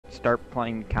start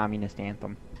playing Communist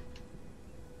Anthem.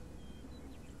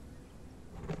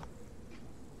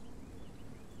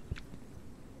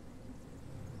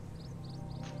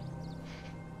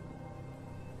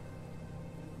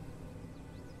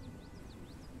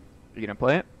 You gonna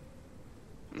play it?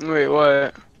 Wait,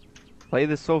 what? Play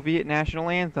the Soviet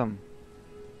National Anthem.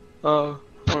 Oh,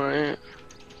 alright.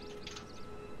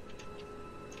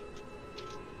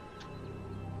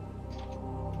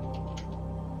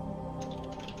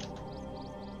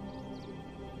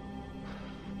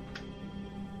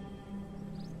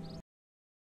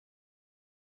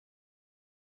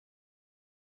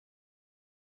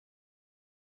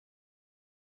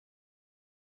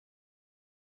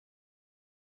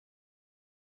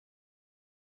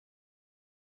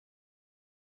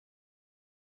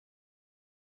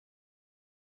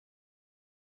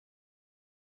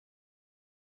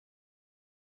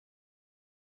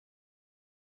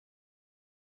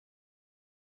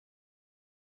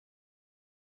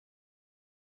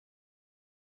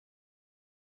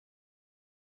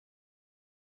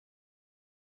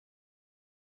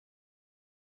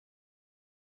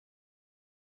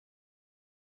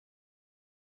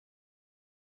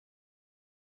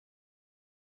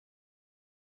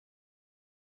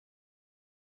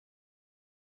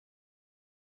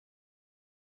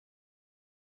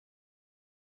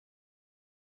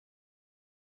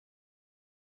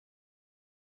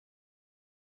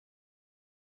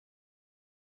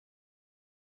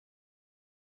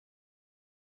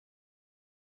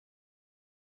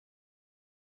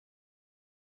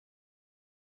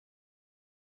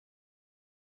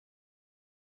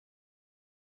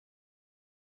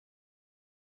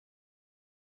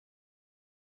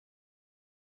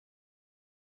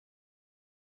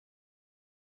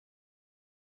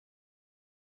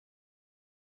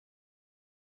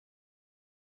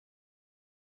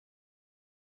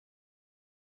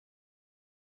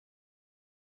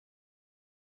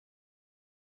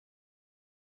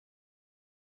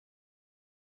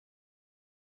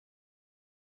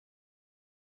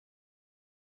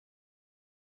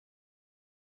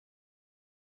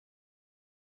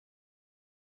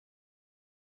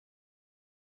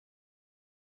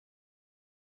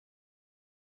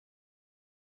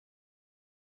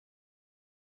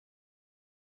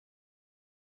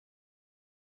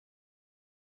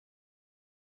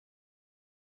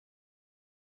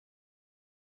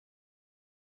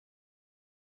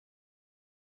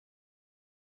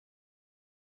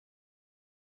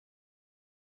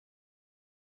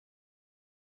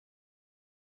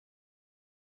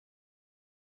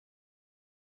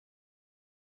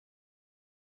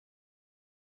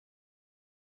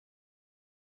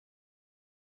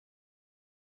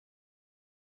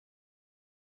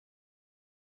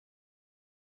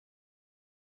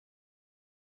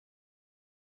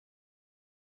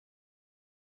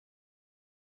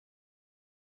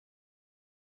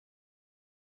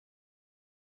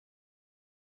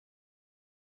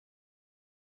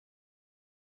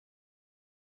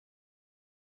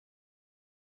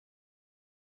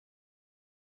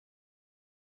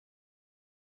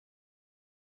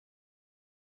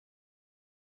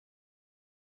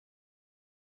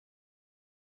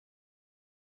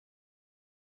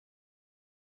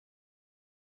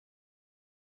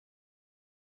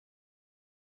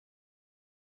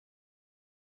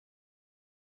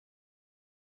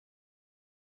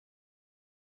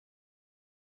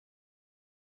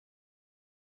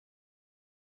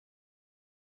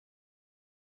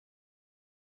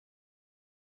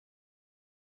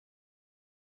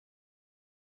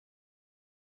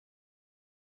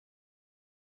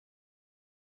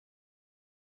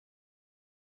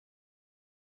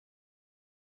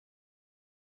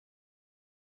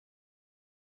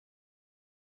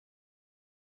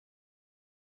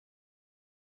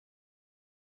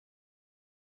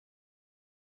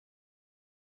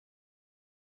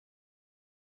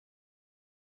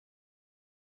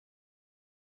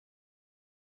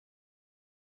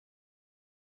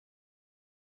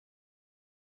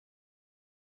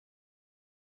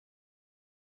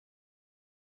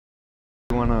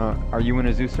 Are you in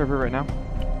a zoo server right now?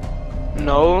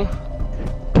 No.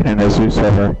 Get in a zoo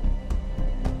server.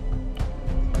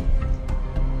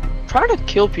 Try to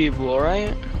kill people,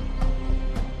 alright?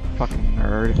 Fucking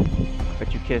nerd.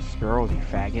 Bet you kiss girls, you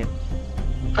faggot.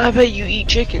 I bet you eat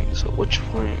chicken, so what's your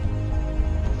point?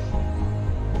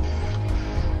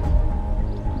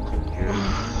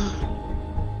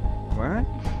 What?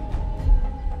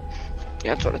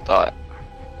 Yeah, that's what I thought.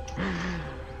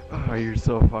 Oh, you're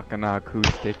so fucking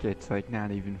acoustic, it's like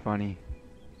not even funny.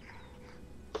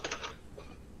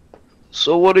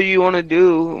 So what do you want to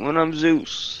do when I'm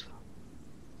Zeus?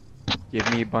 Give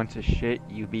me a bunch of shit,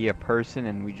 you be a person,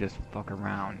 and we just fuck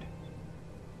around.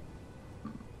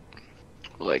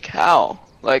 Like how?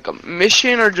 Like a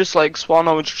mission or just like spawn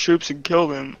a bunch of troops and kill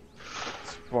them?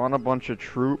 Spawn a bunch of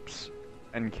troops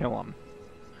and kill them.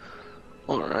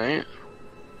 Alright.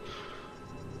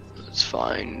 Let's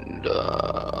find,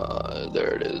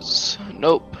 there it is.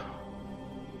 Nope.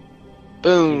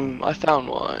 Boom, I found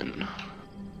one.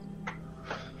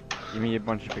 Give me a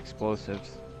bunch of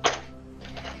explosives.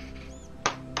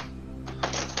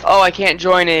 Oh, I can't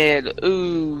join it.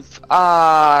 Oof.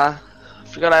 Ah.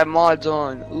 Forgot I have mods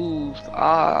on. Oof.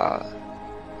 Ah.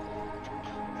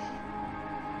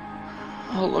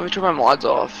 Oh, let me turn my mods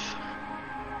off.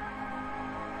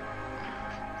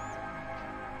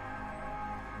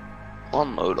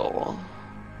 Unload all.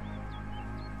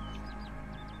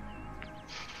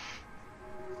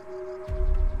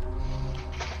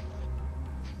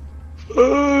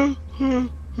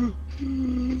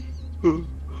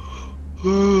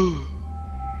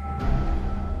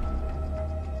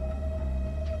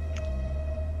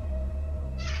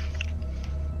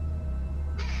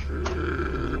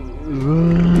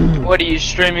 What are you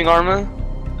streaming, Arma?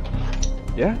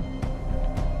 Yeah?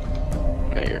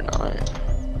 No, you're not.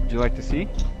 Would you like to see?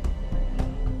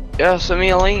 Yeah, send me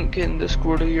a link in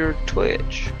Discord of your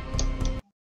Twitch.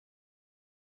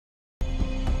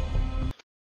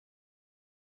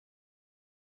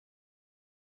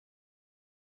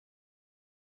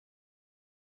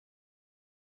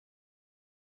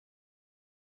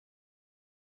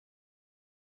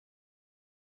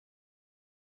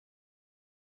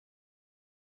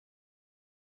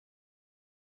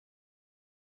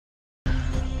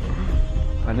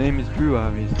 My name is Drew,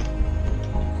 obviously.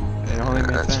 It only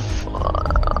makes That's sense. fine.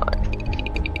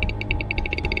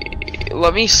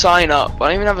 Let me sign up. I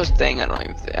don't even have a thing. I don't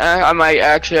even. I might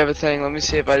actually have a thing. Let me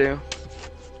see if I do.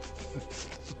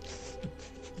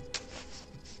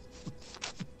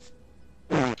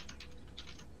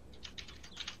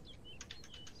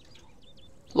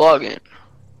 Login.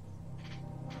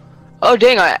 Oh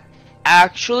dang! I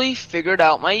actually figured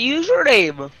out my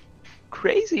username.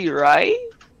 Crazy, right?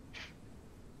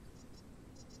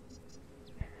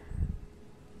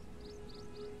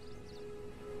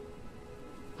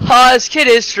 Ha! This kid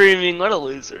is streaming. What a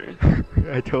loser.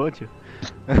 I told you.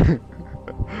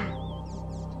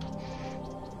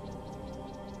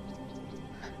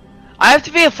 I have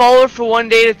to be a follower for one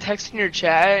day to text in your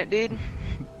chat, dude.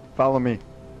 Follow me.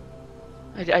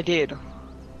 I did.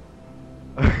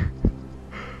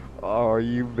 Oh,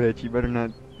 you bitch. You better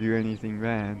not do anything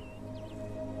bad.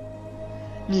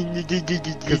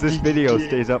 Because this video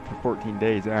stays up for 14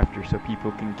 days after, so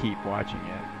people can keep watching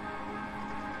it.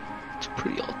 It's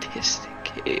pretty autistic.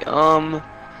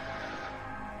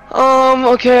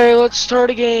 Okay, let's start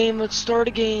a game. Let's start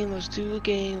a game. Let's do a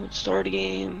game. Let's start a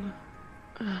game.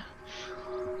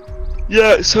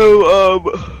 Yeah, so,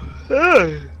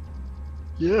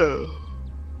 yeah.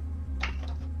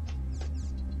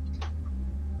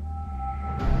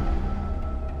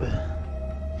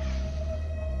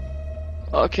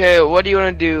 Okay, what do you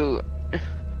want to do?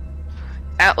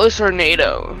 Atlas or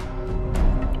NATO?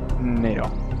 NATO.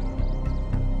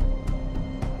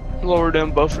 Well, we're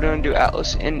doing both. We're gonna do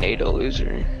Atlas and NATO,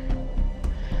 loser.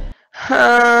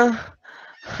 Huh.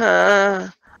 Huh.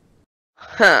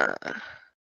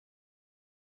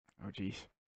 Oh, jeez.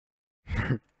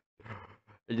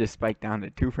 It just spiked down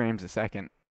to 2 frames a second.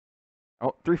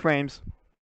 Oh, 3 frames.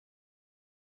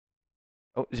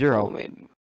 Oh, 0. Oh, man.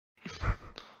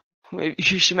 Maybe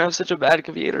you shouldn't have such a bad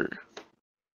computer.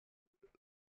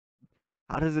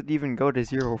 How does it even go to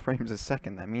 0 frames a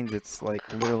second? That means it's like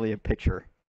literally a picture.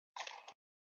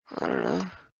 I don't know.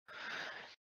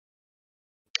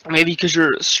 Maybe because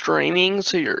you're streaming,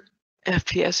 so your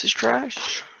FPS is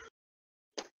trash.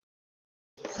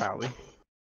 Probably.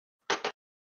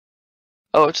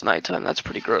 Oh, it's nighttime. That's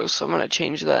pretty gross. I'm gonna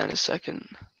change that in a second.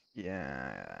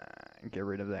 Yeah, get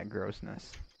rid of that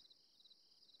grossness.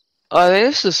 I think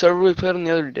this is the server we played on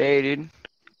the other day, dude.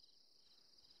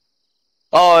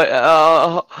 It's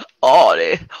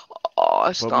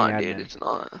Vote me not, dude. admin. It's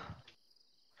not.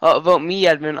 Vote me,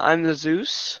 admin. I'm the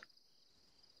Zeus.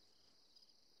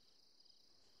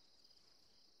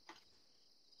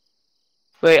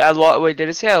 Wait, Wait, did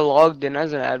it say I logged in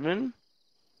as an admin?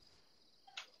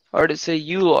 Or did it say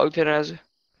you logged in as? Are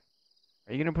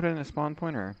you gonna put it in a spawn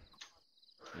point or?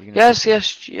 Are you gonna Yes,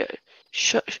 yes, yeah.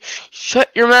 Shut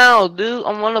your mouth, dude.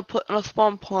 I'm gonna put in a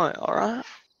spawn point. All right.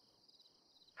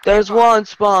 There's one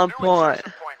spawn point.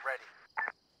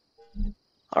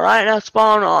 All right, now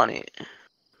spawn on it.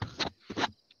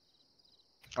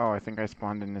 Oh, I think I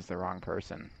spawned in as the wrong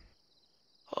person.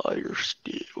 Oh, you're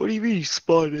stupid. What do you mean you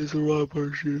spawned as the wrong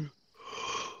person?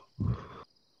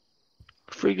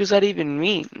 Freak does that even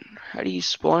mean? How do you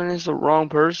spawn as the wrong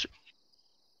person?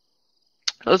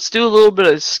 Let's do a little bit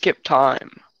of skip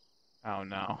time. Oh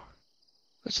no.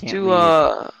 Let's Can't do leave.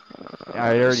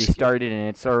 I already skip. started and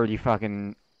it's already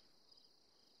fucking.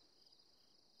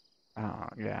 Oh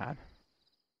god.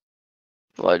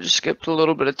 Well, I just skipped a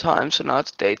little bit of time, so now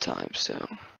it's daytime. So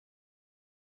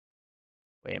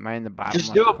Wait, am I in the bottom just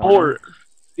left do a corner? board.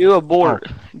 Do a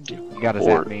board. Oh, Do you a gotta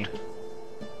zap board. me.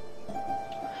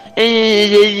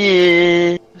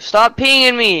 Stop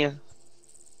pinging me.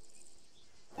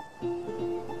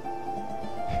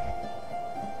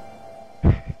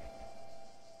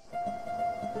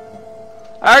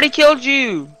 I already killed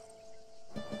you.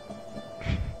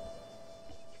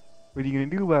 What are you gonna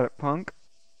do about it, punk?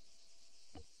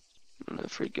 I'm gonna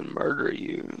freaking murder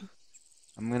you.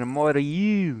 I'm gonna murder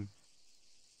you.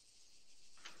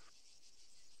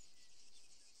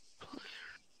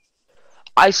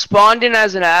 I spawned in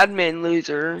as an admin,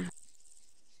 loser.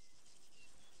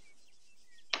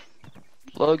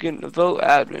 Log in to vote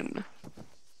admin.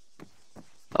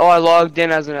 Oh, I logged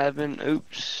in as an admin.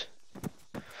 Oops.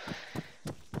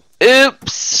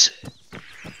 Oops.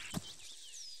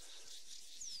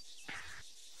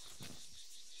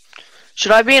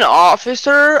 Should I be an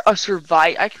officer? A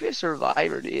survivor? I could be a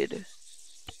survivor, dude.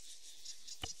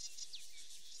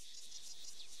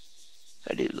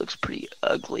 That dude looks pretty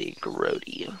ugly and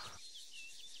grody.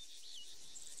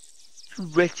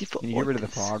 Ready for Can you get rid of the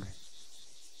orders. fog?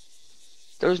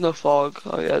 There's no fog.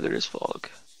 Oh yeah, there is fog.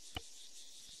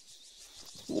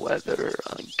 Weather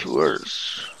on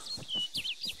course.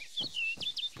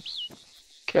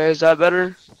 Okay, is that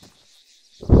better?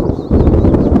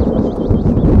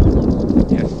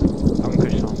 Yes. I'm gonna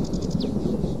push some.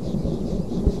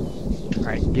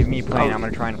 Alright, give me a plane. I'm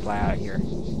gonna try and fly out of here.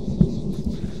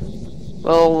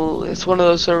 Well, it's one of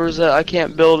those servers that I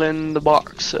can't build in the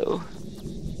box, so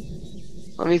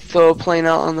let me throw a plane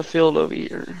out on the field over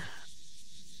here.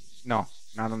 No,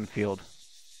 not on the field.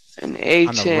 An On the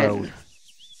A10. road.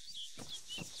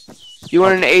 You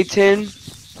want an A10?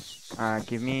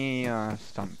 Give me a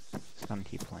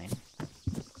stunty plane.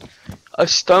 A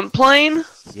stunt plane?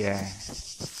 Yeah.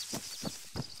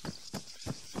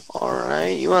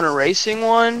 Alright, you want a racing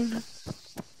one?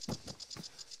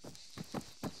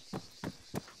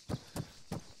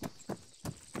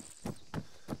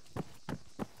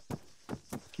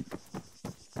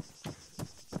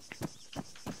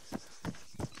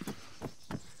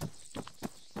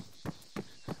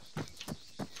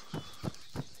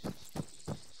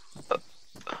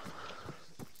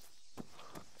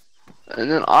 And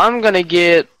then I'm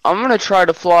gonna try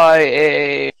to fly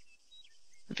a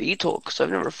VTOL, because I've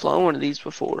never flown one of these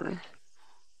before.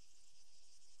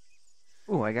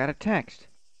 Ooh, I got a text.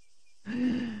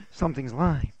 Something's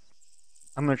live.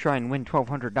 I'm gonna try and win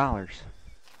 $1,200.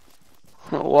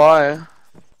 Why?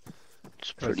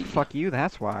 It's pretty Fuck you,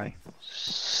 that's why.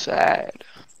 sad.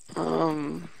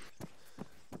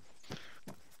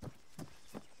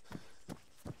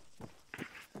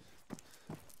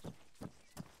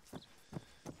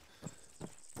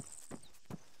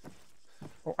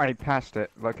 Oh, I passed it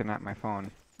looking at my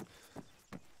phone.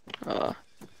 Oh,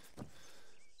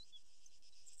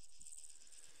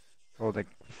 the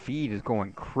feed is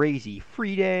going crazy.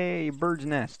 Free day, bird's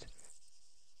nest.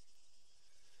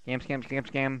 Scam, scam, scam,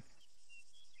 scam.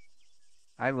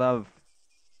 I love.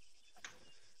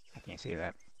 I can't say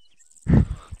that.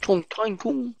 Cool.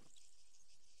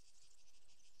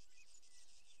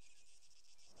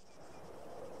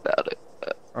 About it.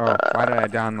 Oh, why did I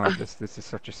download this? This is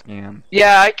such a scam.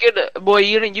 Yeah, I could. Boy,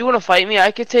 you wanna fight me?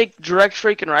 I could take direct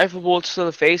freaking rifle bullets to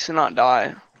the face and not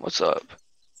die. What's up?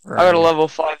 Where I got are a you? level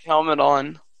 5 helmet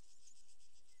on,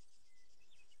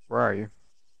 Where are you?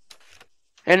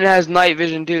 and it has night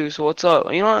vision too. So what's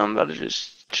up? You know what? I'm about to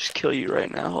just kill you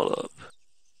right now. Hold up.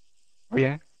 Oh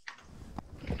yeah.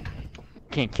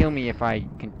 Can't kill me if I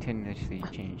continuously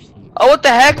change seat. Oh, what the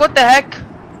heck? What the heck?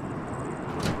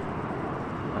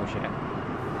 Oh shit.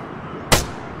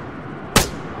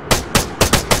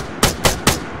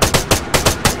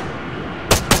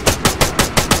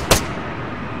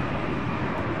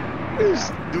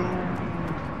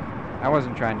 I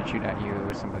wasn't trying to shoot at you, it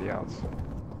was somebody else.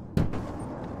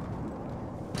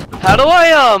 How do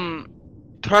I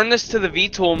turn this to the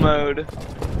VTOL mode?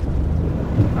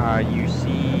 You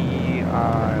see,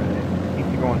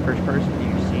 if you go in first person,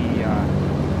 you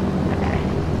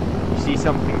see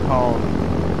something called,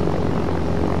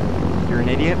 you're an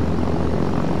idiot?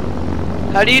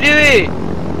 How do you do it?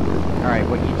 Alright,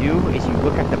 what you do is you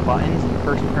look at the buttons in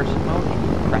first person mode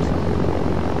and you press them.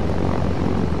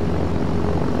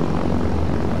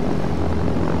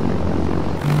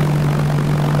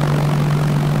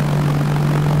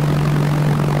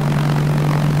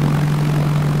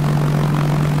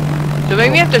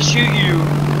 make me have to shoot you.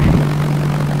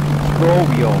 Scroll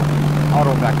wheel.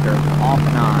 Auto vector. Off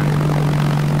and on.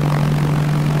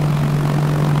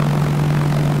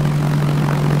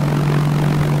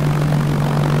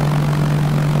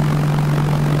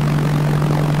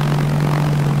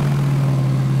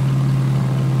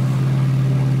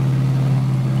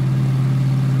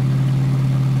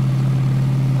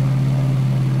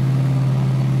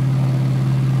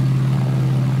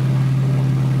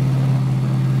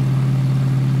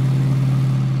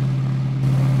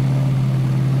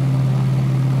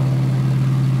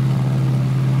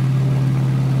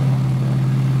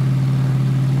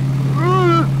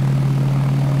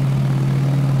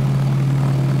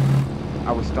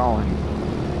 I was stalling.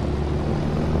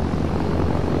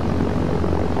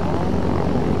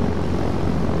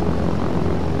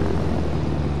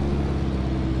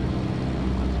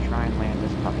 Let's try and land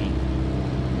this puppy.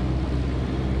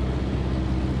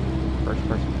 First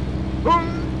person.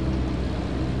 Boom!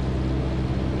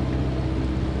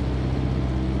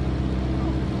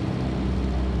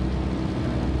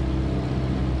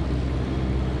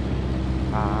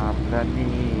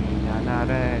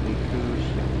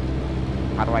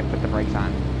 How do I put the brakes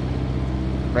on?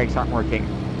 Brakes aren't working.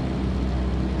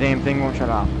 Damn thing won't shut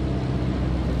off.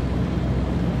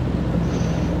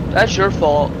 That's your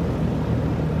fault. Oh,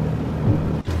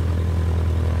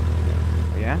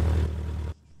 yeah?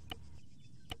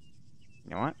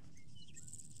 You know what?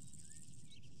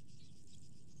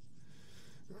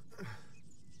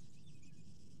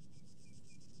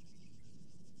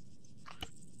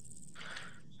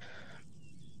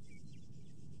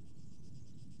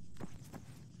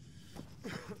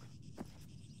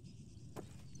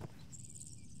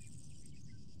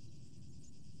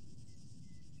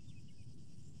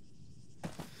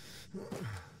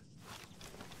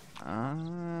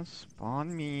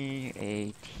 Spawn me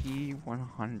a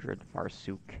T-100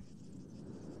 Farsuk.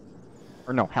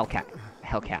 Or no, Hellcat.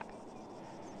 Hellcat.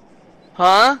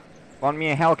 Huh? Spawn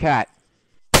me a Hellcat.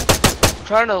 I'm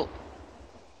trying to.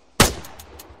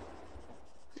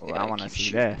 Oh, Yeah, I want to keep see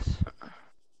shooting. this.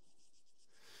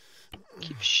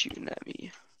 Keep shooting at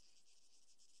me.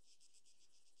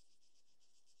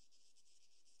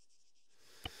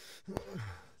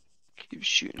 Keep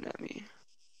shooting at me.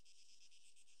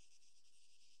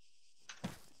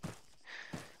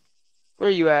 Where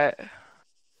are you at?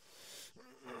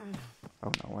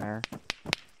 Oh, nowhere.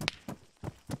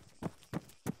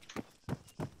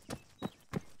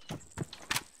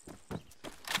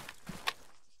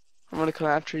 I'm gonna come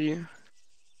after you.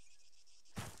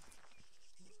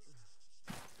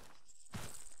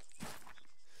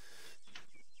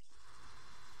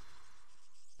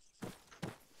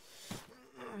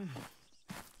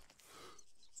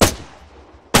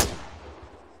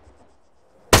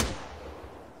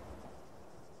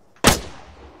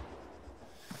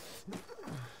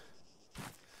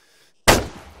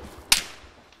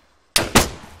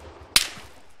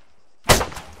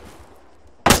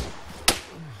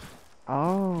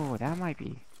 Oh, that might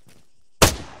be.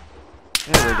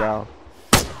 There we go.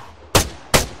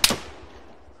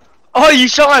 Oh, you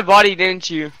shot my body, didn't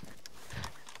you?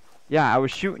 Yeah, I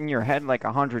was shooting your head like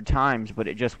 100 times, but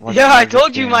it just wasn't. Yeah, I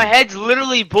told you my registering. head's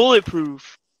literally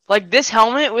bulletproof. Like this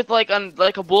helmet with like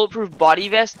a bulletproof body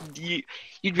vest, you'd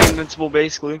be invincible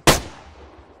basically.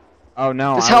 Oh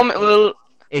no, This helmet,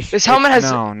 this helmet has.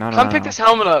 no, no, no, Come no, pick no. this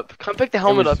helmet up. Come pick the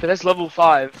helmet was- up. It has level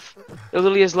 5. It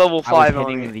literally has level I was 5 on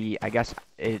hitting it. the. I guess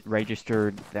it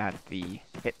registered that the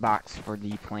hitbox for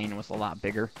the plane was a lot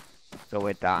bigger, so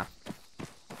it was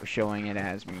showing it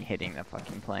as me hitting the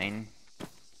fucking plane.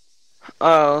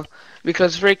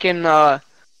 Because freaking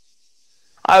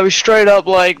I was straight up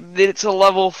like it's a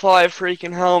level 5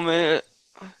 freaking helmet,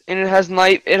 and it has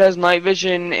night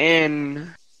vision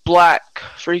and black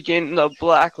freaking the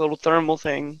black little thermal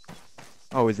thing.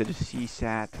 Oh, is it a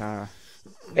CSAT?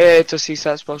 It's a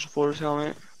CSAT Special Forces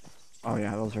helmet. Oh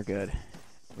yeah, those are good.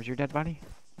 Where's your dead body?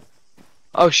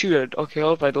 Oh shoot! Okay, I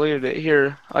hope I deleted it.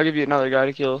 Here, I'll give you another guy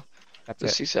to kill. That's The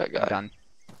it. CSAT I'm guy. done.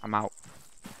 I'm out.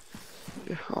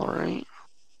 Alright.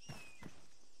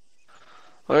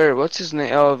 Where? What's his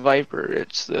name? Oh, Viper.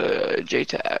 It's the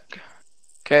JTAC.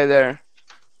 Okay, there.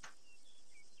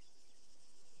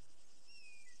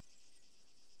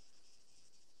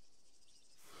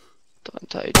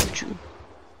 Dante Choo.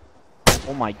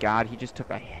 Oh my god, he just took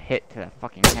a hit to the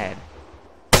fucking head.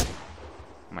 Oh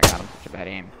my god, I'm such a bad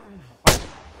aim.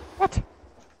 What?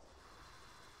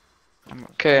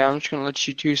 Okay, I'm just gonna let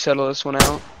you two settle this one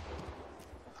out.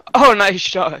 Oh, nice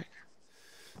shot.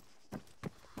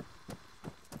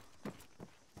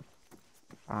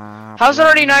 How's it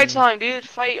already nighttime, dude?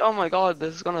 Fight. Oh my god,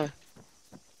 this is gonna.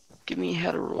 Give me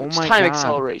header Oh rolls. my Time God.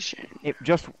 acceleration. It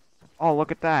just... Oh,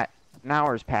 look at that. An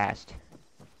hour's passed.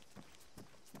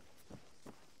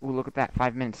 Ooh, look at that.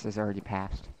 5 minutes has already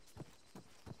passed.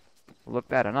 Look at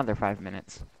that. Another 5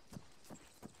 minutes.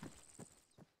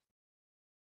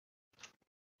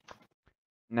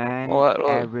 9 What?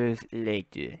 hours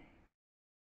later.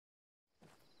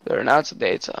 There, now it's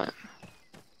daytime.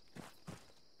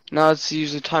 Now let's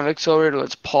use the time accelerator.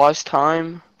 Let's pause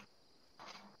time.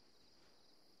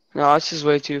 No, this is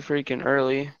way too freaking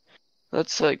early.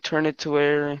 Let's like turn it to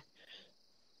where.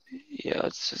 Yeah,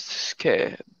 let's just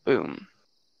okay. Boom.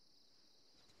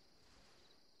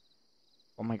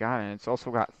 Oh my God, and it's also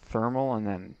got thermal and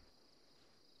then...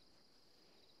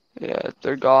 Yeah,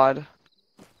 they're God.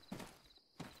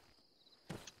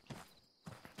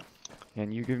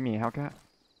 Can you give me a Hellcat?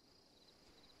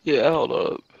 Yeah, hold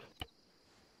up.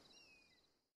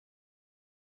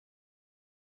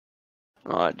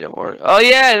 Oh, it didn't work. Oh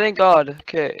yeah, thank God.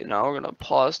 Okay, now we're gonna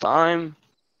pause time.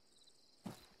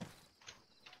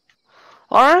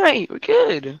 Alright, we're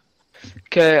good.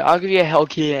 Okay, I'll give you a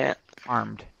Hellcat.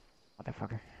 Armed.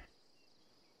 Motherfucker.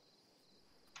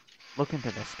 Look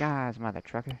into the skies, mother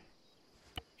trucker.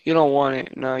 You don't want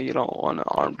it. No, you don't want an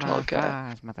armed My Hellcat.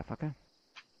 thighs, motherfucker.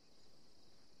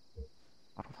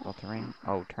 Auto filtering.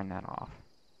 Oh, turn that off.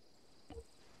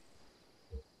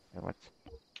 Okay, what's...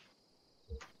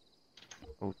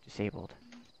 Oh, disabled.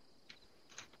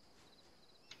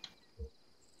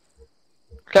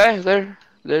 Okay,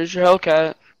 there's your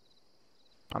Hellcat.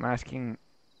 I'm asking...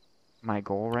 My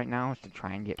goal right now is to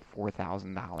try and get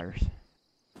 $4,000.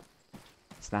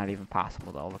 It's not even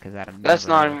possible though, because that'd never... That's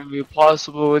not even be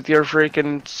possible with your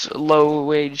freaking low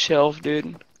wage shelf,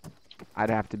 dude. I'd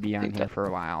have to be on here for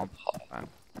a while. But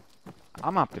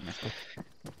I'm optimistic.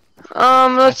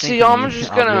 Let's see. I'll I'm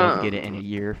just be able to gonna. get it in a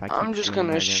year if I keep I'm just doing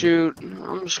gonna what I gotta do. shoot.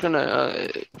 I'm just gonna.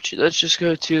 Let's just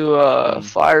go to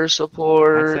fire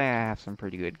support. I'd say I have some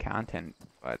pretty good content,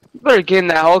 but You better get in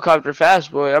that helicopter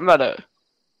fast, boy. I'm about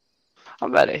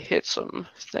to hit some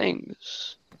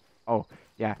things. oh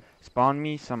yeah, spawn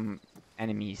me some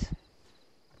enemies.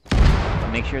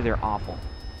 But make sure they're awful,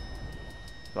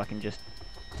 so I can just.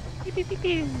 Beep, beep, beep,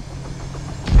 beep.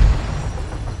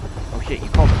 Oh shit! You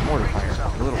called it mortar fire.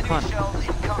 A little fun. I'm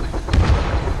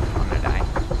gonna die.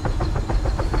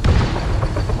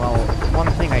 Well, one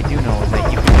thing I do know is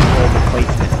that you can control the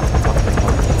placement of the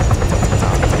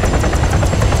mortar.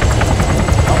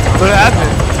 What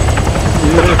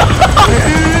happened?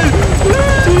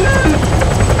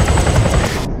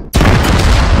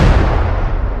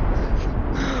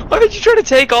 Why did you try to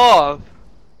take off?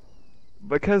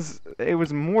 Because it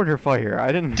was mortar fire.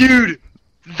 I didn't. Dude,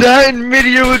 that in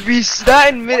midair would be so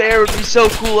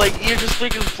cool. Like you're just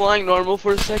freaking flying normal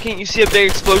for a second, you see a big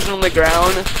explosion on the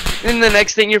ground, and then the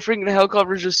next thing your freaking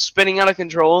helicopter's just spinning out of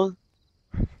control.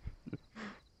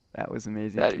 That was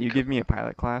amazing. That'd be You give me a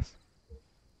pilot class?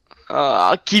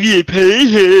 I'll give you a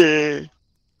pay.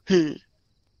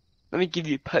 Let me give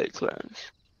you a pilot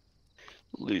class.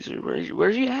 Loser,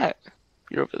 where's you at?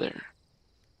 You're over there.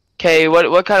 Okay,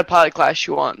 what kind of pilot class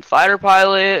you want? Fighter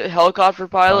pilot, helicopter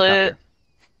pilot? Helicopter.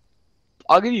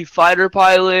 I'll give you fighter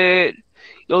pilot.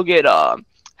 You'll get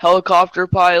helicopter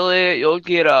pilot. You'll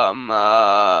get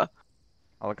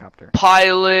Helicopter.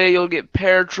 pilot. You'll get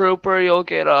paratrooper. You'll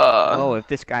get Oh, if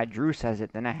this guy Drew says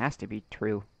it, then it has to be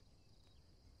true.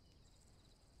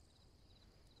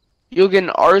 You'll get an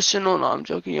arsenal. No, I'm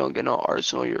joking. You don't get no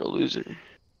arsenal. You're a loser.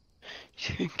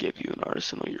 Give you an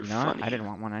arsenal. You're funny. I didn't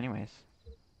want one anyways.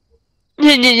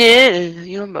 Yeah.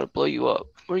 You know I'm about to blow you up.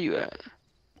 Where you at?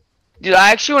 Dude,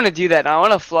 I actually want to do that. I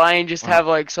want to fly and just have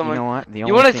like someone. You know what?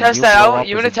 You want to test that out?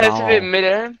 You want to test if it in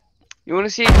midair? You want to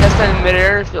see it test that in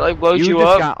midair if it like blows you You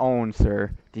just up? got owned,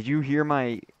 sir. Did you hear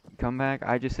my comeback?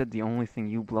 I just said the only thing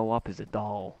you blow up is a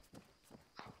doll.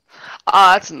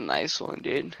 Ah, that's a nice one,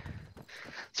 dude.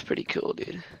 It's pretty cool,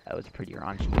 dude. That was pretty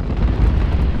raunchy.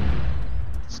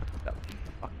 What the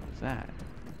fuck was that?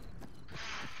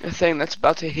 The thing that's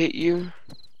about to hit you.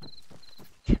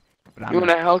 But You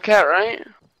want a Hellcat, right?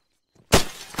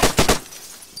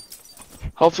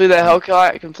 Hopefully that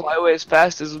Hellcat can fly away as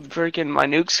fast as freaking my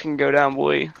nukes can go down,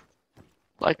 boy.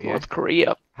 Like Yeah. North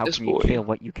Korea. How This can you boy. kill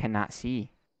what you cannot see?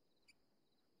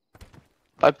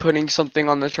 By putting something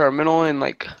on the terminal and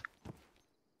like.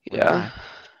 Where am Yeah. I?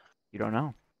 You don't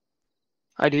know.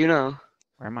 I do know.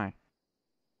 Where am I?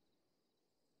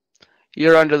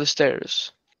 You're under the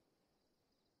stairs.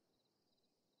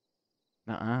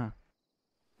 Nuh-uh.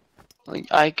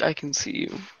 Like I can see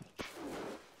you.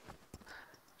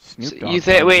 Snoop So Dogg. you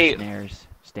think- wait. Stairs.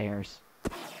 Stairs.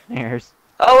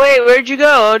 Oh wait, where'd you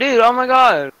go? Oh dude, oh my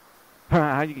god.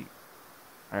 How you...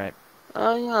 Alright,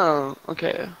 Oh, yeah.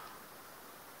 Okay.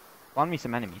 spawn me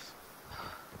some enemies.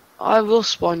 I will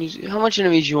spawn you. How much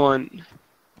enemies you want?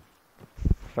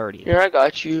 30. Here, I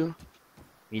got you.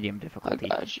 Medium I difficulty.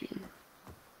 got you.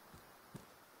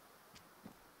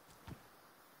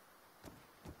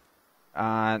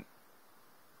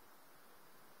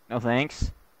 No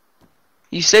thanks.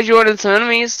 You said you wanted some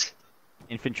enemies.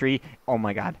 Infantry. Oh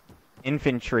my god.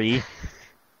 Infantry.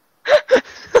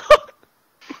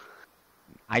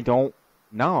 I don't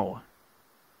know.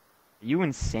 Are you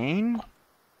insane?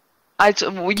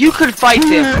 Well, you could fight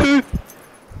them.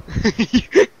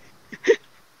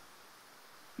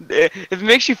 If it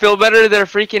makes you feel better, their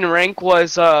freaking rank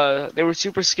was they were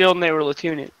super skilled and they were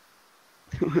Latino.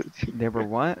 They were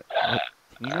what?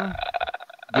 Latino?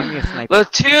 Give me a sniper.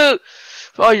 Latino.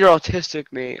 Oh, you're autistic,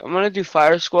 mate. I'm gonna do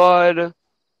fire squad.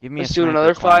 Give me a Let's do sniper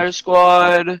another class. fire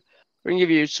squad. We're gonna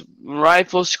give you some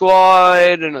rifle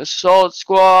squad, an assault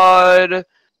squad,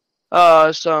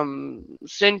 some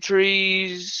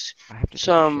sentries, I have to take a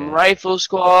some shit. rifle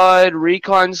squad,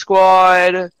 recon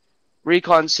squad,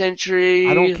 recon sentry.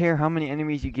 I don't care how many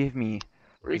enemies you give me.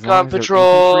 As long Recon as they're infantry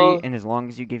patrol, and as long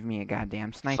as you give me a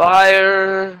goddamn sniper.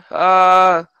 fire,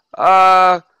 uh,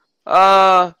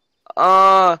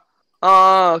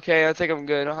 okay, I think I'm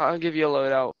good. I'll give you a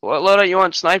loadout. What loadout you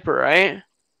want? Sniper, right?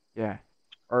 Yeah.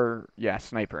 Or, yeah,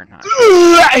 sniper. Not.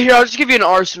 Here, I'll just give you an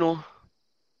arsenal.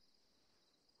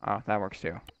 Oh, that works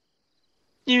too.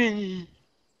 Did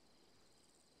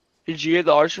you get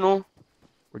the arsenal?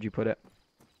 Where'd you put it?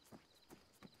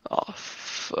 Oh,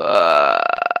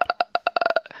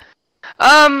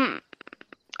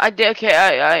 I did. Okay,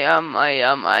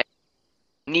 I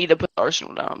need to put the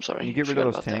arsenal down. I'm sorry. Can you get rid Forgot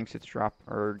of those about that. tanks? It's drop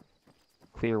or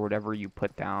clear whatever you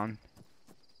put down.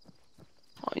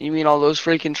 You mean all those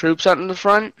freaking troops out in the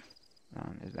front?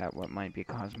 Is that what might be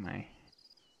causing my...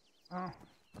 Oh.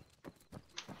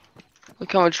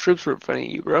 Look how much troops were in front of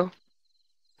you, bro.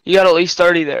 You got at least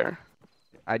 30 there.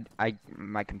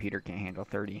 My computer can't handle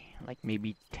 30. Like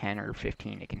maybe 10 or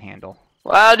 15 it can handle.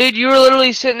 Wow, dude, you were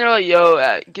literally sitting there like,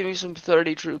 yo, give me some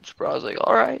 30 troops, bro. I was like,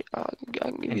 alright, I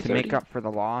can give you And to 30. make up for the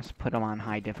loss, put them on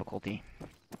high difficulty.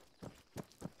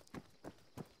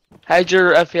 How's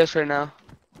your FPS right now?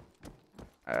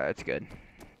 It's good.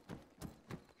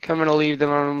 I'm gonna leave them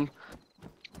on.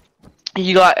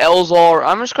 You got Elzar.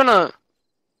 I'm just gonna.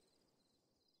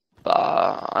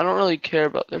 I don't really care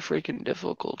about their freaking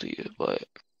difficulty, but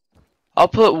I'll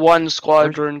put one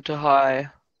squadron to high.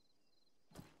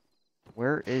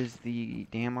 Where is the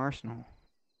damn arsenal?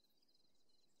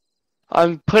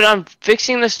 I'm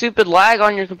fixing the stupid lag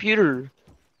on your computer.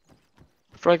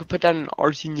 Before I can put down an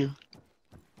arsenal.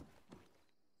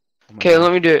 Oh my Okay, God.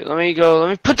 let me do it. Let me go. Let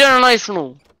me put down an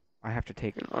arsenal. I have to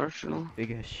take An arsenal. the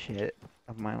biggest shit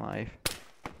of my life.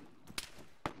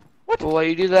 What? Well, why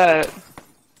you do that?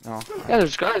 No. Yeah,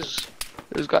 there's guys.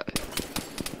 There's guys.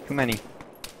 Too many.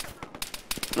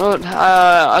 No,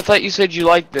 I thought you said you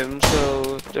liked them,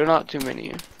 so they're not too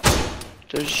many.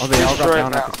 Oh, they all got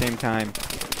down at the same time.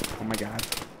 Oh my God.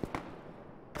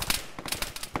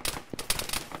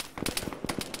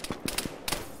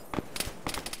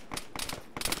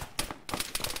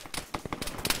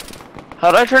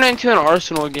 How'd I turn it into an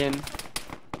arsenal again?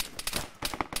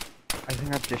 I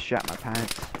think I've just shot my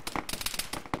pants.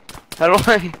 How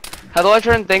do I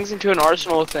turn things into an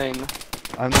arsenal thing?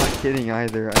 I'm not kidding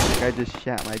either. I think I just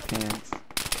shat my pants.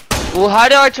 Well, how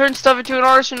do I turn stuff into an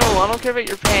arsenal? I don't care about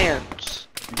your pants.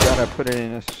 You gotta put it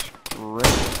in a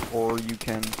script, or you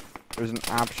can. There's an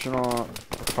optional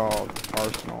called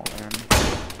Arsenal, and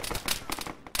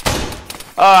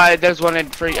Oh, there's one in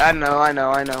free. I know. I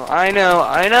know.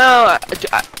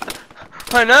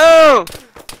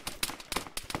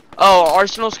 Oh,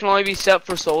 arsenals can only be set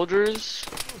for soldiers.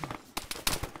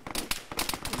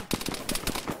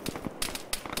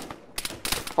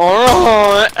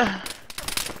 Alright.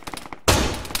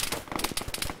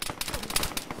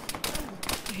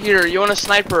 Here, you want a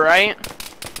sniper, right?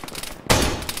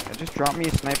 just drop me a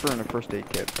sniper and a first aid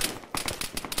kit.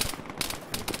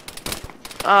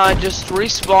 Just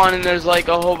respawn and there's like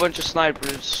a whole bunch of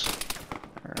snipers.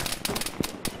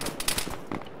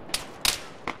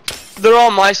 They're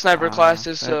all my sniper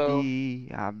classes, so I don't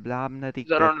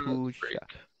know.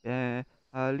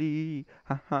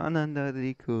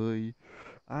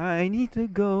 I need to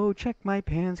go check my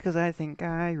pants because I think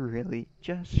I really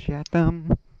just shat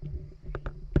them.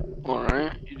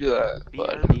 Alright, you do that,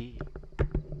 bud.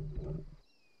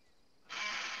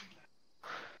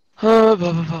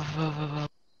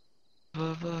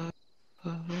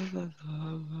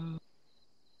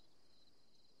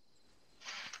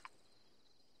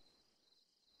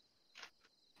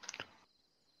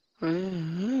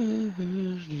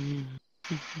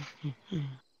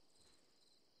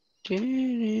 So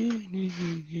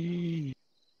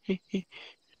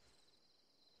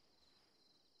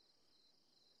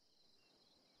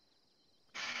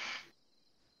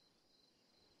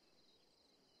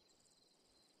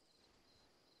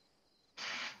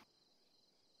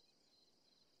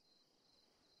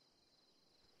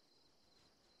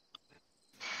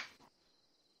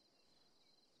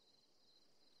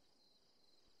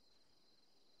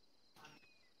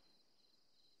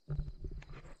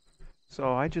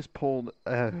I just pulled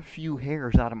a few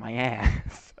hairs out of my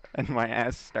ass, and my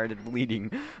ass started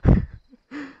bleeding.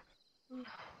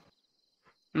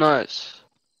 Nice.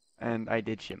 And I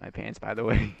did shit my pants, by the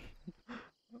way.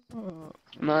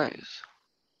 Nice.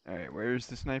 Alright, where's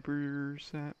the sniper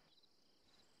set?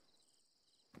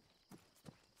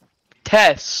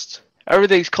 Test.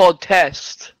 Everything's called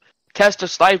test. Test a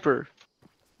sniper.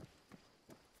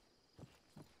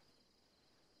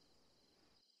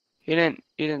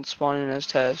 You didn't spawn in as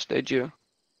test, did you?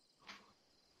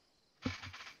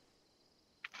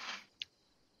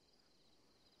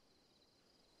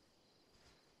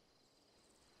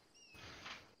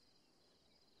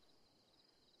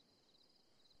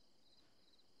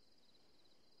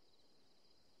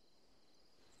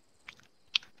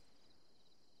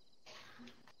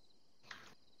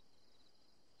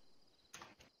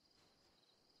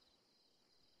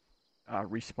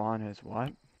 Respawn as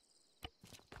what?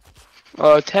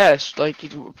 Test. Like,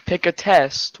 you pick a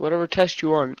test. Whatever test you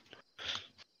want.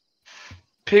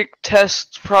 Pick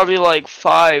tests probably like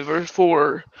 5 or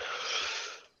 4.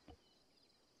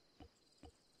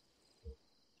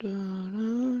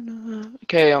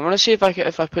 Okay, I'm gonna see if I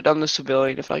put down the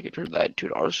civilian, if I can turn that into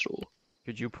an arsenal.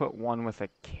 Could you put one with a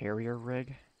carrier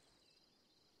rig?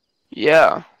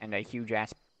 Yeah. And a huge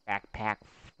ass backpack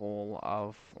full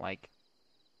of, like,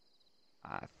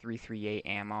 338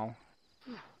 ammo?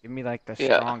 Give me, like, the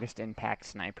strongest impact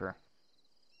sniper.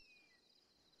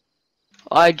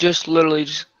 I just literally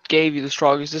just gave you the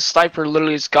strongest. This sniper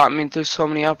literally has got me through so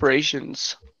many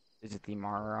operations. Is it the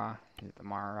Mara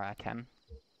 10?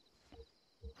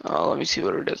 Let me see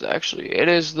what it is actually. It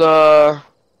is the...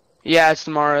 Yeah, it's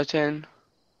the Mara 10.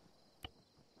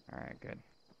 Alright, good.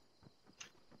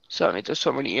 So I mean, there's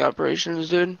so many operations,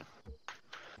 dude.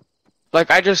 Like,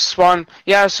 I just spawned...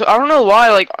 Yeah, so I don't know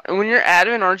why, like, when you're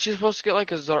admin, aren't you supposed to get,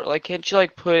 like, a Zar... Like, can't you,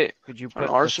 like, put Could you an put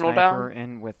arsenal the sniper down?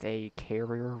 in with a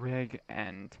carrier rig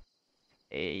and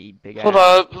a big Hold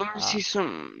ass... up, let me see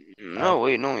some... No,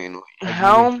 wait, no, wait, no. Wait. a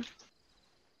How?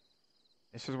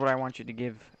 This is what I want you to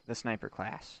give the sniper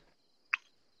class.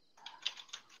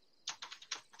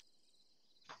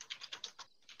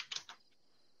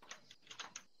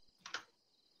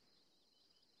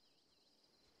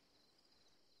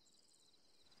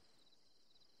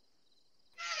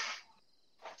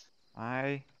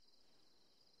 What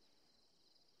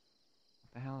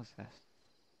the hell is this?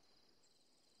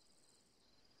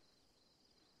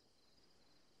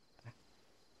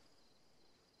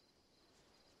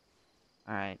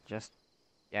 Alright,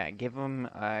 yeah, give him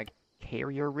a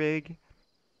carrier rig,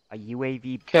 a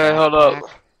UAV Okay, hold up. backpack,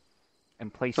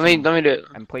 and place Let me do it.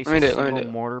 and place Let me a do it, let me single do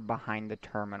it. mortar behind the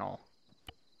terminal.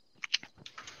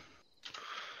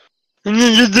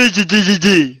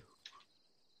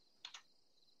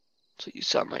 So you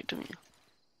sound like to me.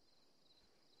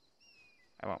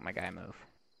 I want my guy move.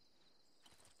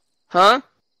 Huh?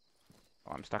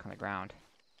 Oh, I'm stuck on the ground.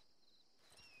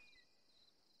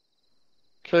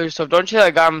 Kill yourself. Don't you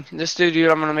that guy? This dude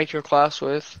I'm gonna make your class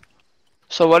with.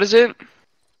 So what is it?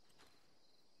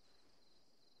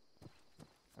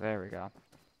 There we go.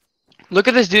 Look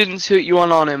at this dude and see what you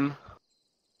want on him.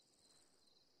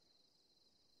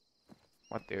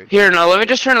 What dude? Here, no, let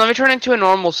me turn into a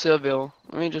normal civil.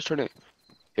 Let me just turn it.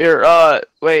 Here,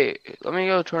 wait, let me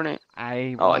go turn it.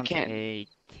 I Oh, I want can't. a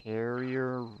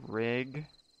carrier rig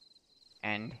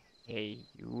and a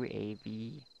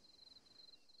UAV.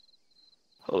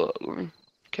 Hold up, let me.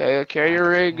 Okay, a carrier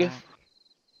rig. backpack.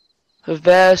 A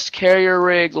vest, carrier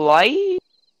rig, light.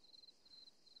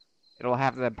 It'll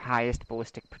have the highest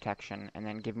ballistic protection, and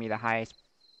then give me the highest.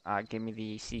 Give me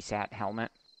the CSAT helmet,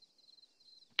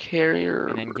 Carrier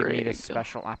and then give me the rig.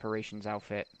 special operations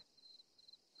outfit.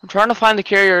 I'm trying to find the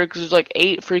carrier rig because there's like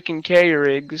 8 freaking carrier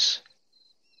rigs.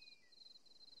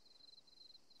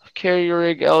 Carrier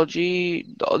rig,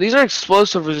 LG. Oh, these are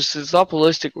explosive resistance, not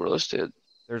ballistic resistant.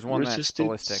 There's one that's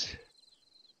ballistic.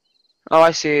 Oh,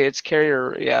 I see. It's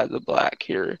carrier. Yeah, the black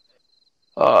here.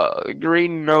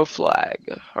 Green, no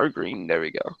flag. Or green. There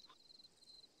we go.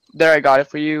 There, I got it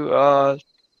for you.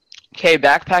 Okay,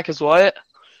 backpack is what?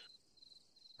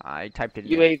 I typed it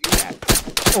in UAV.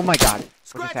 chat. Oh my god.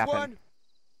 What just happened?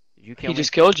 Did you kill He me?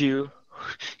 just killed you.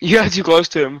 You got too close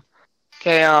to him.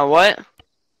 Okay, what?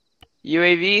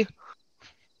 UAV?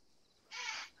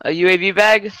 A UAV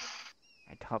bag?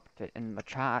 I typed it in the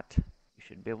chat. You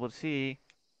should be able to see.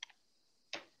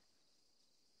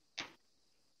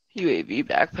 UAV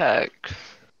backpack.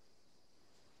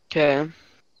 Okay.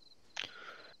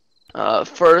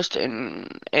 First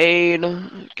and aid.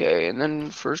 Okay, and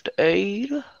then first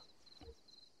aid.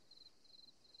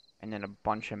 And then a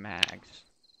bunch of mags.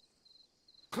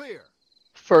 Clear.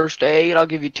 First aid, I'll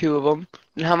give you 2 of them.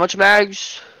 And how much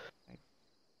mags?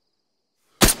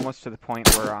 Almost to the point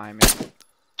where I'm in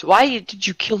Why did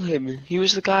you kill him? He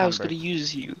was the guy I was Encumber. gonna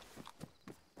use you.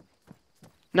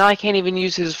 Now I can't even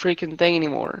use his freaking thing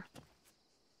anymore.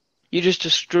 You just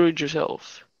destroyed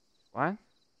yourself. What?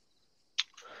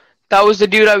 That was the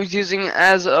dude I was using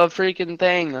as a freaking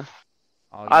thing. Oh,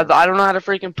 I don't know how to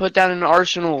freaking put down an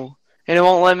arsenal. And it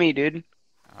won't let me, dude.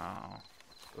 Oh.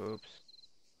 Oops.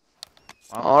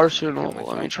 Well, Arsenal, kill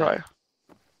let me myself try.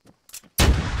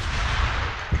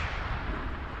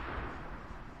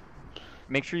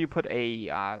 Make sure you put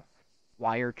a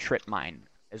wire trip mine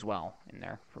as well in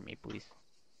there for me, please.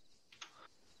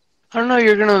 I don't know,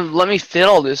 you're gonna let me fit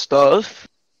all this stuff.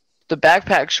 The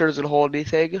backpack sure doesn't hold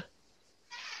anything.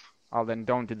 Oh, then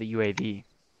don't do the UAV.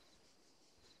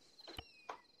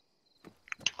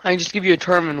 I can just give you a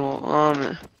terminal.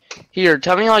 Here,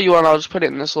 tell me how you want, I'll just put it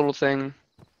in this little thing.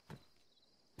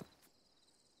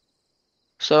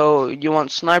 So, you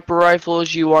want sniper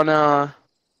rifles, you wanna...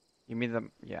 You mean the...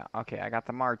 Yeah, okay, I got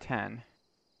the MAR-10.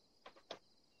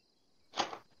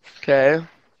 Okay.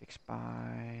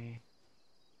 6x...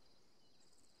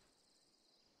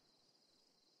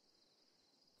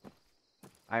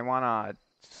 I want a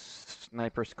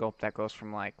sniper scope that goes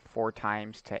from like 4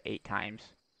 times to 8 times.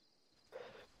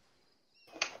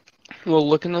 We'll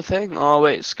look in the thing. Oh,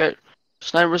 wait,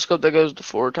 sniper scope that goes to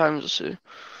 4 times. Let's see.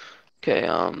 Okay,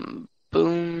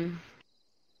 boom.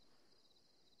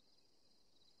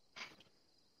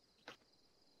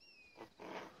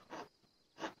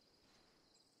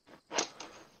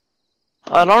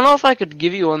 I don't know if I could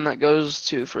give you one that goes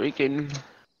to freaking...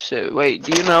 So, wait,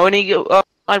 do you know any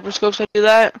sniper scopes that do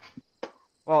that?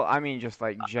 Well, I mean just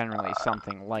like generally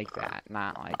something like that,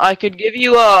 not like... I could give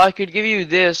you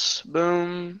this.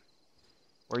 Boom.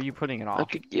 Where are you putting it I all?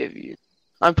 could give you.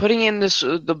 I'm putting in this,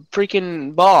 the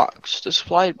freaking box, the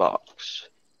supply box.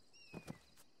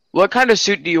 What kind of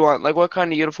suit do you want? Like, what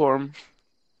kind of uniform?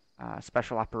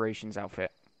 Special operations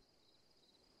outfit.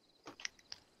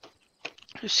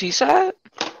 CSAT?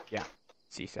 Yeah,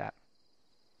 CSAT.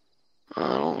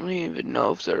 I don't even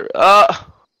know if they're,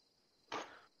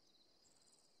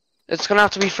 it's gonna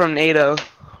have to be from NATO.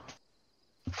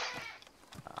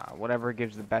 Whatever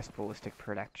gives the best ballistic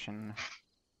protection.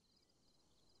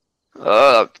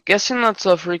 Guessing that's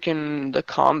a freaking, the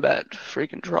combat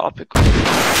freaking tropical.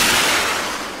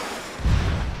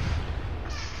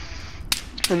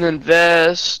 And then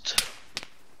vest.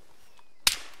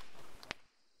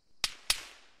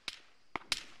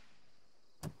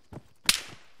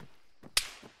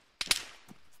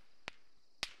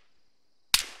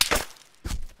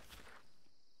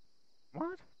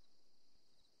 What?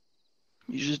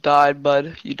 You just died,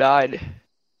 bud. You died.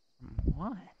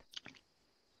 What?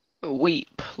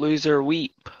 Weep, loser,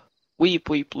 weep. Weep,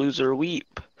 weep, loser,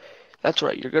 weep. That's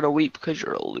right, you're gonna weep because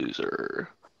you're a loser.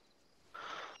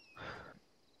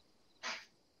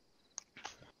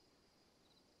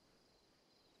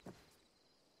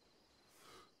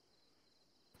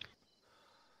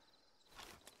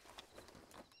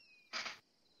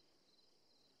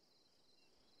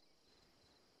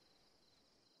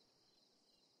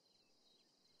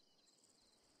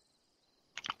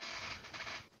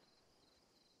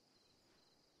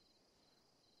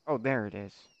 Oh, there it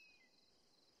is.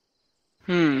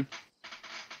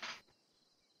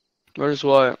 Where's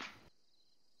what?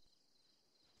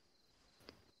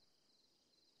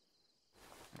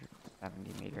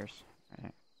 70 meters.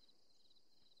 Right.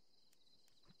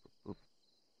 Oop.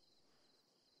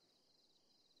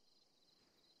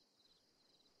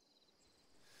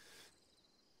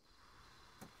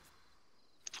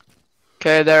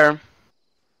 Okay, there.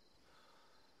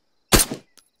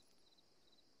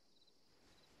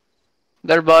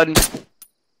 There, bud.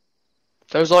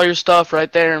 There's all your stuff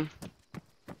right there.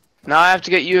 Now I have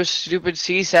to get you a stupid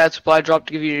CSAT supply drop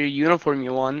to give you your uniform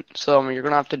you want. So I mean, you're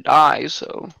gonna have to die.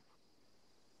 So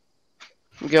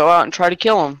go out and try to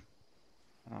kill him.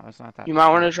 Oh, it's not that. You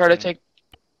might want to try to take.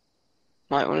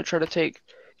 Might want to try to take.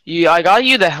 Yeah, I got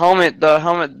you the helmet,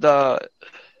 the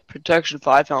protection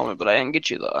 5 helmet, but I didn't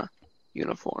get you the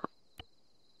uniform.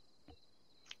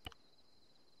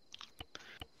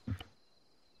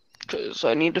 Cause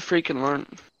I need to freaking learn.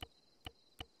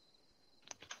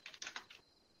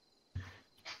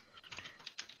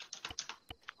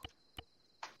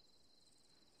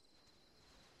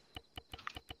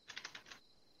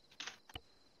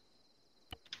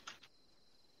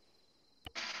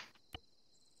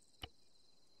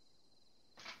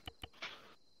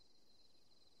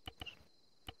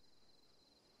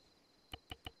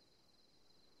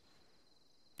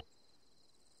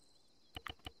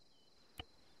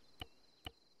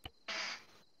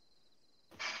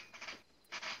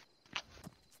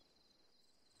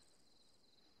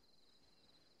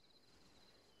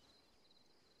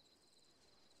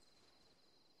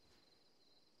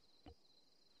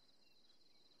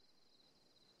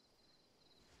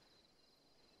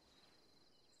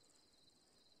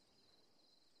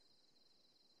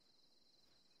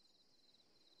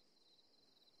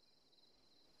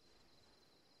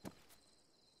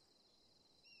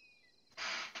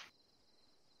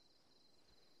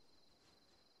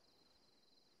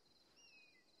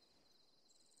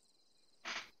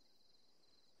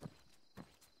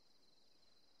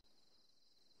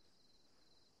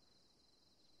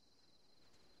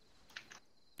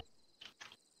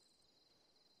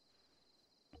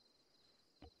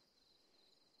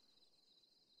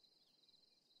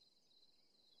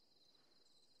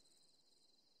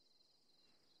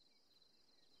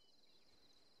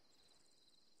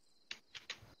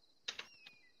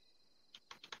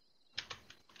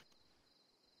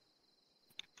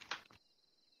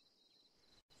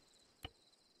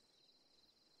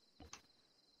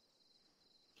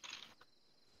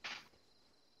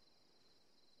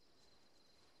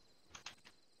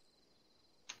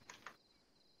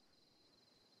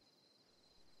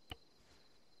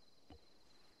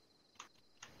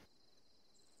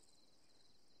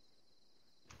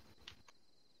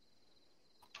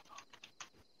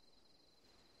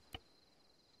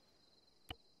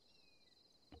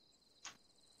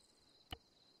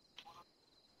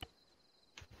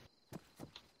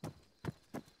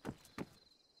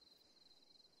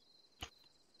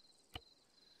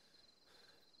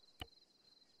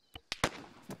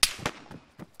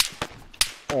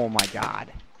 Oh my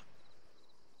god.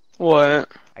 What?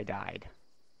 I died.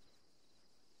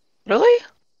 Really? Yeah,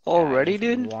 I Already, just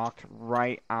dude? walked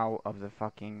right out of the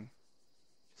fucking...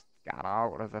 Got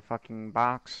out of the fucking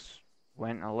box,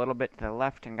 went a little bit to the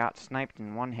left, and got sniped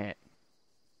in one hit.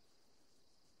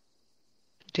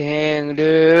 Dang,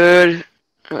 dude.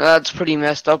 That's pretty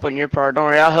messed up on your part. Don't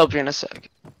worry, I'll help you in a sec.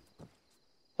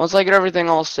 Once I get everything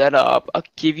all set up, I'll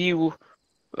give you,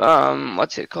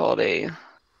 what's it called?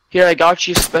 Here, I got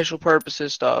you special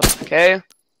purposes stuff, okay?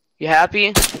 You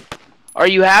happy? Are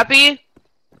you happy?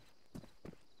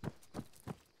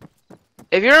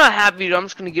 If you're not happy, dude, I'm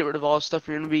just gonna get rid of all this stuff.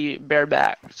 You're gonna be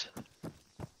barebacked.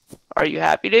 Are you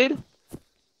happy, dude?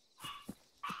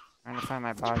 Trying to find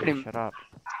my body. pretty- Shut up.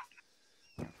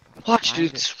 Watch, Find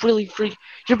dude, it. it's really freak.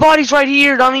 Your body's right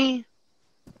here, dummy!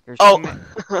 There's Oh. too many-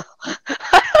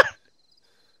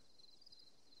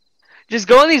 Just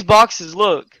go in these boxes,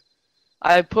 look.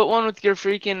 I put one with your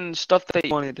freaking stuff that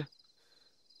you wanted.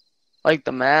 Like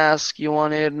the mask you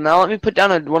wanted. Now let me put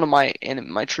down one of my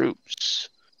troops.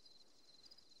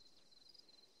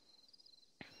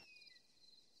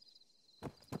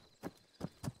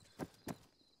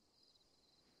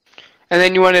 And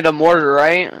then you wanted a mortar,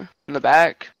 right? In the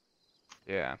back?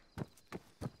 Yeah.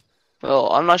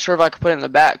 Well, I'm not sure if I can put it in the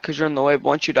back because you're in the way, but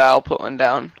once you die, I'll put one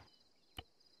down.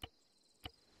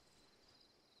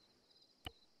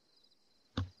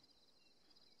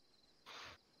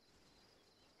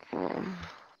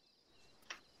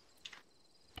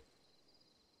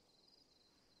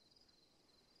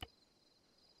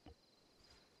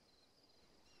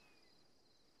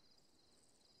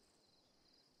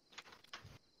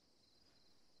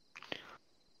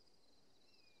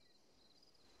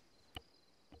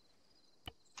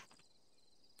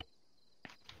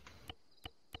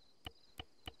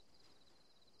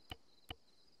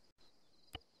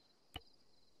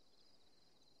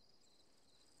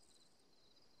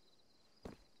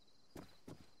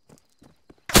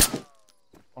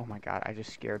 Oh my god, I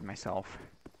just scared myself.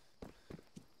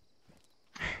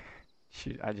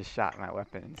 Shoot, I just shot my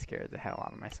weapon and scared the hell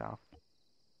out of myself.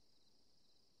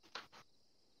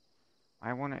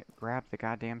 I want to grab the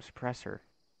goddamn suppressor.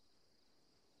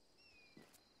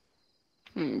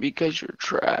 Because you're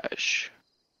trash.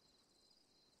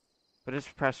 Put a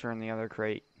suppressor in the other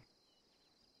crate.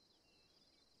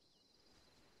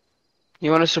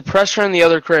 You want a suppressor in the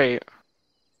other crate?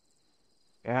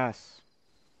 Yes.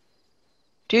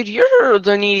 Dude, you're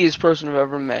the neediest person I've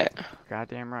ever met.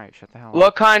 Goddamn right. Shut the hell up.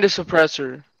 What kind of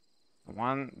suppressor? The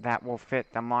one that will fit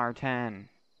the Mar-10.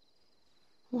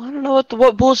 Well, I don't know what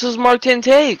bullets does Mark 10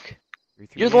 take?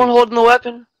 You're the one 338. holding the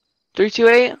weapon?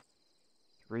 328?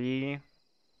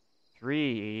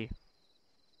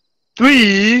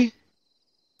 3.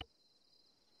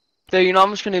 There, you know,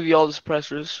 I'm just gonna give you all the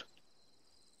suppressors.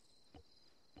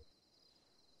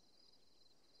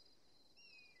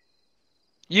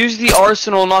 Use the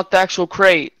arsenal, not the actual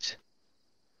crate.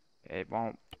 It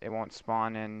won't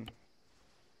spawn in.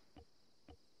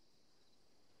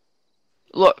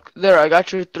 Look, there, I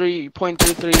got your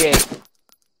 3.338.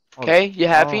 Okay, you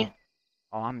happy?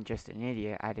 Oh, I'm just an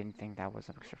idiot. I didn't think that was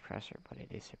a suppressor, but it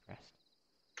is suppressed.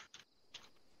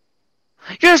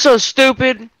 You're so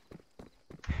stupid!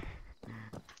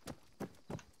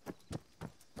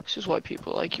 This is why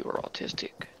people like you are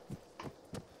autistic.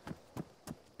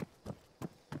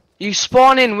 You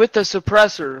spawn in with the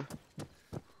suppressor.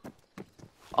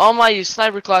 All my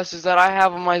sniper classes that I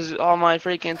have on my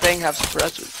freaking thing have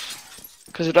suppressors.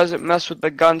 Because it doesn't mess with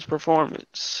the gun's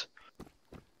performance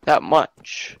that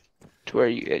much. To where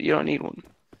you don't need one.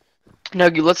 Now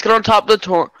let's get on top of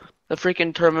the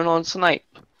freaking terminal and snipe.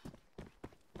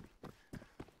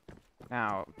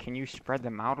 Now, can you spread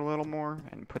them out a little more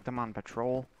and put them on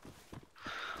patrol?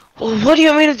 Well, what do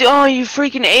you mean to do? Oh, you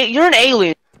freaking you're an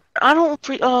alien. I don't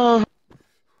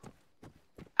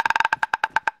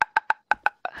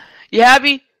You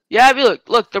happy? You happy?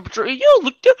 Look, the patrol. Yo,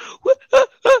 look.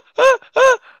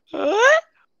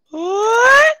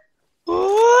 What?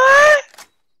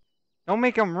 Don't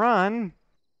make them run!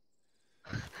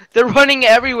 They're running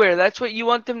everywhere. That's what you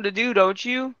want them to do, don't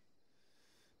you?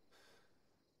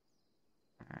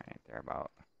 Alright, they're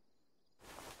about.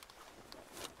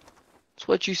 That's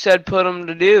what you said put them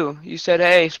to do. You said,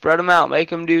 hey, spread them out. Make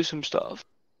them do some stuff.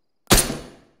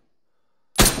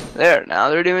 There, now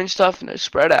they're doing stuff and they're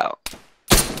spread out.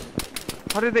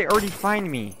 How did they already find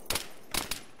me?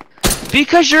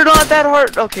 Because you're not that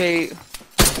hard. Okay.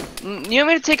 You want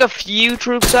me to take a few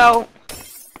troops out?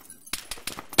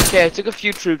 Okay, I took a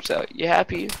few troops out. You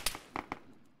happy?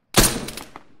 You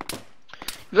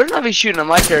better not be shooting at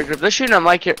my character. If they're shooting at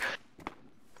my character...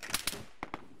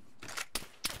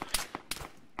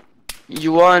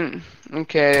 You want?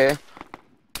 Okay.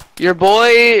 Your boy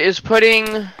is putting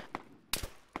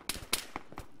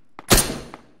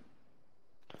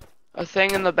a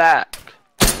thing in the back.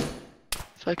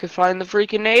 If I could find the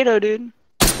freaking NATO, dude.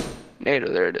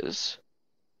 NATO, there it is.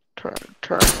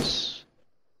 Turns.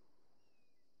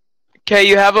 Okay,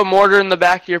 you have a mortar in the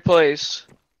back of your place.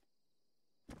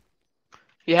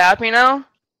 You happy now?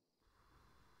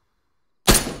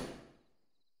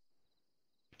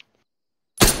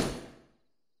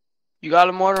 You got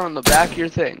a mortar on the back of your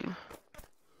thing.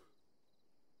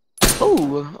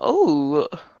 Oh, oh.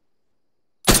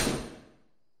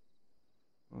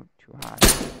 Ooh, too high.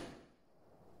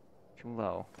 Too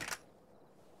low.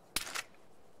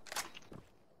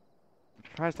 I'm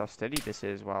surprised how steady this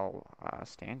is while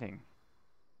standing.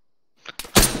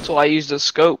 So I used a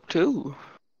scope too.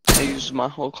 I used my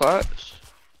whole class.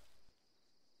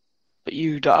 But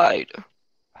you died.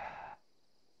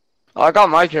 Oh, I got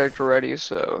my character ready,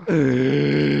 so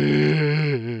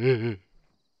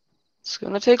it's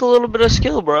gonna take a little bit of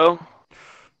skill, bro.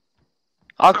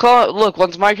 I'll call. Look,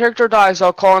 once my character dies,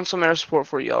 I'll call in some air support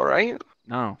for you. All right?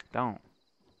 No, don't.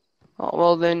 Oh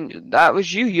well, then that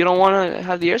was you. You don't want to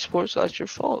have the air support, so that's your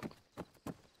fault.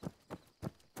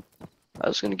 I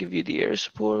was gonna give you the air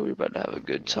support. We're about to have a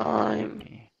good time.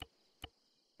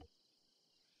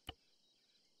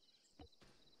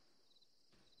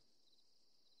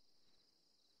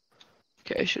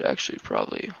 Okay, I should actually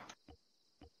probably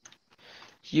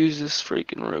use this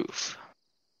freaking roof.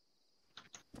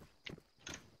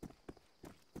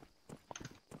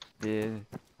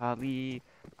 Ali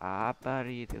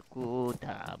apari de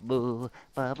kuta bu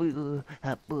babu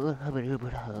habu habu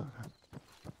habu.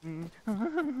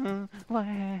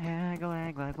 Wag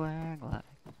wag wag wag wag.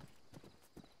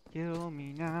 Kill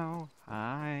me now,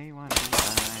 I want to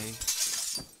die.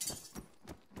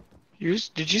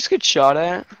 Did you just get shot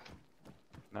at?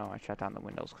 No, I shut down the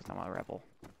windows because I'm a rebel.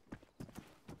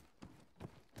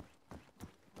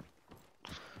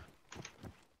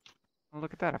 Oh,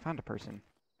 look at that, I found a person.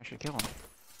 I should kill him.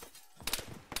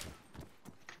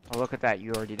 Oh, look at that,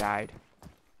 you already died.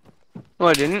 No,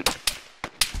 I didn't.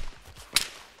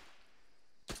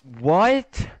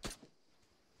 What?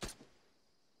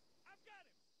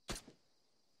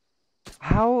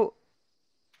 How?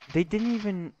 They didn't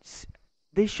even...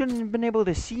 They shouldn't have been able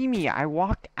to see me. I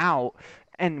walked out,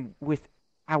 and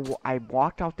I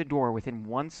walked out the door. Within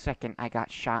 1 second, I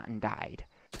got shot and died.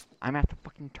 I'm at the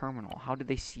fucking terminal. How did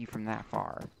they see from that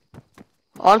far?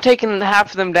 Well, I'm taking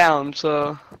half of them down,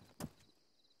 so...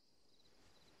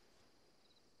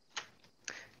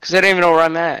 Because they don't even know where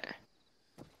I'm at.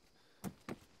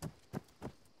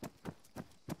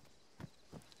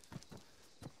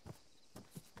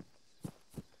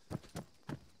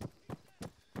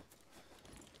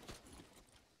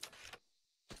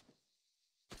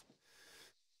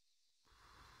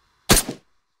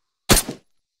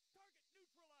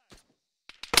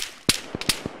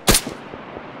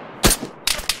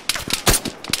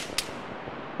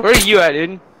 Where are you at,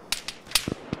 dude?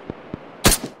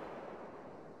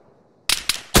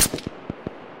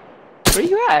 Where are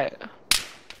you at?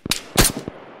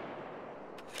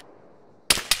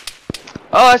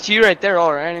 Oh, that's you right there.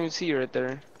 Alright, I didn't even see you right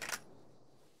there.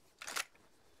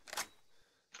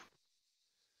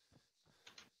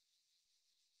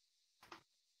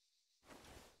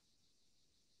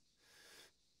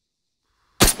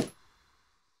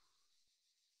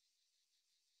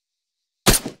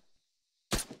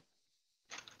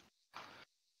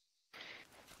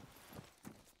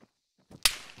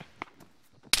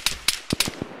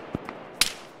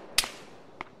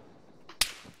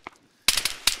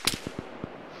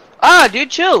 Ah, dude,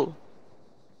 chill.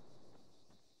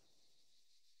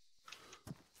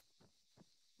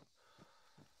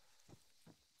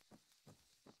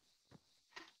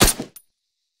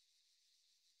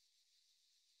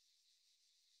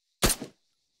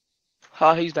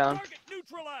 Ah, he's down. Target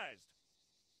neutralized.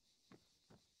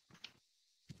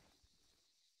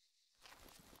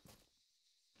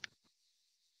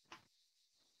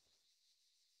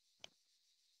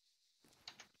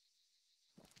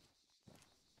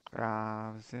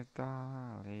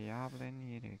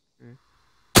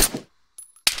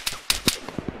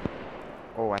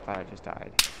 Oh, I thought I just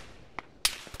died.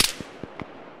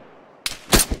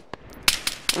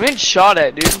 I'm getting shot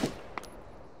at, dude.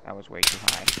 That was way too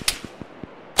high.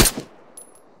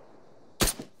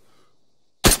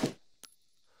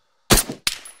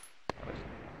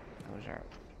 Those are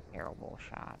terrible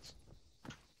shots.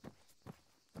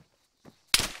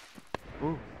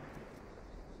 Ooh.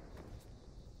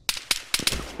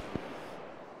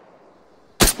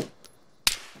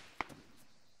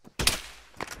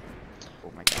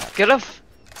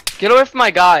 Get away from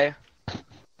my guy.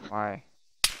 Why?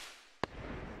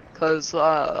 Cause There's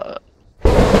no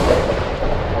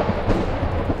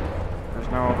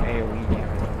AoE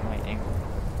damage from lightning.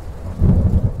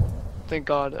 thank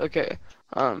God. Okay.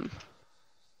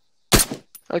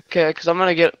 Okay, cause I'm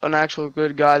gonna get an actual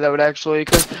good guy that would actually,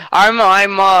 cause I'm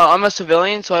a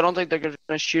civilian, so I don't think they're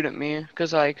gonna shoot at me,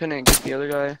 cause I couldn't get the other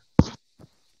guy.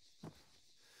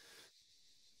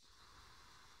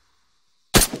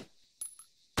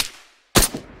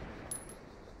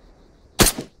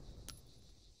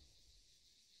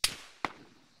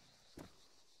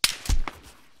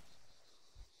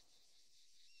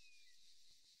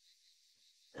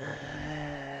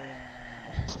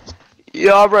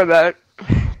 Yeah, I'll be right back.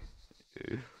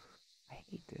 I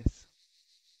hate this.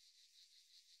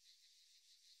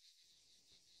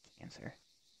 Cancer.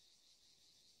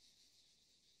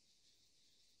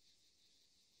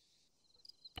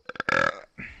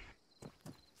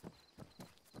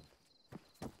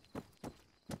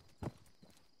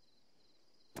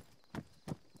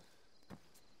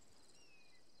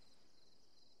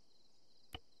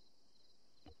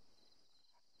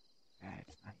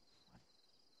 It's not fun.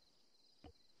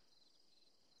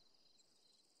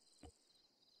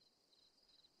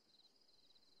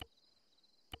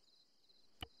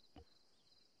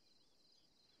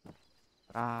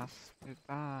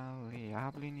 Ospitali,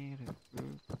 ablinire.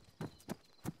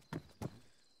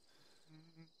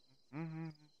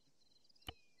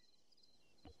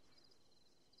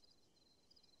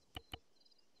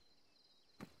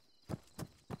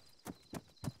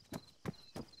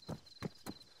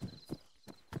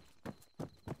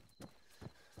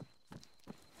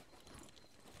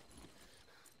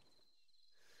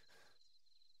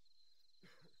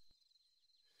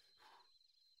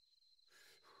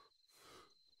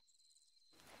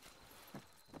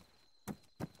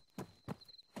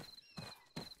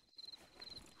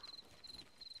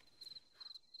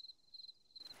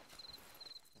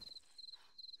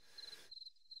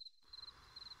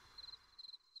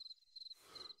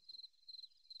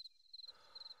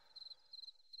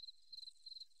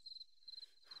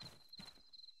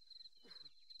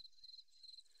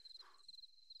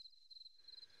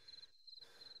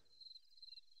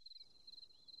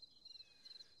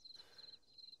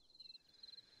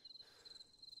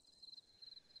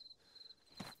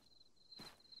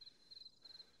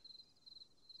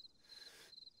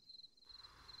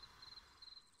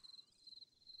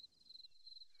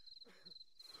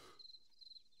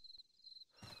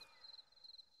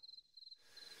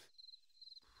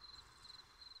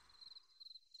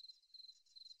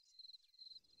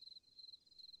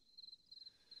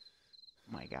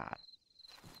 My God.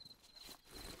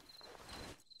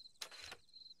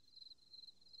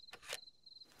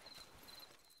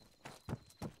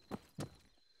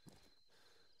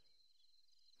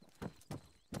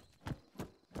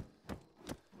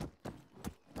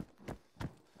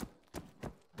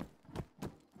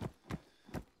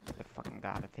 The fucking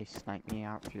God, if they snipe me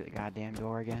out through the goddamn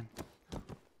door again.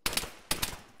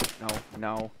 No,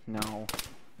 no, no.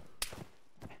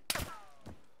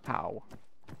 How?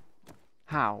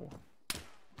 How?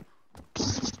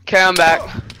 Okay, I'm back.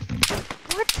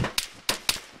 What? How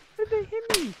did they hit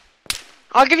me?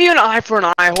 I'll give you an eye for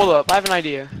an eye. Hold up, I have an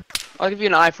idea. I'll give you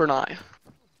an eye for an eye.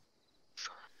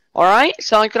 Alright?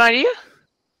 Sound like an idea?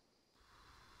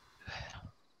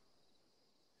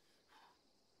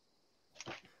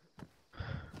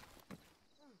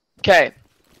 Okay.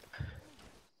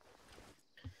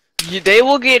 They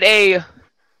will get a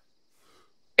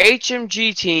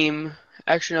HMG team.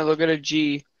 Actually, no, they'll get a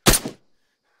G.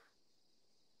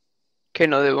 Okay,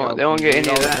 no, they won't. Yo, They won't can you get any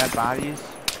read of all the that. dead bodies?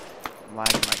 I'm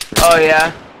lagging like crazy. Oh,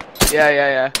 yeah.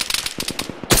 Yeah.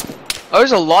 Oh,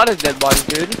 there's a lot of dead bodies,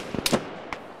 dude.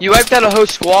 You wiped out a whole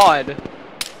squad.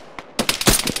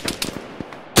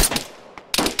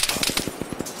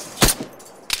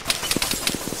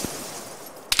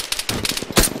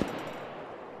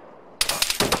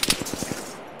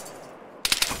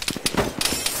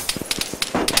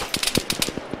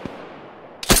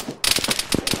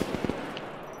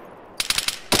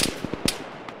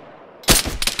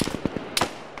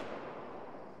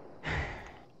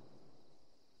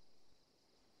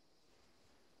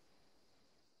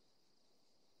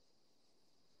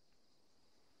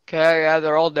 Okay, yeah,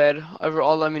 they're all dead. I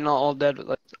mean, not all dead, but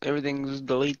like, everything's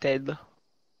deleted.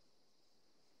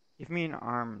 Give me an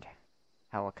armed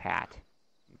Hellcat.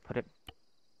 Put it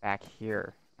back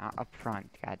here, not up front.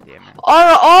 God damn it.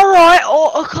 Alright,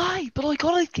 oh, okay, but I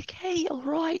gotta, okay,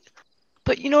 alright.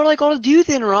 But you know what I gotta do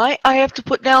then, right? I have to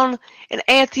put down an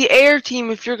anti-air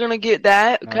team if you're gonna get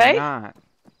that, No, you're okay? not.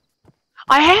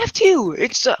 I have to.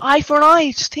 It's the Eye for an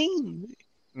Eye team.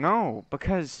 No,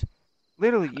 because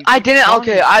literally you I keep didn't. spawning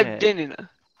Okay, I shit didn't.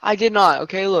 I did not.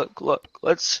 Okay, look.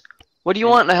 Let's. What do you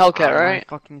want in a Hellcat, on my right?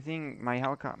 fucking thing, my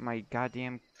helicopter, my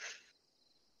goddamn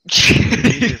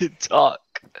computer, Talk.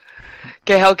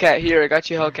 Okay, Hellcat. Here, I got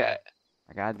you Hellcat.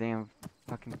 my goddamn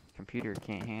fucking computer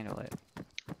can't handle it.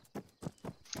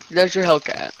 There's your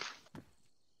Hellcat.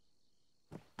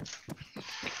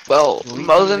 Well, Delete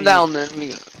mow some of them these. down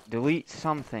then. Delete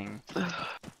something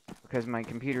because my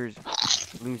computer's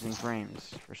losing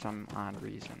frames for some odd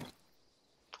reason.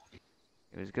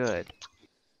 It was good.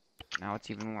 Now it's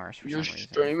even worse for You're some reason.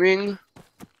 streaming?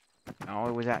 No,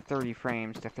 it was at 30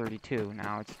 frames to 32.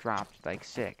 Now it's dropped like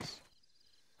 6.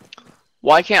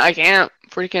 Why can't I can't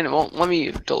freaking it won't let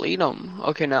me delete them?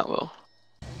 Okay, now it will.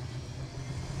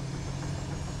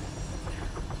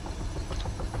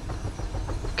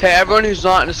 Okay, everyone who's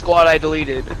not in the squad I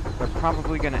deleted. They're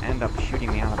probably gonna end up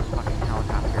shooting me out of the fucking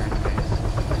helicopter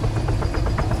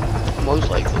anyways. Most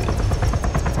likely.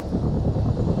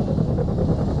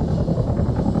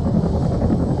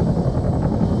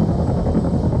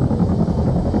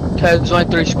 Okay, there's only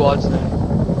 3 squads then.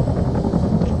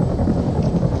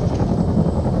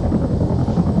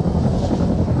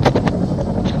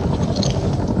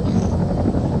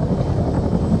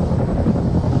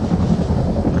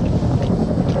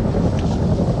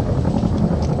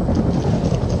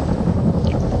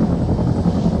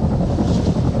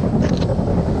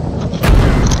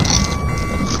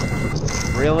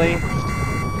 Really?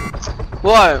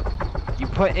 What? You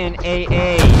put in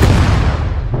AA.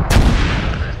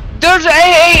 There's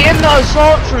AA in the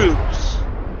assault troops!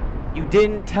 You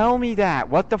didn't tell me that.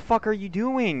 What the fuck are you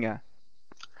doing?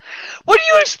 What do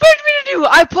you expect me to do?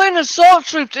 I play an assault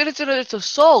troops and it's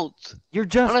assault. You're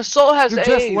just An assault has you're AA.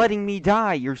 just letting me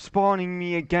die. You're spawning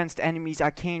me against enemies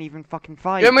I can't even fucking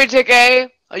fight. You want me to take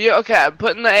AA? Yeah, okay, I'm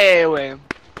putting the AA away.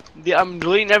 I'm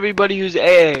deleting everybody who's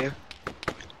AA.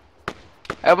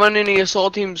 Everyone in the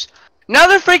assault teams. Now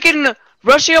they're freaking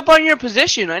rushing up on your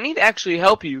position. I need to actually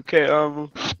help you. Okay,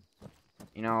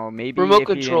 You know, maybe remote if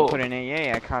control. you didn't put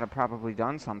an AA, I could have probably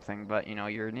done something, but you know,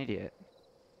 you're an idiot.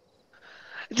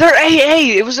 They're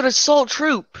AA. It was an assault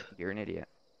troop. You're an idiot.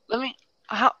 Let me.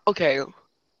 How? Okay. You're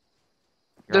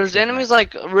There's upstairs, enemies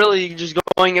Matt. like really just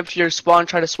going up to your spawn,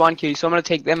 try to spawn kill you. So I'm gonna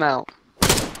take them out.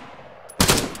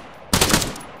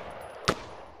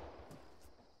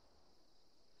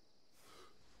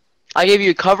 I gave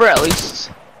you cover at least.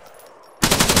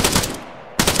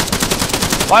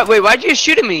 Why? Wait, why'd you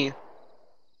shoot at me?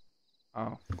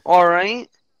 Oh. All right.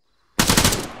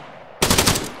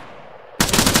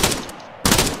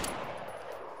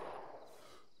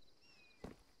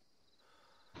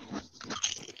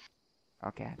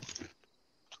 Okay.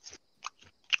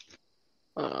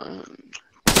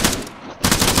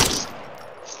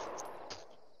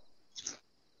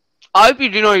 I hope you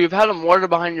do know you've had a mortar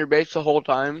behind your base the whole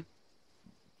time.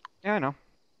 Yeah, I know.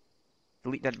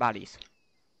 Delete dead bodies.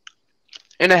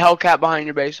 And a Hellcat behind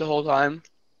your base the whole time.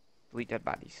 Delete dead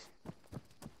bodies.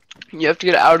 You have to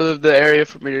get out of the area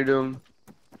for me to do them.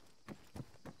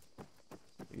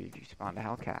 Maybe if you spawned a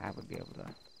Hellcat, I would be able to,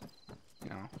 you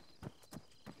know.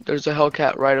 There's a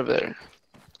Hellcat right over there.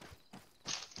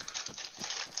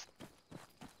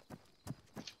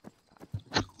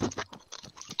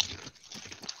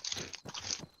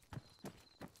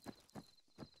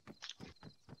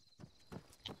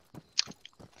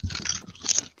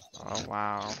 Oh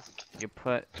wow. You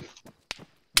put.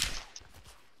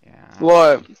 Yeah.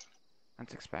 What?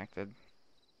 That's expected.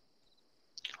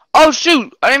 Oh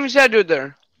shoot! I didn't even see I do it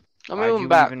there. Let me Why'd move you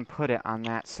back. even put it on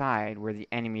that side where the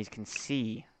enemies can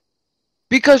see?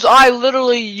 Because I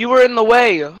literally, you were in the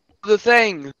way of the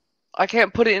thing. I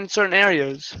can't put it in certain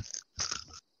areas.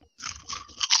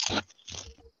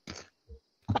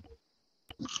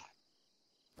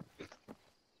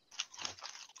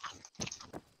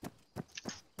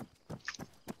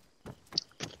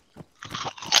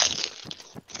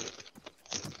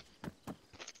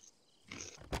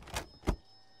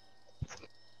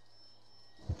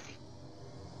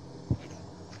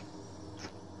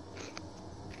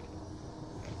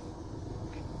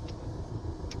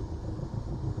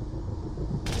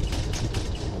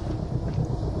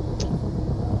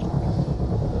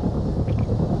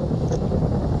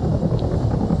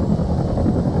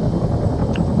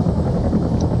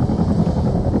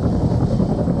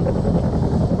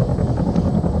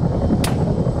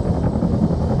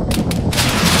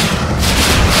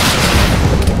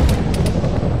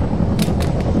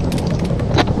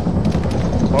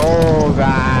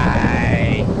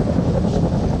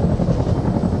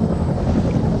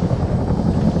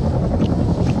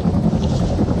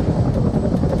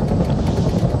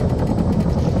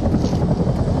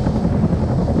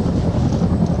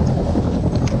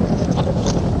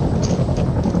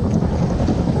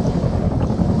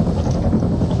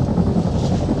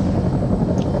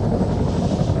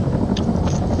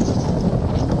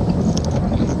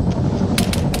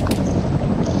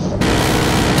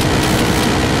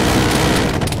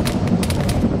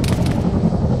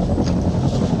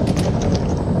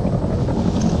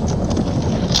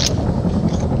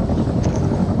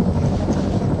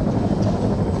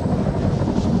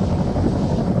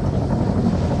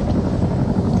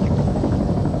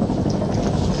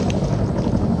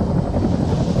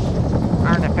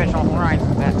 artificial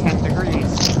horizons at 10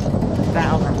 degrees.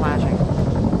 Valves are flashing.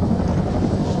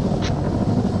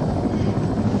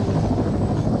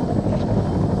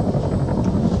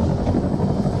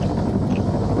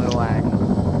 A little lag.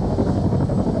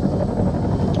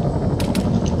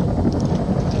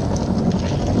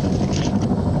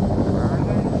 Where are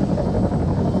they?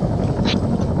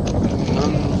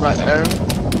 Right there.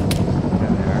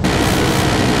 There they are.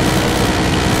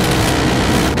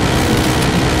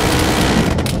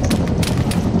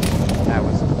 That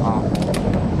was awful.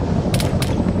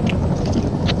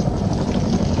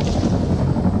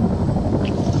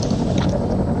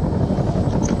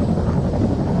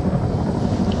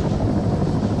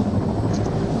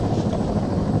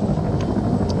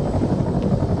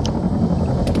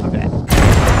 Okay.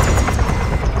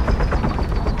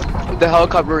 The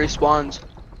helicopter respawns.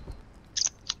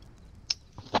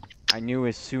 I knew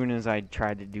as soon as I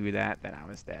tried to do that I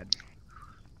was dead.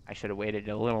 I should have waited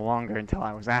a little longer until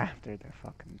I was after the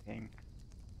fucking thing.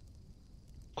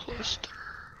 Cluster.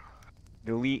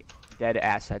 Delete dead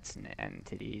assets and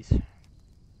entities.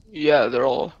 Yeah, they're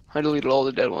all. I deleted all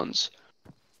the dead ones.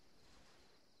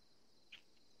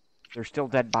 There's still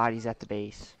dead bodies at the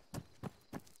base.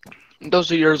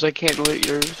 Those are yours. I can't delete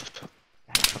yours.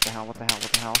 What the hell? What the hell?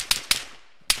 What the hell?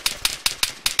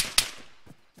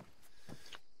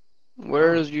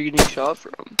 Where is you getting shot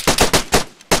from?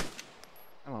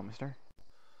 Hello, mister.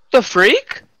 The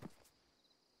freak?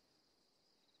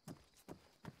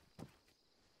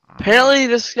 Apparently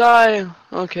this guy.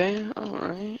 Okay,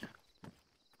 alright.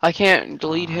 I can't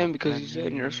delete him because he's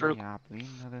in your circle. I'm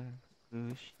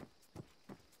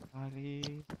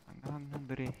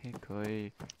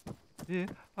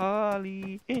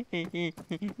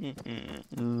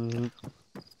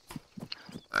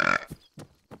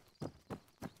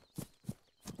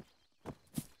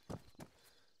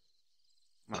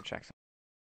gonna check some.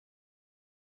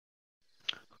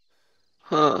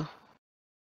 Huh.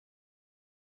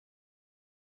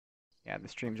 Yeah, the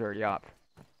stream's already up.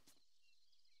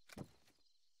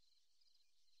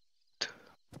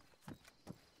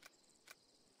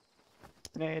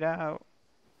 Grenade out.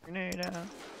 Grenade out.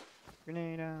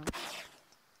 Grenade out.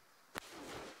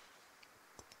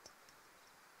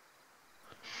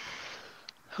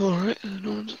 Alright, no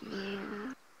one's in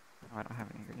there. Oh, I don't have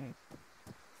any grenades.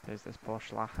 There's this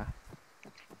Porschlacher.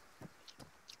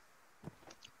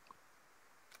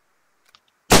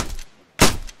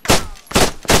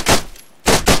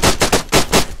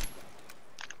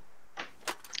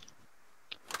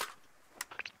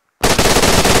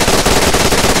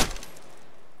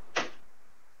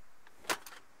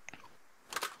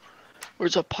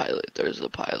 Where's a pilot? There's the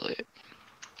pilot.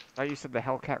 I thought you said the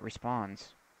Hellcat respawns.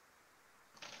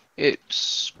 It's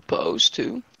supposed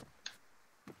to.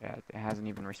 Yeah, it hasn't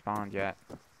even respawned yet.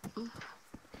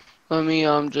 Let me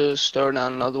just throw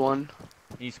down another one.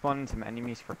 Can you spawn in some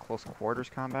enemies for close quarters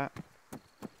combat?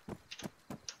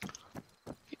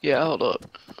 Yeah, hold up.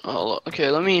 Hold up.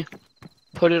 Okay, let me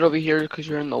put it over here because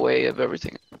you're in the way of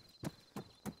everything.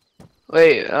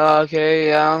 Wait, okay,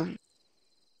 yeah.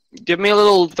 Give me a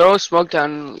little, throw a smoke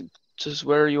down just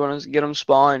where you want to get them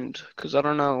spawned, because I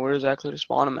don't know where exactly to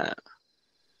spawn them at.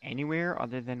 Anywhere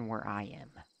other than where I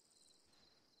am.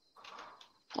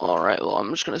 Alright, well,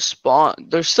 I'm just going to spawn.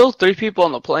 There's still 3 people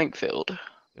on the playing field.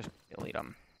 Just delete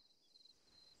them.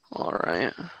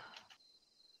 Alright.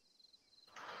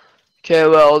 Okay,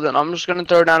 well, then I'm just going to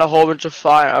throw down a whole bunch of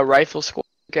fire, a rifle squad,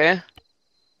 okay?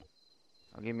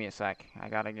 Oh, give me a sec. I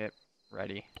gotta get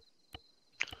ready.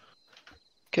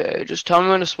 Okay, just tell me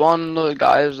when to spawn the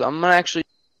guys. I'm gonna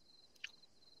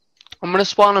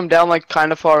spawn them down like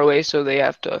kind of far away so they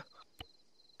have to,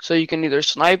 so you can either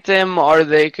snipe them or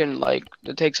they can like,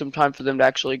 it takes some time for them to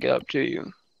actually get up to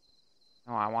you.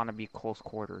 No, I want to be close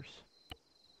quarters.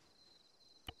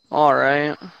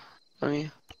 Alright. Let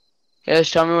me, yeah,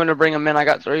 just tell me when to bring them in. I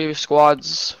got 3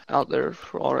 squads out there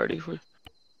already. 4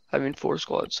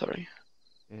 squads, sorry.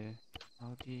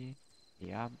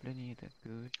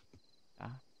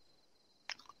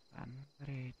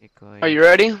 Are you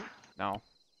ready? No.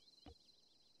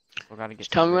 Still gotta get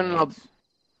Just some grenades.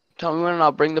 tell me when and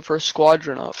I'll bring the first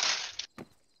squadron up.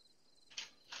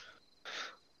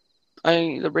 I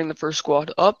either bring the first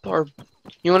squad up, or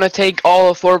you want to take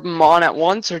all 4 of them on at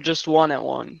once, or just one at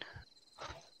one?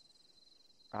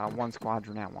 One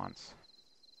squadron at once.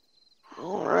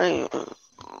 Alright.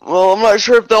 Well, I'm not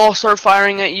sure if they'll all start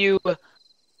firing at you.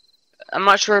 I'm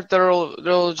not sure if they'll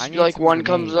just be like one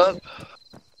comes up.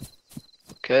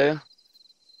 Okay.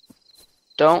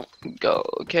 Don't go.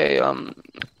 Okay,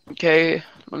 okay.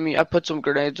 I put some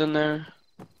grenades in there.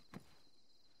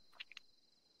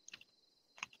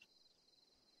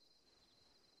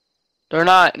 They're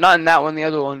not in that one, the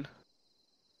other one.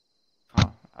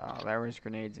 Oh, there was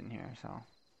grenades in here, so.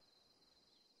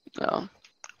 No.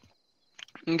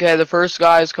 Okay, the first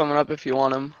guy's coming up if you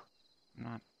want him.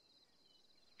 Not.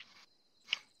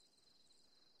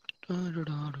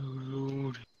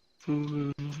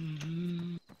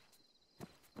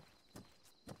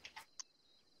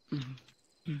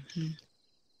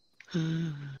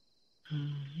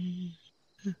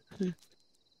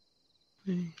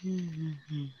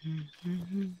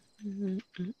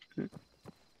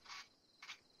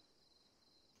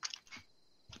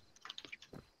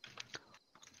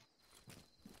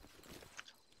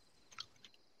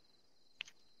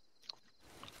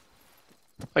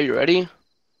 Are you ready?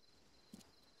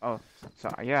 Oh,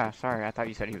 so yeah. Sorry, I thought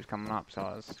you said he was coming up, so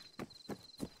I was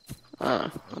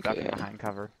ducking Okay. behind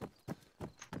cover.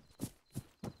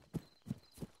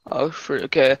 Oh,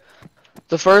 okay.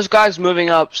 The first guy's moving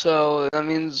up, so that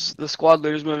means the squad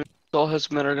leader's moving. All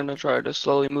his men are gonna try to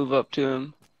slowly move up to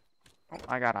him. Oh,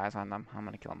 I got eyes on them. I'm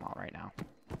gonna kill them all right now.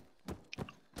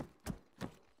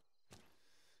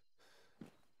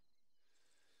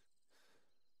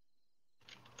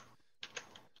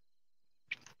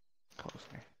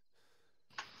 Closer.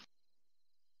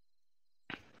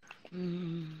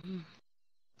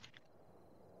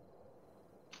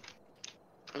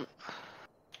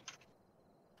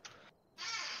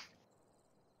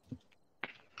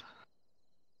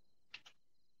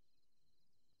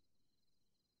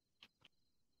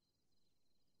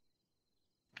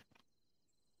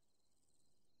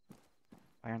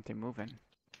 Why aren't they moving?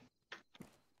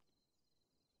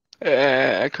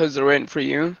 'Cause they're waiting for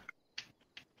you.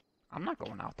 I'm not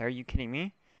going out there. Are you kidding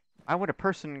me? Why would a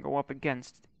person go up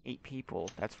against 8 people?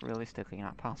 That's realistically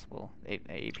not possible.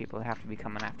 8 people have to be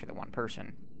coming after the one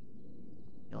person.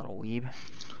 You little weeb.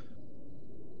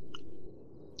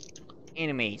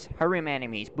 Enemies. Harem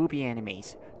enemies. Booby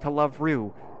enemies. To love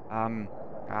Rue.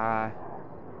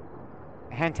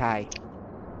 Hentai.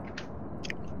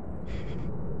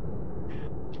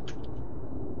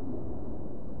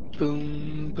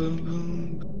 Boom, boom,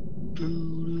 boom.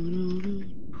 Doo-doo-doo-doo.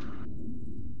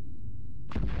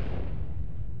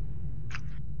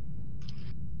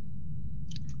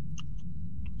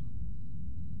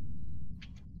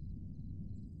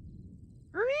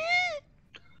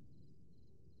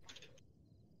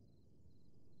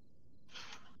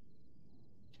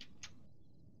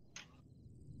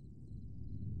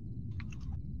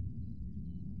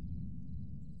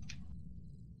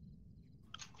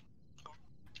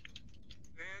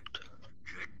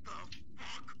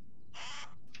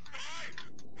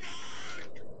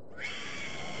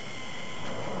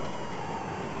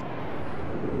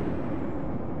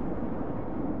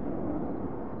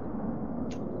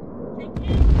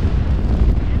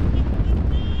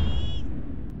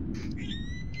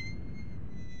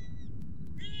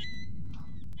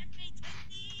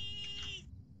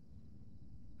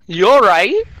 You're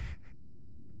right.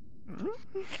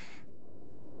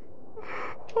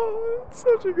 Oh, it's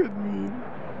such a good meme.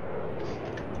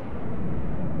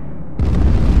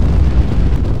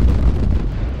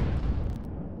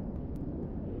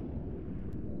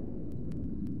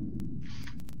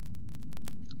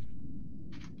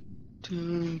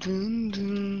 Dun, dun,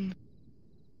 dun.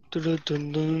 Dun,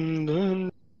 dun, dun,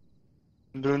 dun,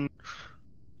 dun.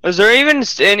 Is there even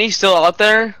any still out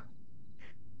there?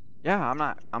 Yeah, I'm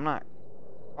not.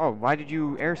 Oh, why did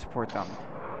you air support them?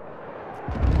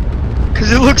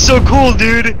 'Cause it looks so cool,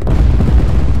 dude.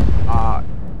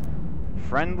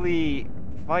 Friendly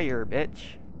fire,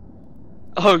 bitch.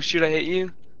 Oh shoot, I hit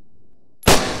you.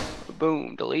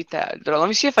 Boom, delete that. Let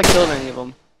me see if I killed any of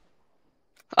them.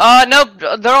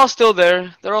 Nope, they're all still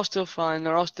there. They're all still fine.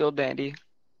 They're all still dandy.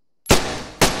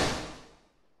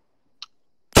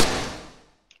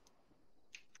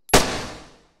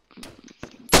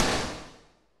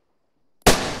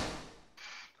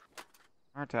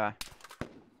 Marta,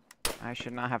 I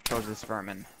should not have chose this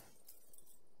vermin.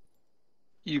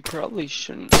 You probably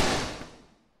shouldn't.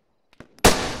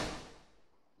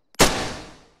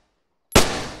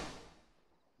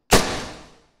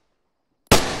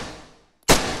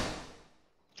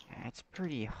 It's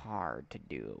pretty hard to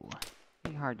do.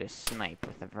 Pretty hard to snipe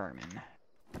with a vermin.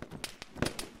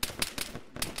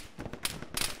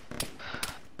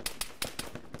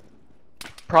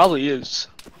 Probably is.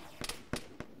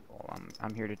 Well,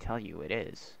 I'm here to tell you it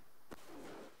is.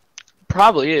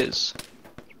 Probably is.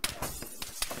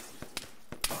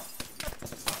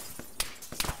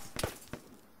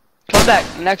 Come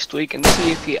back next week and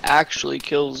see if he actually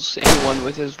kills anyone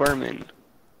with his vermin.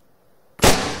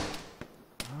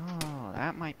 Oh,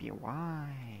 that might be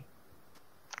why.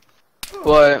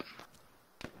 What?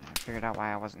 I figured out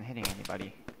why I wasn't hitting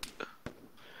anybody.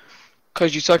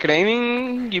 Cause you suck at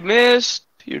aiming, you missed,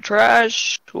 you're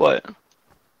trash, what?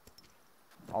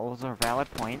 All those are valid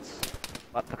points,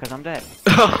 but because I'm dead.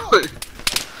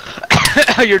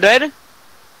 You're dead?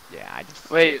 Yeah, I just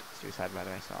Wait. suicide by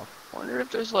myself. I wonder if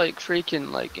there's like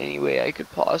freaking like any way I could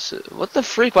pause it. What the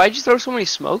freak? Why'd you throw so many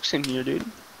smokes in here, dude?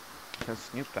 Because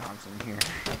Snoop Dogg's in here.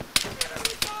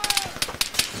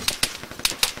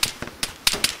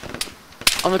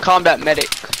 I'm a combat medic.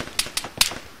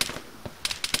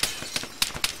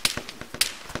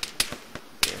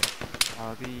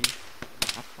 Ali,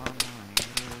 apa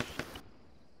harus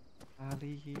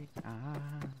Ali,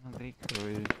 Ali,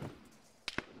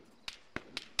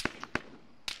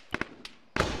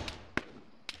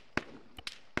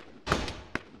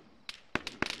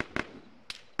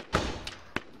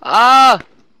 Ah!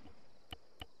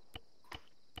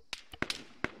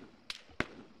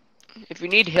 If you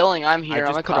need healing, I'm here.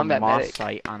 I'm a combat I just put a moss medic.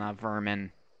 sight on a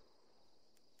vermin.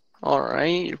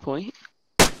 Alright, your point.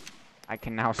 I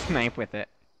can now snipe with it.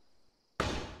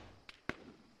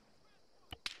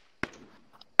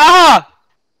 Ah!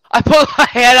 I put my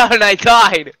hand out and I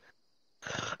died.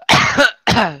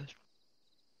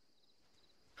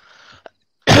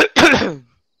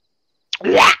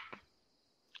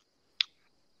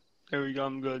 There we go,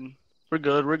 I'm good. We're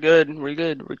good, we're good, we're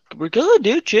good. We're good,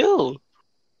 dude, chill.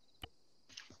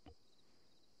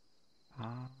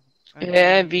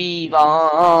 Heavy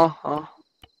ball.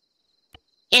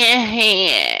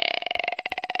 Yes.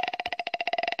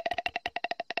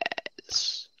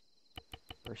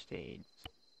 First aid.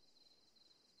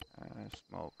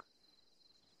 Smoke.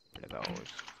 Rid of those.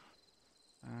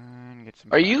 And get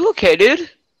some. Are you okay, dude?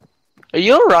 Are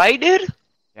you alright, dude?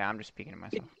 Yeah, I'm just speaking to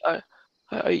myself.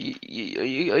 Are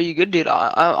you good, dude?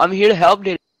 I'm here to help,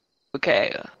 dude.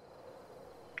 Okay.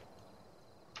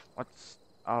 What's...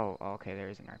 Oh, okay, there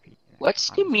is an RPG.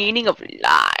 What's the meaning of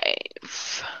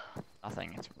life?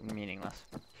 Nothing, it's meaningless.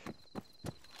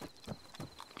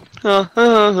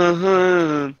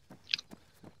 Okay.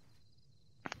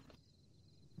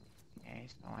 Okay,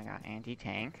 so I got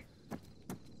anti-tank.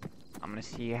 I'm gonna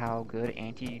see how good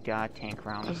anti-tank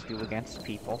rounds do against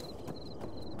people.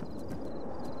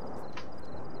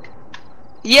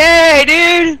 Yay,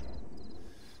 dude!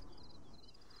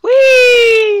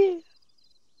 Whee!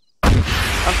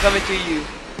 I'm coming to you.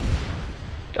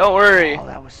 Don't worry. Oh,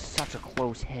 that was such a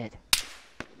close hit.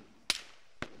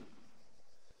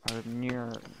 I was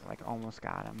near, like, almost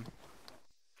got him.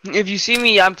 If you see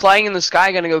me, I'm flying in the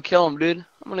sky, gonna go kill him, dude.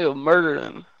 I'm gonna go murder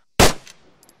him.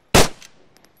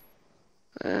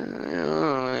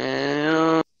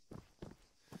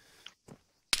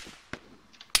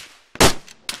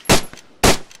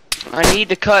 I need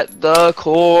to cut the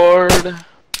cord. I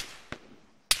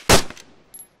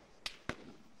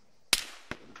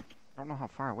don't know how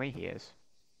far away he is.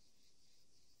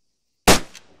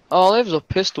 Oh, there's a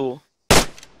pistol.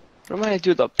 What am I gonna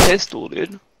do with a pistol,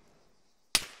 dude?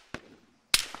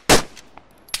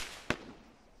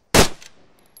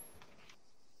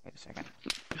 Wait a second.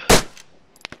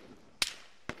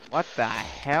 What the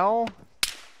hell?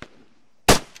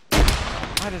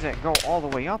 Why does it go all the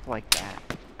way up like that?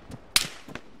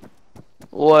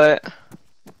 What?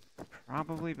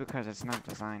 Probably because it's not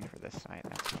designed for this site,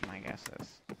 that's what my guess is.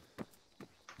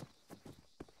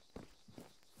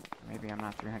 Maybe I'm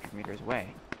not 300 meters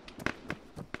away.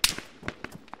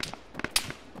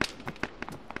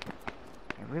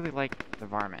 I really like the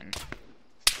varmint.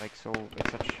 It's like so,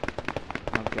 it's such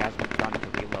an orgasmic fun to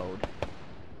reload.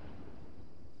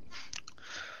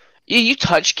 Yeah, you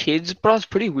touch kids, bro. It's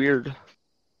pretty weird.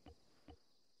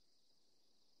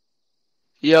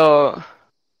 Yo.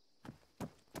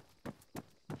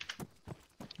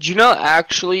 Do you know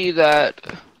actually that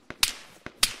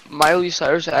Miley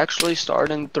Cyrus actually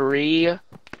starred in 3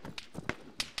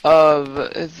 of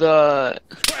the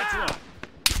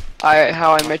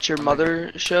How I Met Your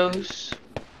Mother shows?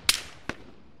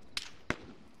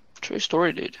 True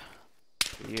story, dude.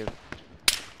 You.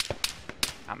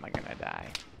 I'm gonna die.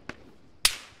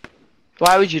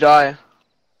 Why would you die?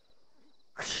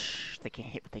 They can't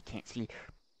hit what they can't see.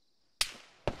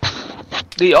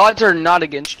 The odds are not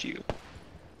against you.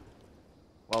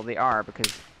 Well, they are,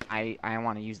 because I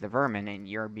want to use the vermin, and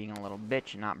you're being a little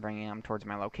bitch and not bringing them towards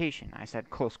my location. I said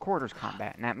close quarters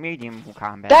combat, not medium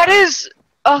combat. That is...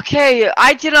 Okay,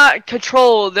 I did not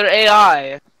control their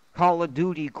AI. Call of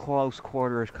Duty close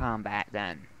quarters combat,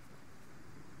 then.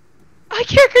 I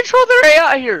can't control their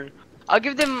AI here. I'll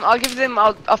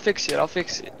fix it, I'll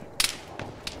fix it.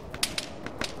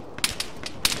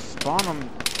 Spawn them,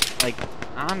 like,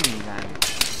 on me, then.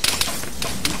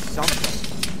 Do something.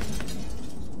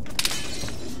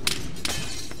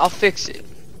 I'll fix it.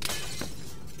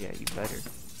 Yeah, you better.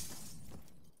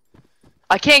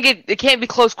 I can't get. It can't be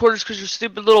close quarters because your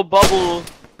stupid little bubble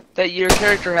that your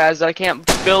character has that I can't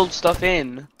build stuff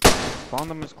in. Spawn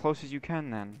them as close as you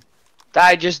can then.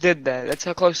 I just did that. That's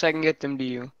how close I can get them to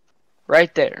you.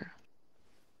 Right there.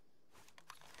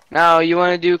 Now, you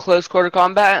want to do close quarter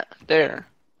combat? There.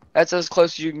 That's as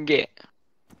close as you can get.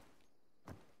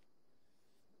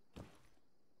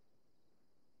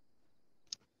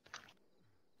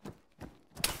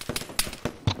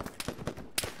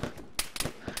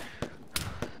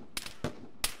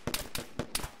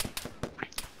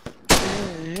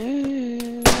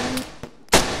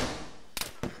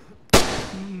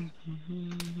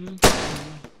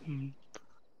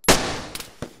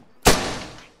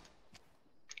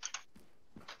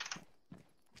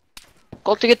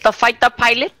 Go to get the fighter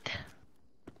pilot.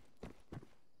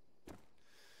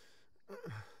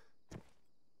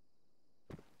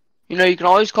 You know, you can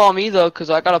always call me though, cause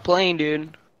I got a plane,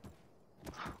 dude.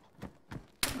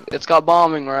 It's got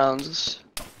bombing rounds.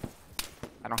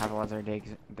 I don't have a laser I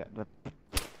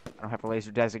don't have a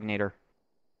laser designator.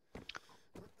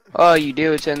 Oh, you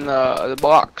do. It's in the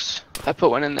box. I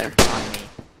put one in there. On me.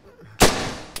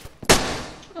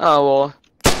 Oh well.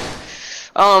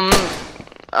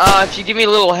 If you give me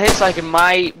little hints, I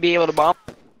might be able to bomb.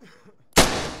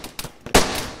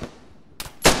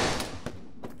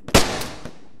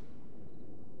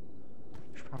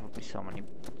 There's probably so many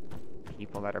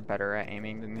people that are better at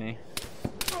aiming than me.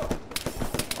 Well,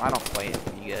 I don't play it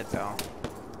pretty good though.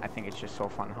 I think it's just so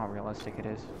fun how realistic it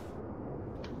is.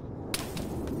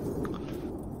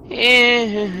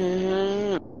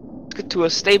 Get to a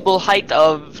stable height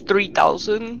of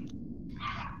 3,000.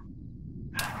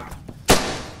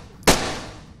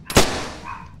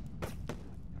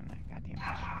 Goddamn.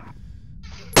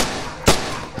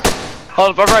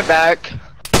 Hold on, I'm right back.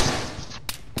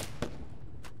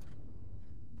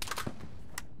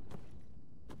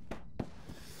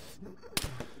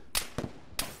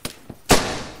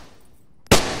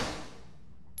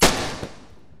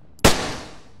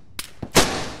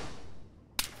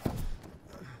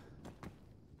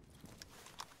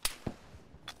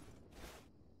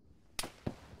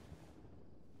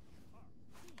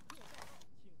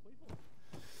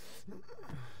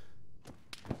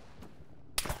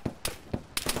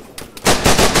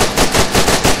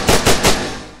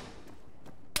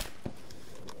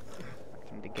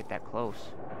 To get that close.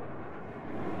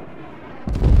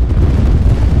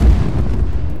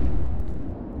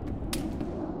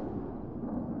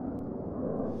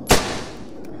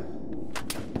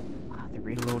 Ah, the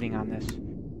reloading on this.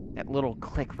 That little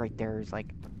click right there is like.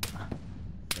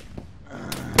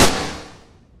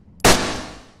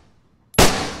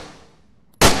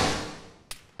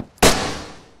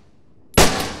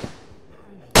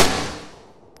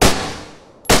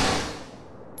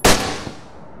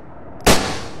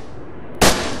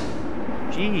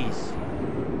 Jeez.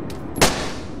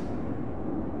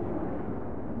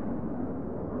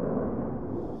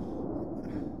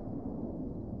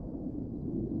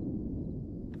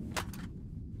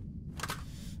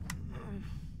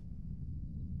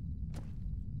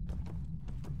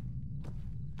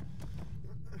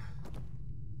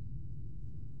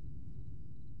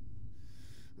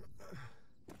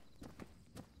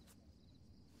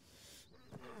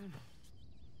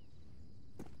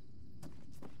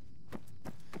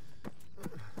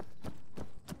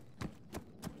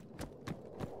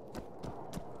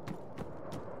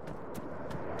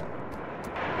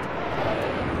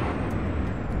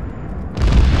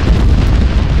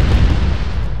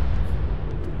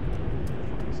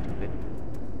 Stupid.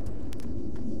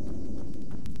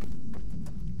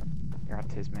 You're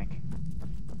autistic.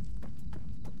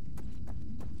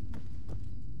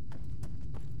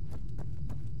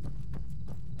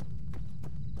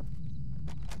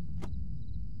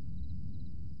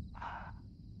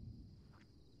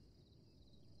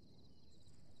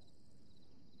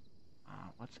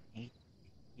 What's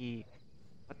AT?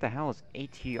 What the hell is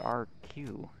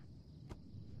ATRQ?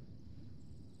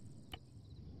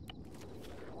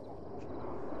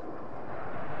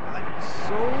 I'm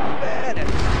so bad at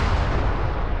this.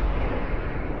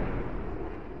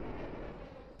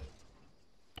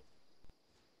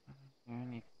 I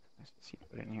need to see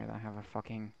put in here that I have a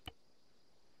fucking.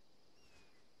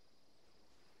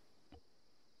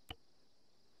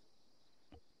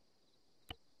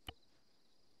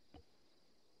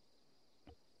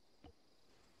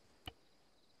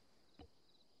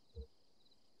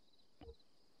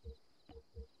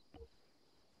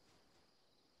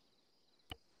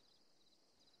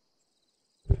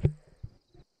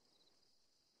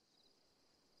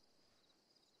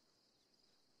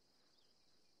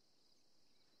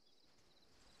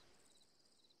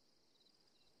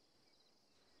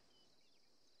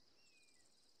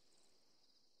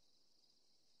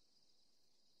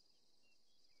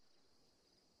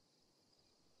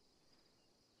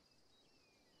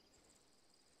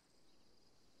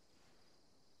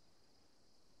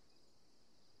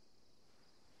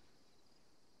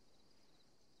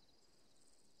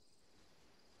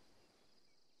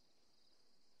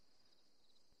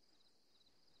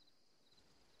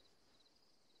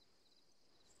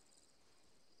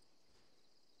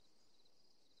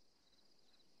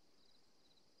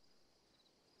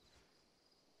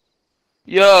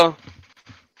 Yo.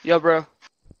 Yo, bro.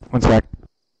 One sec.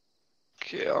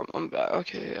 Okay, I'm back.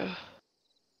 Okay, yeah.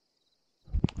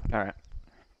 All right.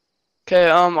 Okay,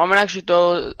 I'm gonna actually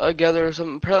throw together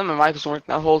some. Apparently my mic was working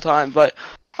that whole time, but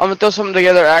I'm gonna throw something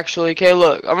together actually. Okay,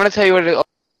 look, I'm gonna tell you what it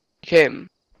came.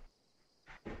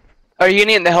 Are you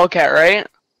gonna get the Hellcat, right?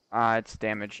 It's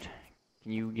damaged.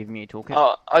 Can you give me a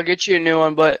toolkit? I'll get you a new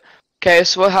one, but okay,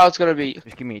 so how it's gonna be?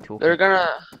 Just give me a toolkit. They're gonna.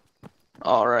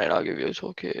 All right, I'll give you a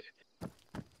toolkit.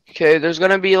 Okay, there's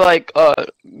gonna be like a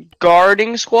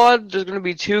guarding squad. There's gonna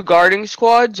be 2 guarding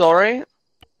squads. All right.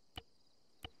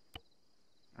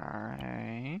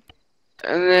 Alright.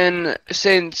 And then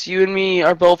since you and me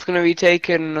are both gonna be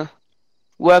taking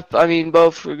both are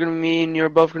gonna me and you're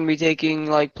both gonna be taking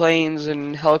like planes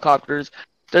and helicopters.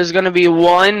 There's gonna be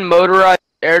 1 motorized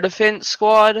air defense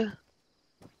squad.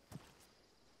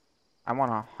 I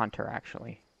want a hunter,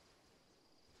 actually.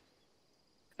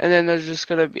 And then there's just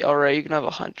gonna be, alright, you can have a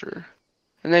hunter.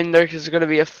 And then there's gonna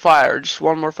be just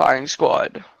 1 more firing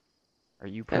squad. Are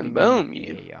you putting And boom,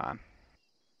 me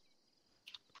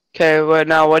Okay, well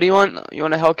now what do you want? You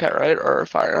want a Hellcat, right? Or a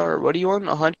fire, or what do you want?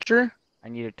 A hunter? I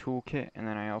need a toolkit, and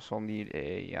then I also need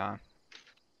a,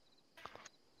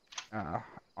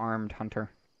 armed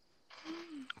hunter.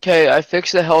 Okay, I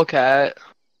fixed the Hellcat.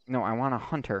 No, I want a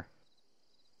hunter.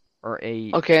 Or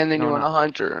a... Okay, and then no, you want no. a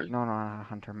hunter. No, not a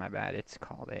hunter, my bad. It's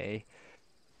called a...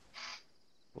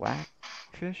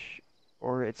 Blackfish?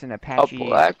 Or it's an Apache... A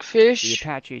Blackfish? The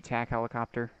Apache attack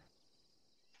helicopter.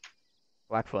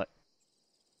 Blackfoot.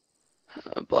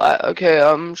 Okay,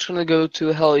 I'm just gonna go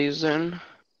to Hellies then.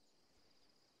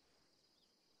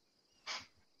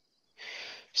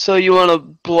 So you want a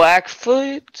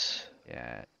Blackfoot?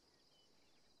 Yeah.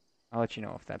 I'll let you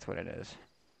know if that's what it is.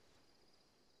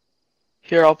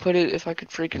 Here, I'll put it if I could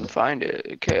freaking find it.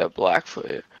 Okay, a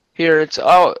Blackfoot. Here, it's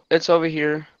over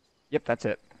here. Yep, that's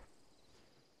it.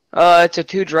 It's a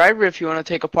 2 driver if you want to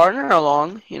take a partner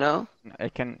along, you know.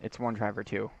 It's 1 driver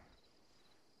too.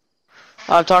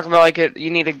 I'm talking about like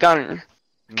you need a gunner.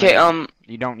 Okay,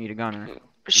 You don't need a gunner.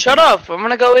 Shut up! I'm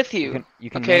gonna go with you. You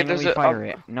can Okay, manually fire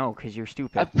it. No, because you're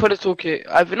stupid. I put a toolkit.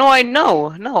 I know.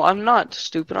 No, I'm not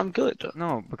stupid. I'm good.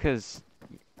 No, because...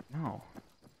 No.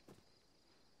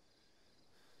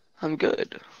 I'm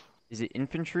good. Is it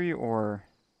infantry, or...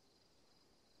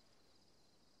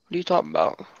 What are you talking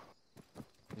about?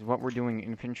 Is what we're doing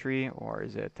infantry, or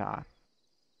is it,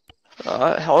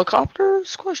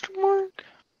 Helicopters? Question mark.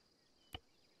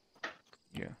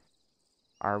 Yeah.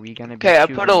 Are we gonna be Okay, I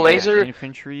put a shooting laser. at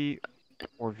infantry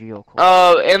or vehicles?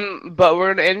 But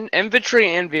we're in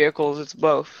infantry and vehicles. It's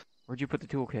both. Where'd you put the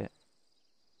toolkit?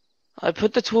 I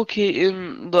put the toolkit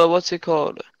in the what's it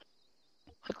called?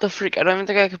 What the freak? I don't even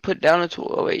think I could put down a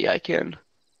tool. Oh wait, yeah, I can.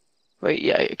 Wait,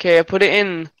 yeah, okay, I put it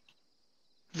in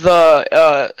the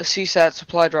CSAT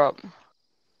supply drop.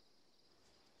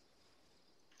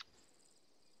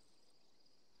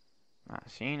 Not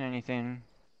seeing anything.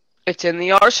 It's in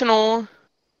the arsenal.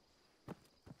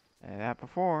 Said that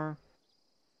before.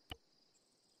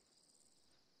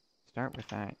 Start with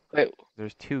that. Wait,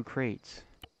 There's 2 crates.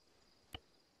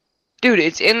 dude,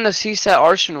 it's in the CSAT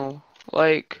arsenal.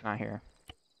 Like, Not here.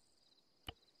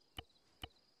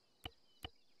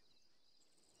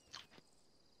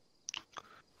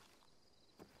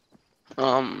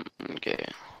 okay.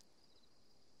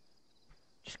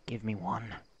 Just give me 1.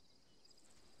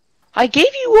 I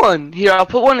gave you 1. Here, I'll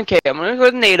put 1 in K. I'm gonna go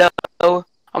to NATO.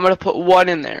 I'm gonna put 1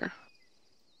 in there.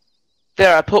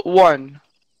 There, I put 1.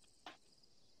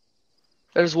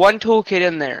 There's 1 toolkit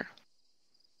in there.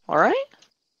 Alright?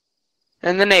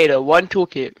 And the NATO. 1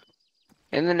 toolkit.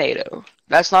 In the NATO.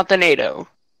 That's not the NATO.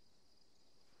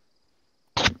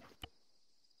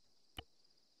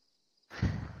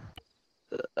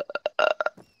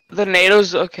 The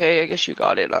NATO's okay. I guess you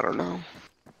got it. I don't know.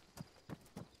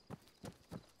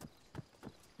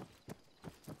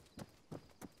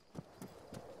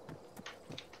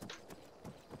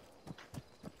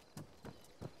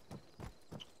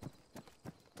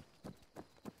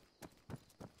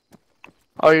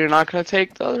 Oh, you're not gonna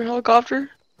take the other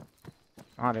helicopter?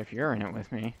 Not if you're in it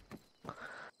with me.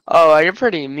 Oh, you're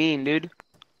pretty mean, dude.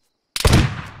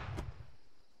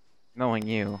 Knowing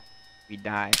you, we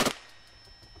die.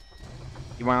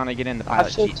 You want to get in the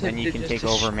pilot so seat, then you can tempted take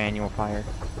just to over manual fire.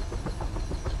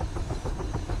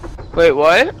 Wait,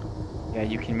 what? Yeah,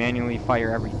 you can manually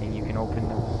fire everything. You can open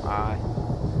the,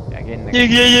 yeah, get in the...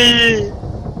 Yeah.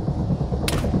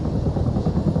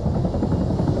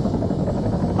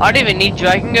 I don't even need you.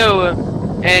 I can go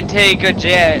and take a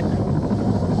jet.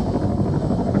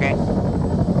 Okay.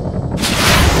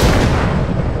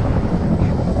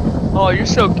 Oh, you're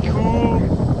so cool.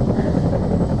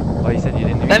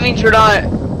 That means you're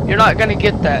not gonna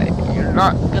get that. You're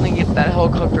not gonna get that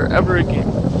helicopter ever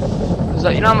again. Cause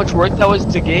you know how much work that was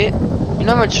to get? You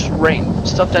know how much rain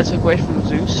stuff that took away from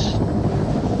Zeus?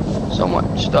 So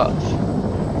much stuff.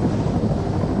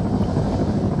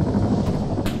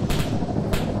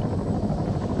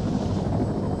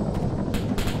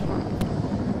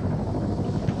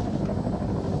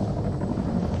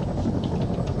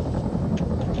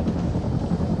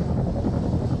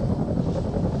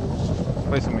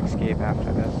 Play some escape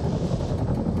after this.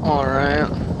 Alright.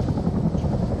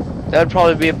 That'd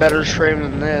probably be a better stream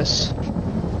than this.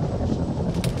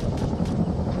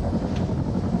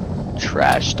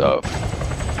 Trash stuff.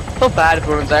 I feel bad if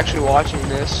everyone's actually watching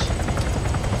this.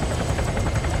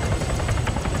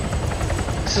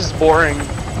 This is boring.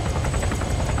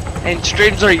 And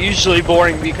streams are usually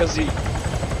boring because you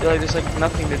feel like there's like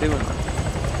nothing to do in them.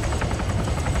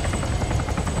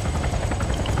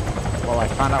 Well, I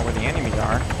found out where the enemies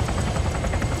are.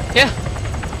 Yeah.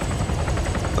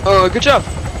 Good job.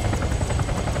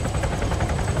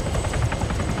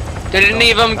 Did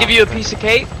any of them give you a piece of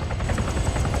cake?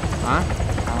 Huh?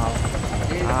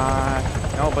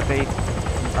 No, but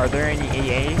are there any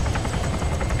AAs?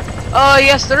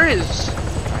 Yes there is.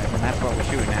 Alright, then that's what was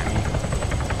shooting at me.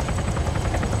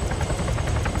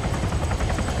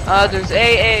 There's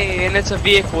AA and it's a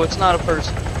vehicle, it's not a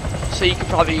person. So you could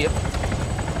probably...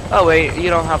 Oh wait, you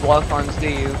don't have lock ons, do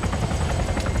you?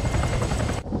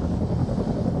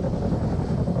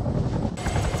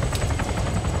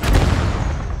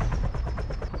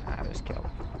 I was killed.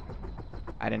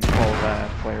 I didn't pull the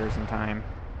flares in time.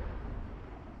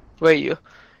 Wait, you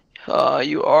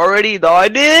already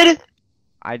died?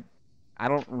 I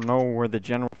don't know where the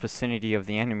general vicinity of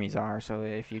the enemies are, so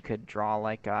if you could draw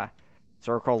like a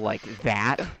circle like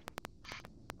that,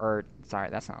 or sorry,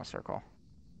 that's not a circle.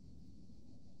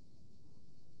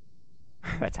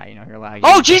 That's how you know you're lagging.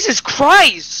 Oh Jesus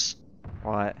Christ!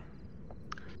 What?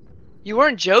 You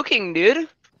weren't joking, dude.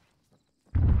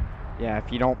 Yeah,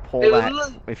 if you don't pull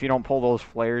those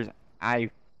flares,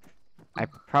 I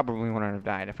probably wouldn't have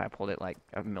died if I pulled it like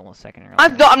a millisecond earlier.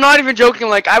 I'm not even joking.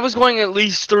 Like I was going at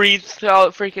least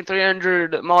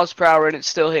 300 miles per hour and it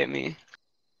still hit me.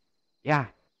 Yeah,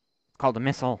 it's called a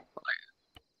missile.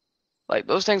 Like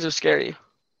those things are scary.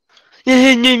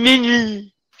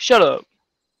 Shut up.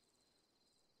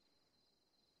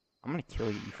 I'm gonna kill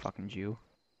you, you fucking Jew.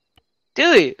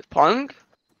 Do it, punk.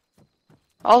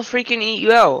 I'll freaking eat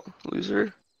you out,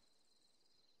 loser.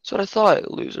 That's what I thought,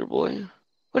 loser boy.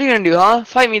 What are you gonna do, huh?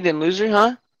 Fight me then, loser,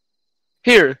 huh?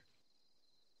 Here.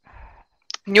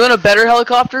 You want a better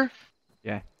helicopter?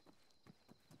 Yeah.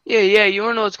 Yeah, you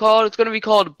wanna know what it's called? It's gonna be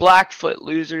called Blackfoot,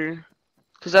 loser.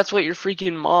 Cause that's what your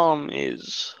freaking mom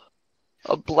is.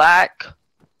 A black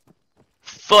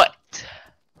foot.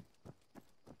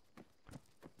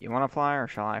 You wanna fly or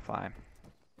shall I fly?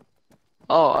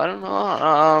 Oh, I don't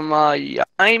know. Yeah,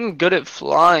 I'm good at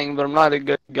flying, but I'm not a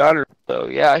good gunner, so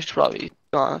yeah, I should probably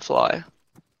fly.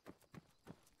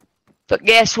 But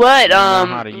guess what? You know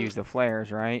how to use the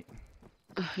flares, right?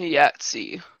 Yeah, let's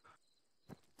see.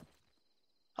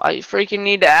 I freaking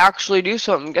need to actually do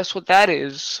something. Guess what that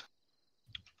is?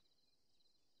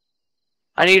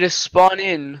 I need to spawn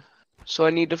in. So I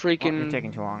need to freaking... Oh, you're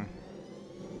taking too long.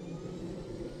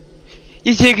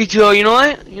 You take it too long. You know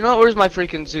what? You know what? Where's my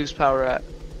freaking Zeus power at?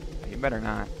 You better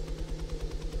not.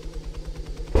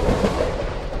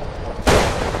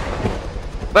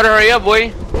 Better hurry up,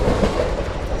 boy.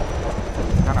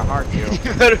 Kinda hard to. You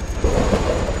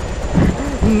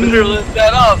better lift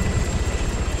that up.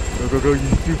 Go, you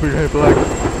stupid head black.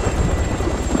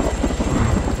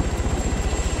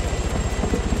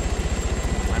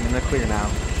 I'm in the clear now.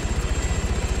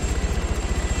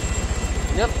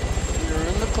 Yep, you're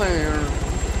in the clear.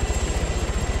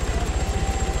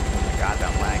 Oh my god,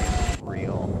 that lag is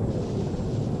real.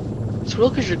 It's real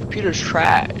because your computer's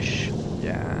trash.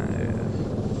 Yeah, it is.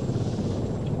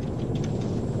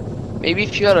 Maybe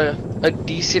if you had a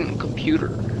decent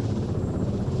computer.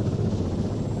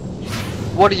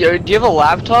 What do you have a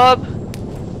laptop?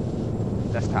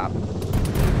 Desktop.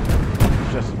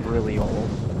 It's just really old.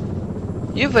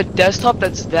 You have a desktop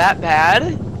that's that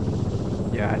bad?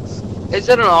 Yeah, it's... Is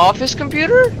it an office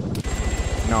computer?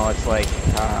 No, it's like,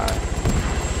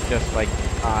 just like,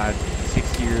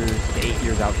 6 years to 8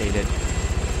 years outdated.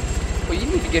 Well, you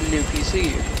need to get a new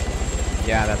PC.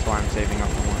 Yeah, that's why I'm saving up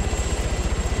for one.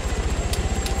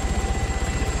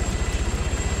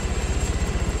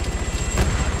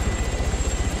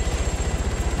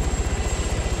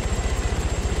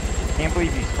 I can't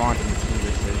believe you spawned in the team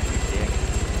this is, you dick.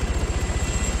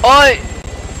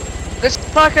 It's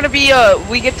not gonna be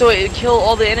we get to kill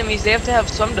all the enemies. They have to have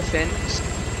some defense.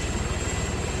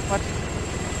 What?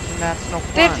 And that's no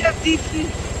They have fun. to have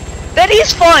defense. That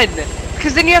is fun,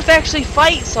 because then you have to actually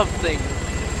fight something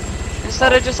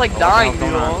instead of just like what the dying.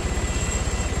 hell's going on?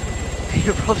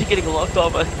 You're probably getting locked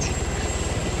off.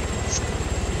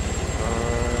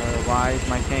 Why is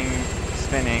my thing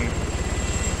spinning?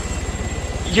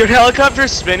 Your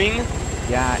helicopter's spinning.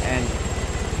 Yeah, and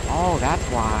oh, that's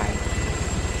why.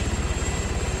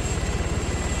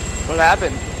 What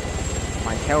happened?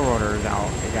 My tail rotor is out.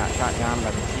 It got shot down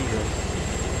by the Tigris.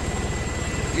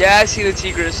 Yeah, I see the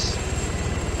Tigris.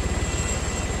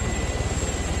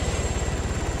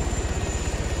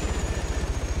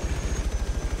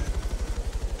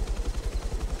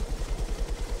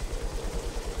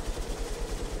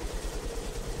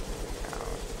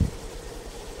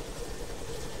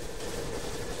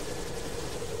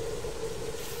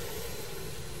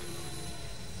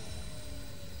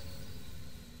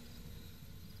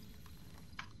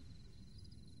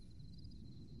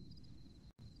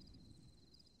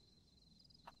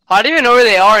 I don't even know where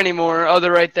they are anymore. Oh,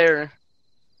 they're right there.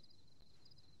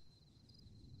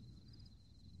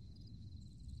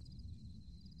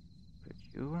 Could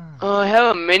you, I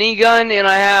have a minigun and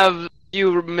I have a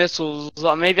few missiles.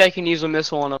 Maybe I can use a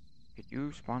missile on them. could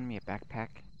you spawn me a backpack?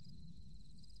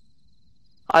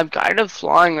 I'm kind of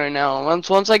flying right now.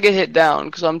 Once I get hit down,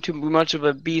 because I'm too much of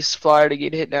a beast flyer to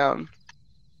get hit down.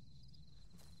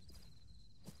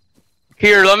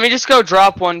 Here, let me just go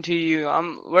drop one to you.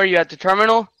 Where are you at, the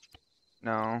terminal?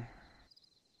 No.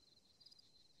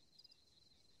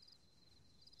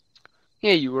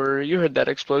 Yeah, you were. You heard that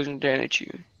explosion, didn't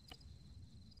you?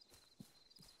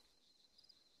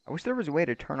 I wish there was a way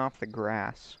to turn off the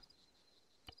grass.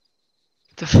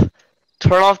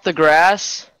 Turn off the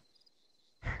grass?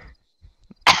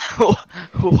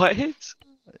 What?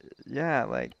 Yeah,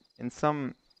 like in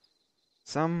some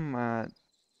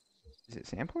is it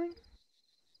sampling?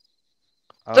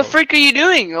 The freak are you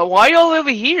doing? Why are y'all over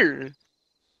here?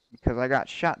 Because I got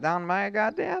shot down by a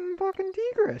goddamn fucking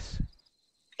Tigris.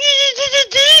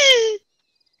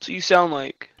 So you sound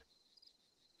like.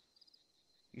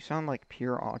 You sound like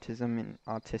pure autism and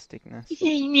autisticness.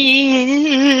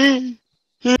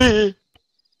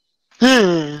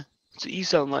 So you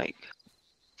sound like.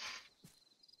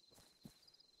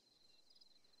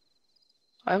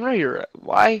 I don't know you're.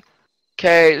 Why?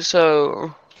 Okay,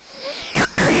 so.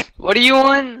 What do you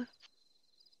want?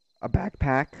 A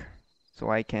backpack so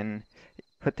I can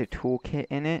put the toolkit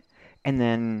in it and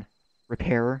then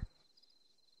repair.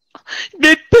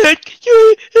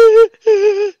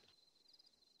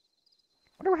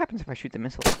 Wonder what happens if I shoot the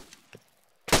missile.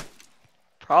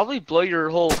 Probably blow your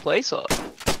whole place up.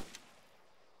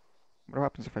 What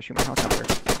happens if I shoot my helicopter?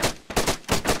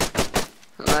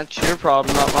 That's your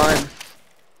problem, not mine.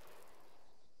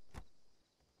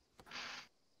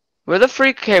 Where the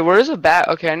freak? Okay, where's a bat?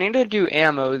 Okay, I need to do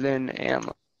ammo, then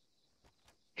ammo.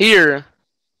 Here.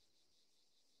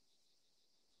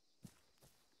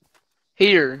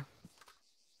 Here.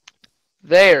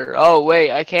 There. Oh,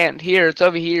 wait, I can't. Here, it's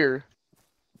over here.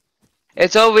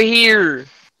 It's over here.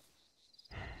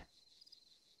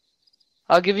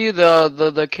 I'll give you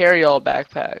the carry-all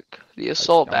backpack. The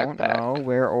assault I don't backpack. know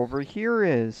where over here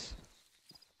is.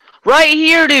 Right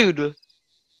here, dude!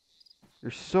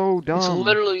 You're so dumb. It's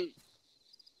literally...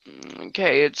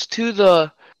 Okay, it's to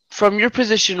the... From your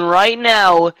position right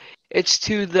now, it's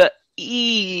to the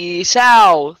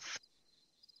south.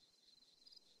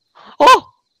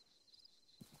 Oh!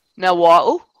 Now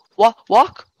walk. Oh,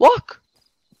 walk.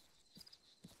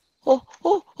 Oh.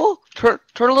 Turn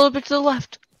a little bit to the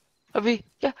left. Yeah,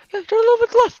 turn a little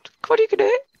bit left. Come on, you can do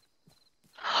it.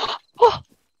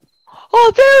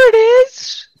 Oh, there it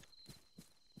is.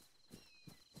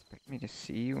 Expect me to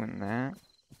see you in that?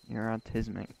 You're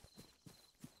autismic.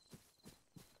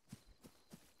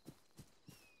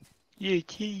 Yeah,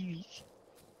 cheese.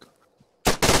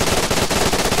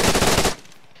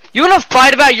 You wanna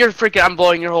fight about your freaking? I'm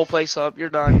blowing your whole place up. You're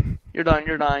done. You're dying.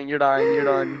 You're dead.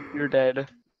 You're dead.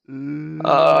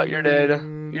 You're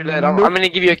dead. I'm gonna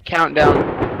give you a countdown.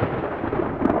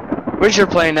 Where's your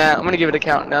plane at? I'm gonna give it a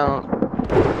countdown.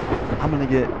 I'm gonna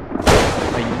get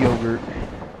a yogurt.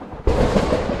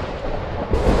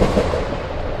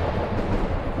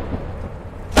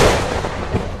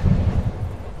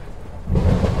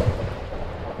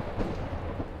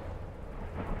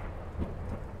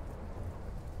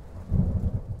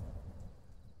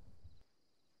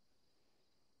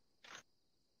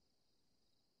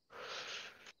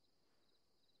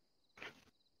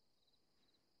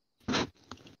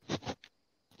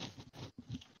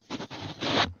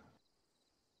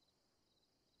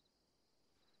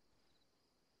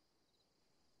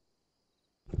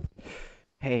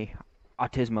 Hey,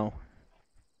 Autismo.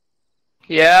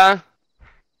 Yeah.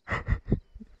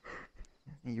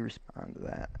 You respond to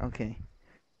that. Okay.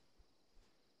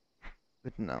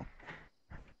 Good to know.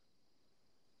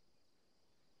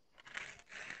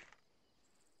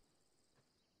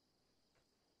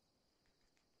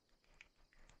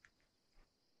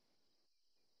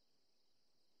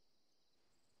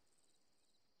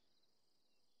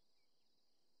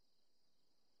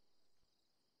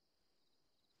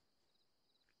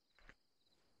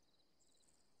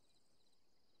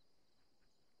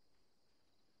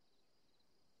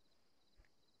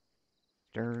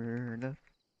 Stirred up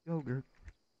yogurt.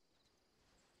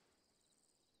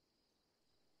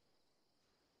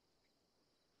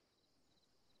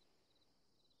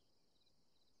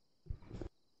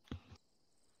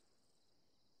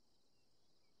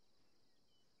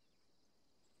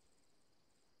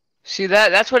 See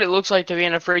that's what it looks like to be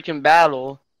in a freaking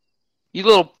battle. You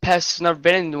little pests never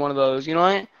been into one of those, you know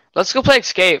what? Let's go play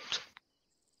Escaped.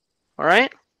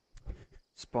 Alright?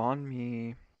 Spawn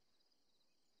me.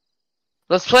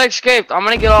 Let's play Escaped. I'm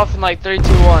gonna get off in like 3, 2,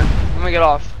 1. I'm gonna get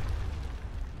off.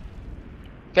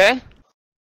 Okay?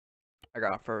 I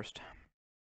got first.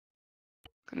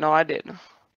 No, I didn't.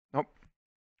 Nope.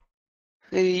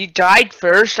 You died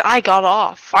first. I got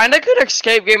off. Find a good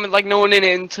escape game with like no one in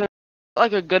it, and to,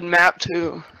 like a good map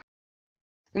too.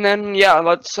 And then yeah, and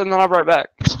then I'll be right back.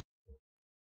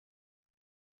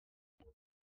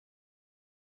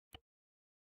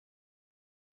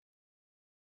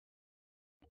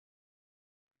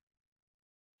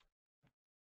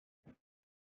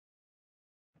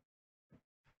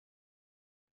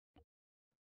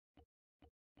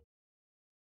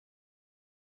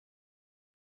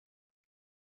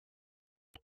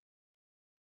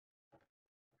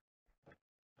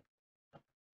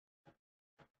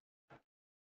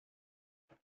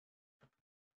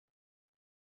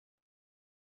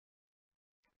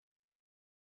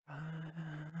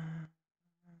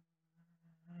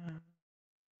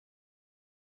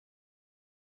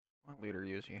 What leader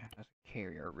usually has a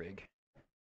carrier rig?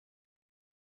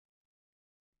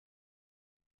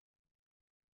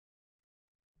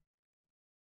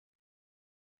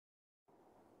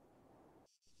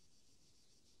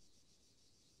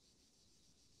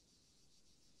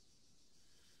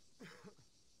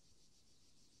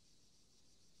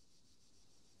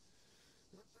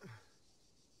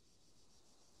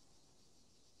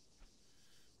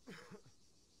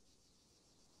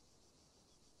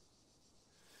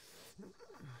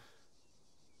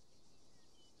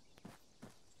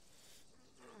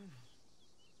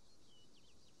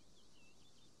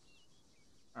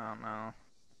 Oh no.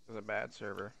 This is a bad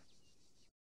server.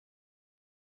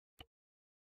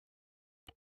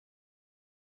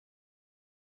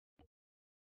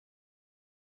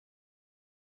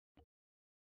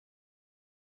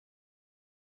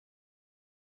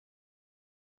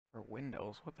 For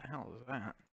Windows? What the hell is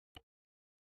that?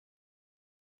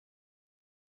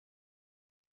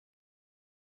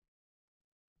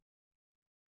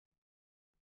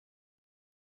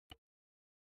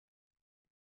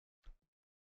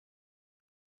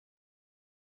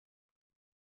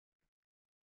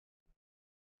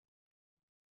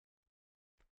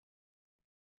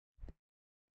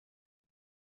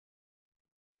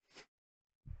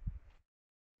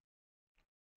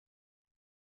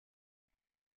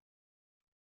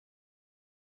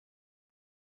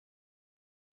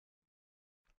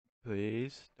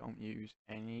 Please don't use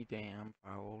any damn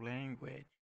foul language.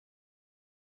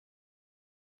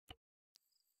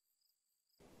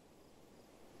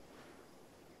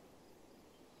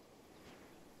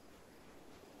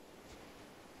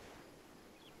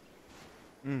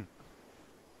 Mm.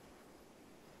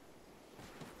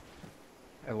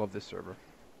 I love this server.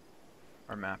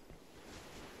 Our map.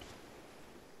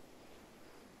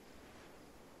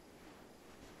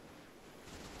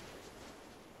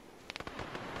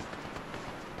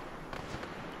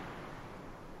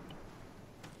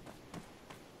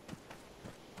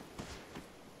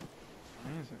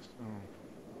 Why is it so...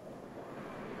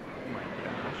 Oh my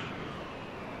gosh.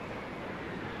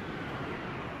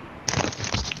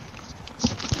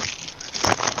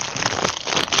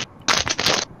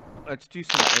 Let's do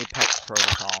some Apex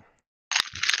Protocol.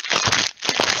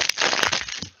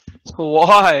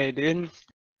 Why, dude?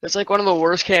 It's like one of the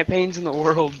worst campaigns in the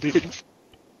world, dude.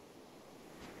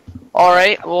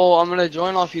 Alright, well, I'm gonna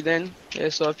join off you then. Yeah,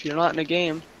 so if you're not in a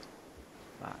game,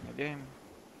 Not in a game.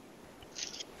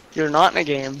 you're not in a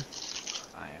game.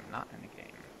 I am not in a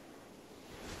game.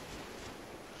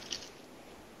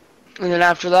 And then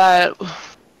after that,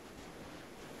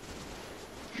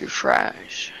 you're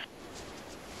trash.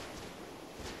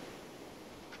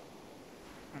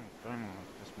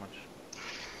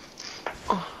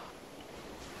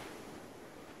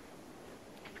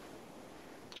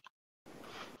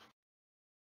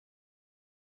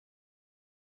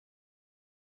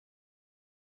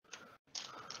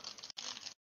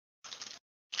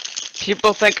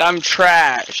 People think I'm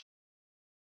trash.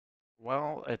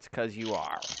 Well, it's 'cause you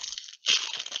are.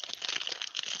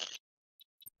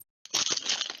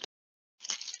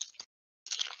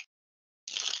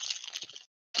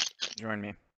 Join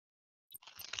me.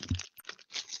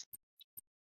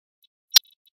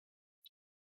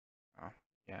 Oh,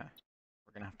 yeah.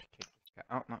 We're gonna have to kick this guy.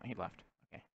 Oh, no, he left.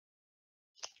 Okay.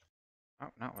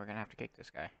 Oh, no, we're gonna have to kick this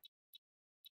guy.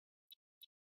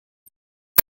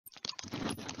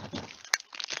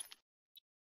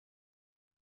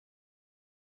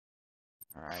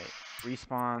 Alright.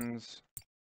 Respawns.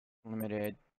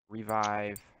 Limited.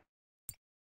 Revive.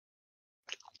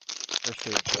 First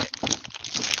aid kit.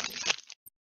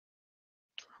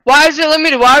 Why is it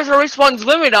limited? Why is the respawn's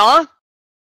limited, huh?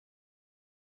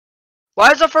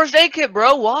 Why is the first aid kit,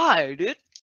 bro? Why, dude?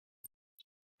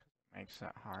 Makes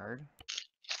that hard.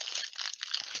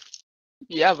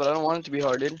 Yeah, but I don't want it to be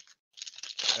hard, dude.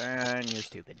 And you're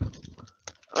stupid.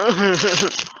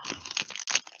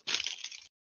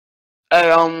 Hey,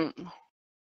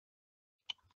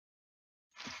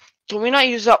 can we not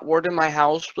use that word in my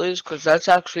house, please? Because that's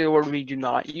actually a word we do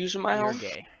not use in my You're house.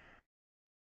 gay.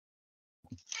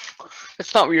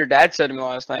 That's not what your dad said to me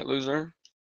last night, loser.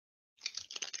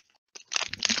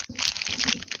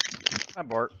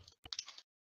 Abort.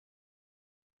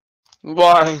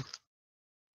 Why?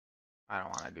 I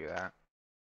don't want to do that.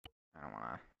 I don't want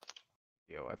to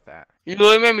deal with that. You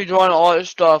really made me join all this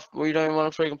stuff, but you don't even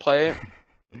want to freaking play it?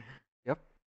 Yep.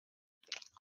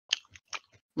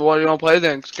 But why do you want to play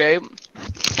then, Escape?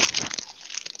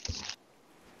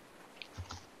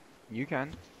 You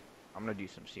can. I'm gonna do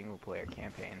some single player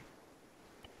campaign.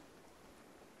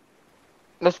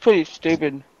 That's pretty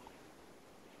stupid.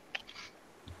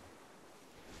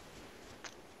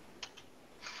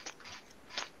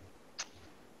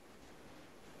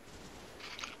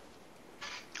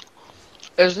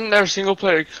 Isn't there single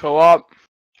player co-op?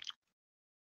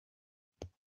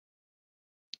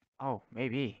 Oh,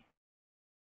 maybe.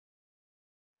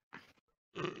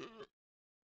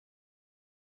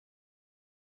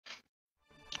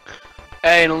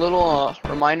 Hey, and a little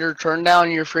reminder: turn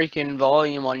down your freaking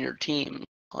volume on your team,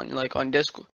 on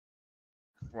Discord.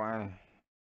 Why?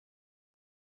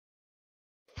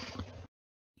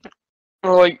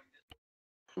 Or like,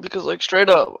 because like straight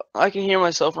up, I can hear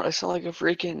myself and I sound like a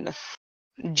freaking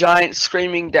giant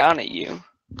screaming down at you.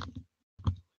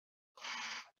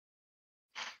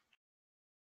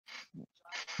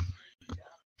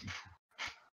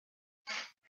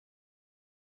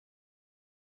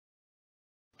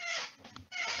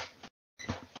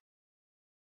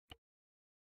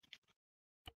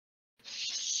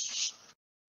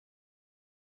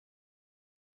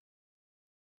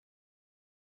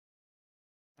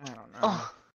 I don't know.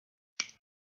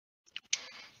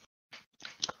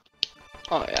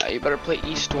 Oh yeah, you better play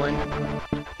Eastwind.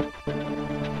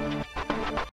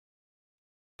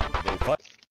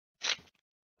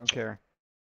 Don't care.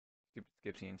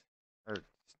 Skip scenes. Or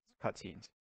cut scenes.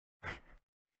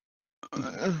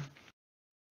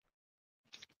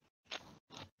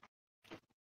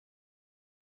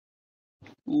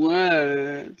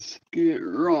 Let's get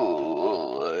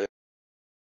right.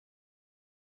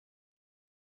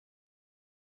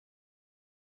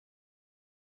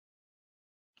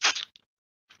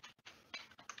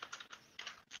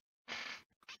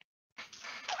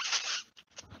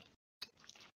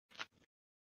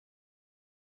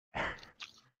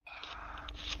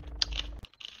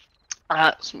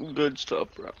 That's some good stuff,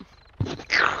 bro.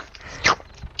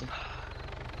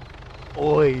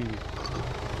 Oi! Oh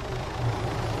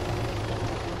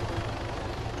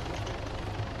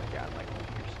my god, like,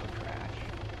 you're so trash.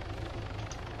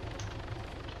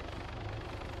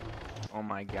 Oh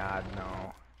my god,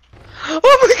 no.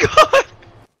 Oh my god!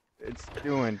 It's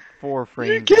doing 4 Your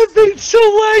frames. campaign's so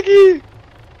laggy!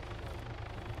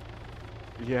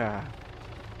 Yeah.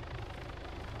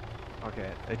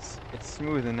 Okay, it's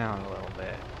smoothing out a little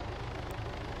bit.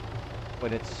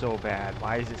 But it's so bad.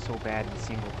 Why is it so bad in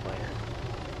single player?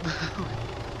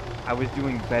 I was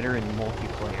doing better in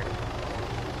multiplayer.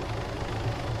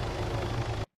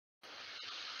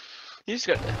 You just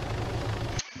gotta...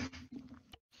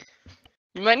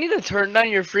 You might need to turn down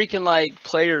your freaking, like,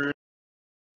 player.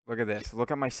 Look at this.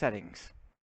 Look at my settings.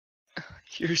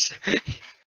 You're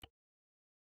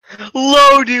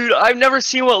low, dude. I've never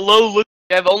seen what low looks like.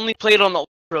 I've only played on the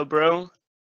ultra, bro.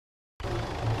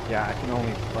 Yeah, I can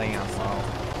only play on low.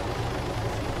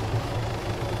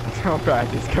 That's how bad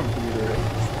this computer is.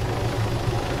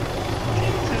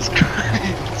 Jesus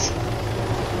Christ.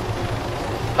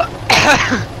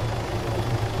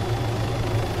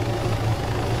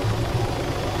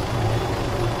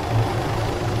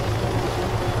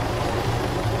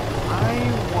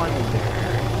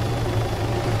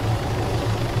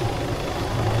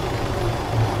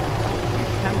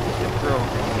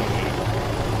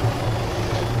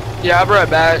 Yeah, I'll be right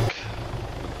back.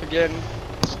 Again.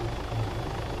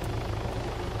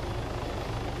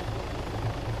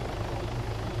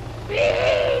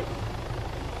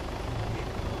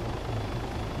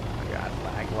 Oh my god,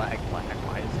 lag, lag, lag.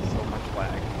 Why is there so much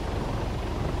lag?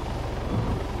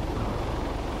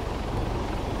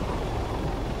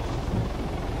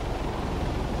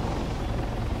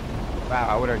 Wow,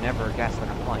 I would have never guessed that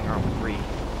I'm playing Arma 3.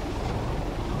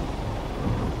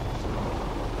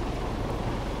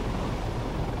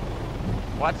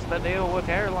 What's the deal with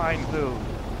airline food?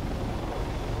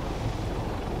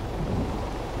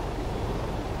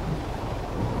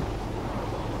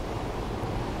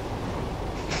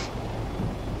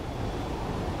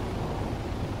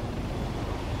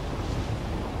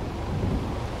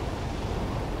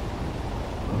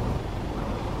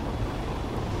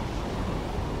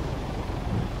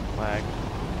 Lag.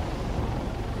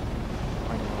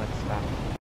 I know, let's stop.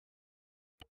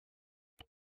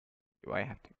 Do I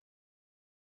have to?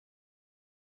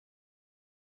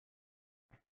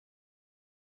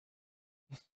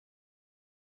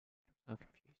 So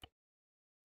confused.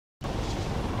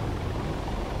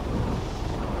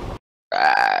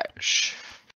 Trash.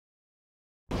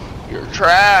 You're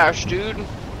trash, dude.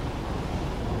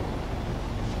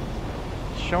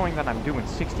 It's showing that I'm doing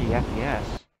 60 FPS.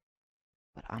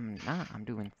 But I'm not, I'm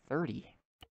doing 30.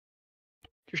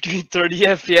 You're doing 30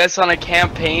 FPS on a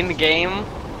campaign game?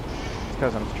 It's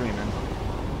because I'm streaming.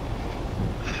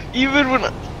 Even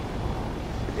when...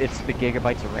 It's the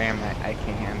gigabytes of RAM that I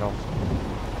can't handle.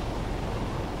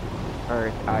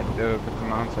 Or the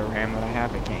amounts of RAM that I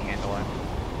have, I can't handle it.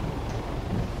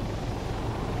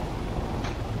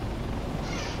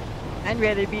 I'd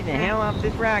rather beat the hell off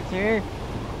this rock, sir.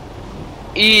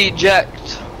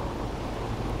 Eject.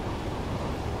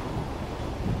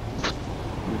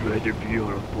 Would rather be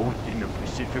on a boat in the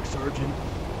Pacific, Sergeant.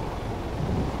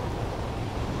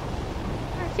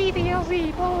 I see the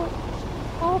LZ boat.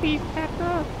 Obi's packed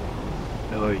up.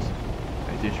 Nice.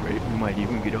 At this rate, we might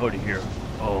even get out of here.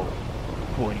 Oh,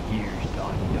 20 years,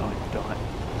 dot, dot, dot.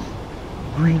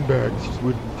 Greenbacks just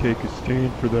wouldn't take a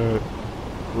stand for that.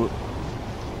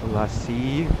 Well,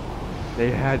 see, they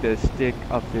had to stick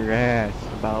up their ass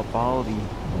about Baldy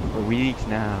for weeks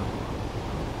now.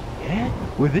 Yeah?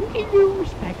 Well, then they do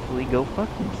respectfully go fuck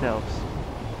themselves.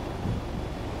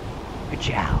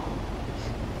 Ka-chow.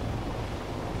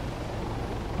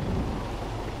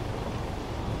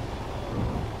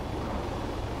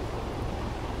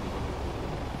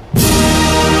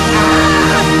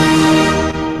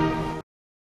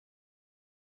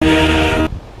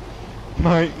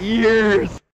 My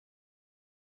ears!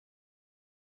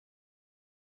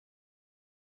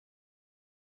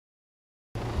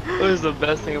 What is the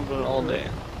best thing I've done all day?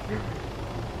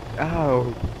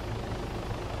 Oh.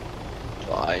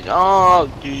 Fine.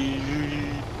 Oh, dude.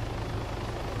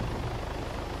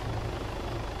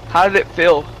 How did it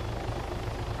feel?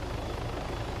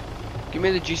 Give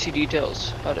me the juicy details.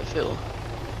 How did it feel?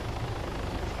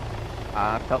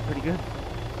 Felt pretty good.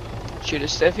 Shoot a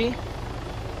Steffi?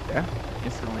 Yeah,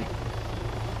 instantly.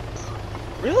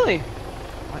 Really?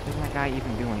 What is that guy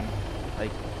even doing?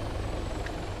 Like...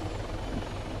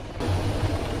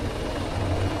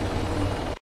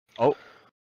 Oh.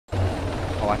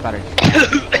 Oh, I thought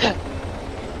I...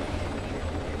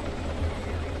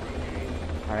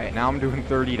 Alright, now I'm doing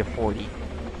 30 to 40.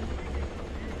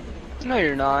 No,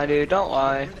 you're not, dude. Don't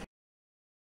lie.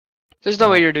 There's no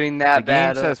way you're doing that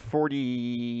bad. The game says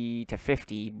 40 to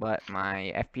 50, but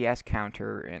my FPS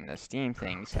counter in the Steam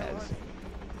thing says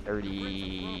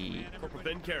 30...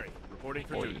 Reporting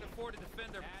for 40.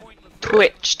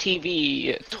 Twitch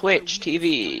TV. Twitch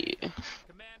TV.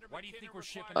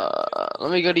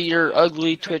 Let me go to your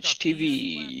ugly Twitch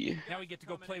TV. Now we get to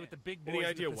go play with the big boys. Any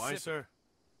idea why, sir?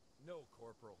 No,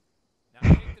 Corporal. Now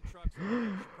take the trucks over. We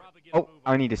should probably get Oh, moving.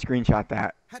 I need to screenshot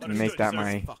that and Understood, make that sir.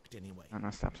 my... Fucked anyway. Oh, no,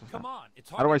 stop, stop, Come stop. on.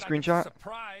 It's How do I hardly like it's a screenshot?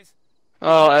 surprise.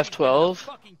 Oh, He's been in a F12.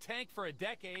 fucking tank for a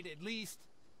decade at least.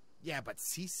 Yeah, but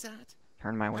CSAT?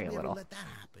 Turn my way I'd a never little. let that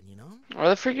happen, you know? Why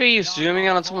the frick are you zooming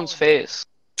in on someone's face?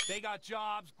 They got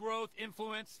jobs, growth,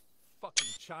 influence. Fucking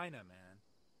China, man.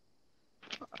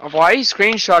 Why are you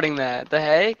screenshotting that? The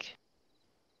heck?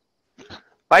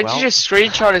 Why'd Well- you just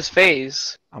screenshot his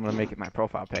face? I'm gonna make it my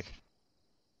profile pic.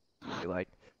 Be like,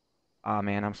 aw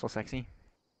man, I'm so sexy.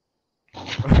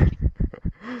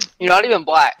 You're not even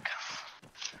black.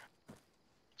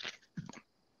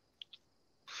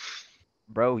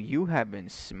 Bro, you have been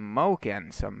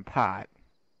smoking some pot.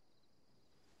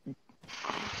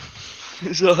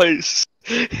 His eyes.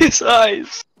 His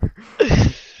eyes.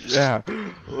 Yeah,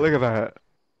 look at that.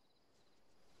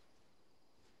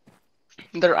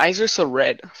 Their eyes are so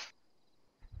red.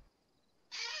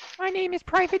 My name is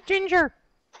Private Ginger.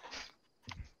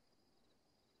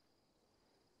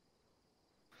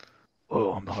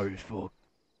 Oh, I'm hard as fuck.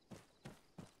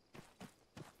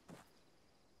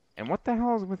 And what the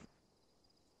hell is with...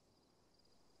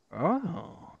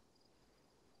 Oh.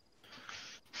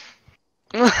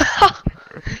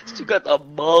 Still got the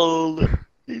bald.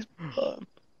 He's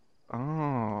pumped.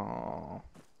 Oh.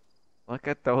 Look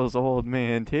at those old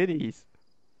man titties.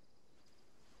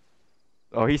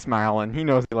 Oh, he's smiling. He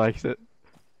knows he likes it.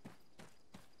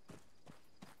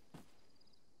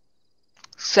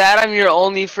 Sad I'm your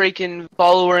only freaking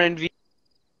follower and view.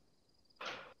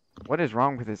 What is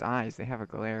wrong with his eyes? They have a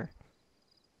glare.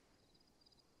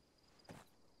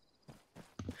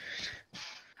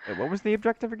 Wait, what was the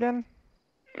objective again?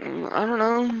 I don't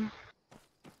know.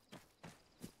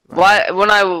 Why when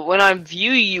I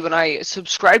view you, when I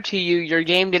subscribe to you, your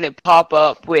game didn't pop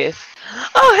up with,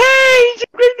 oh hey,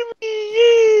 subscribe to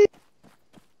me,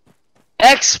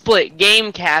 yeah. XSplit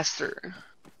Gamecaster.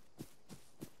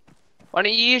 Why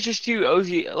don't you just do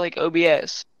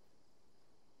OBS?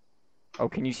 Oh,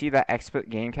 can you see that XSplit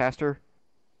Gamecaster?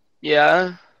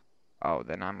 Yeah. Oh,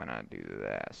 then I'm gonna do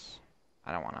this.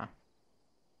 I don't wanna.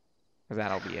 Because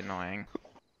that'll be annoying.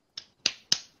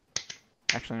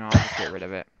 Actually, no, I'll just get rid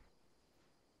of it.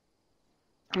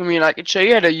 I mean, I could show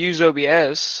you how to use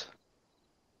OBS.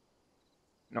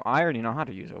 No, I already know how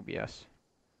to use OBS.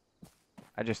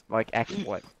 I just like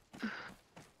XSplit.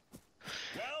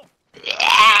 Well,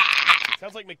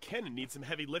 sounds like McKinnon needs some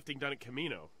heavy lifting done at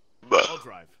Camino. I'll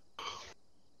drive.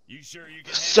 You sure you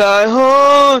can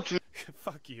handle it?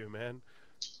 Fuck you, man.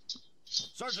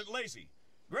 Sergeant Lacey,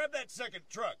 grab that second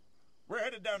truck. We're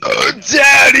headed down to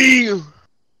Daddy!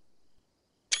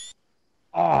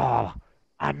 Oh,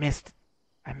 I missed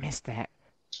that.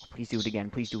 Please do it again.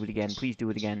 Please do it again. Please do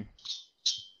it again.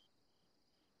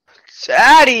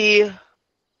 Daddy!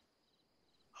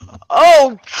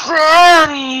 Oh,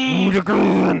 Daddy! Do it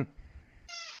again.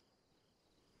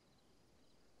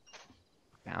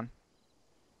 Down.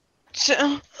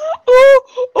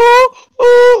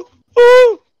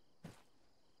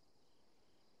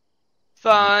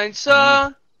 Fine,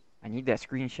 sir. I need that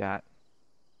screenshot.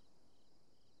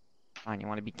 Fine, you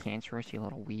want to be cancerous, you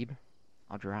little weeb?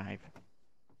 I'll drive.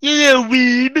 You little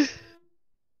weeb.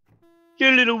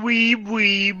 You little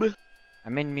weeb.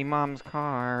 I'm in me mom's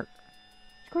car.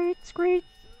 Screet, screet.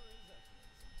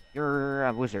 You're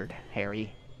a wizard,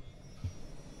 Harry.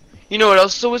 You know what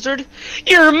else is a wizard?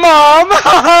 Your mom!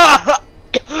 I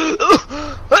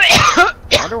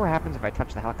wonder what happens if I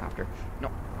touch the helicopter. No.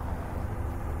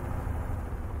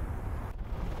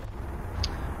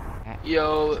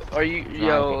 Yo, are you?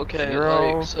 Yo, okay.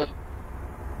 Zero. Like, so,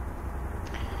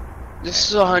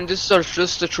 this is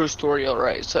just a true story,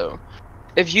 alright? So,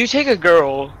 if you take a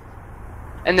girl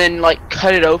and then like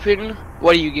cut it open,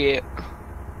 what do you get?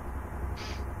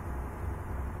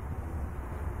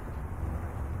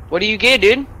 What do you get,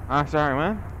 dude? Ah, sorry,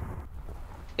 man.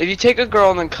 If you take a girl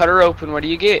and then cut her open, what do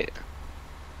you get?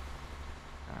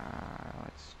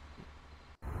 Let's...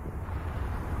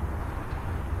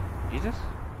 Jesus?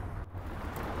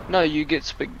 No, you get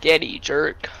spaghetti,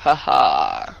 jerk.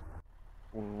 Haha.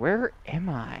 Where am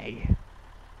I?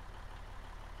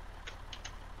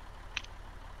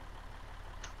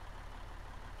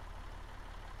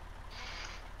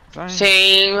 Sorry.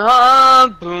 Sing ha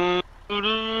boom.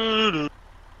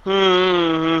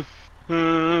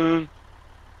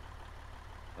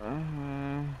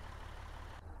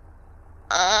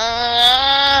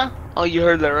 Oh, you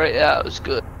heard that right? Yeah, it was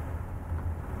good.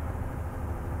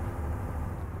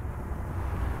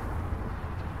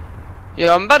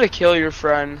 Yeah, I'm about to kill your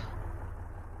friend.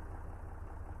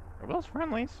 Are those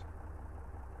friendlies?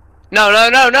 No,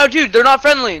 dude, they're not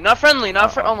friendly. Not friendly.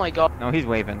 Oh my god. No, he's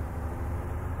waving.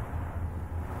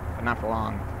 But not for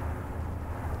long.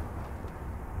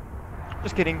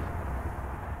 Just kidding.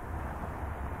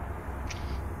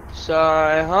 Say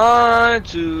hi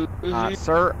to.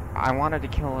 Sir, I wanted to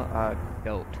kill a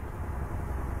goat.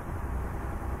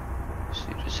 So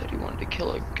you just said he wanted to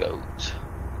kill a goat.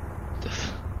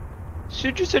 So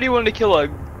you just said he wanted to kill a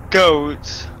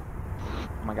goat.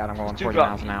 Oh my god, I'm going 40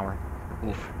 miles an hour.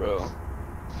 Oof. Bro.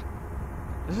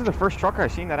 This is the first truck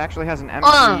I've seen that actually has an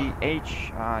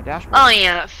MCH dashboard. Oh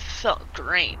yeah, it felt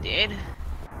great, dude.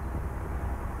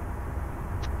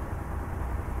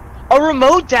 A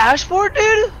remote dashboard,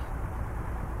 dude?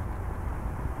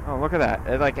 Oh, look at that.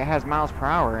 It has miles per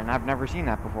hour, and I've never seen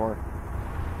that before.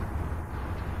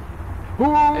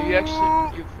 Have you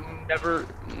actually, you've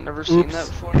never seen that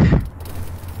before?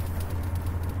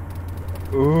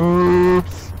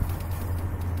 Oops.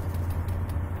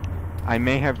 I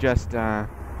may have just,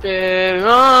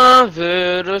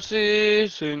 Primavera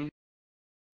season.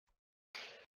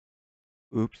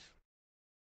 Oops.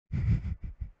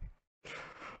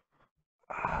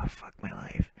 Ah, fuck my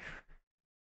life.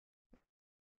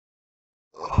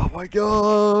 Oh my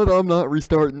god, I'm not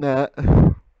restarting that.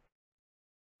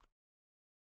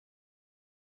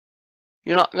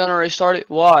 You're not gonna restart it?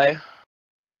 Why?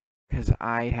 Because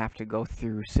I have to go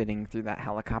through sitting through that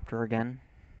helicopter again.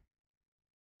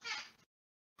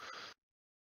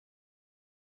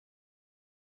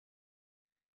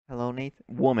 Hello, Nathan.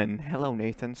 Woman. Hello,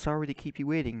 Nathan. Sorry to keep you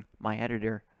waiting. My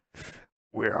editor.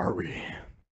 Where are we?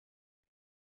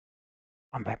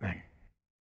 I'm Batman.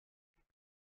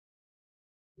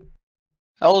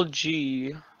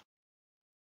 LG.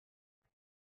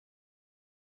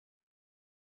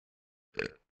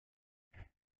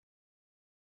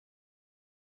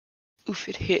 Oof,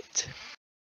 it hit.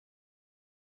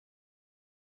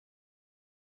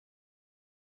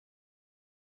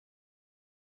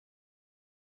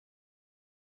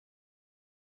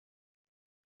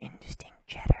 Indistinct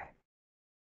chatter.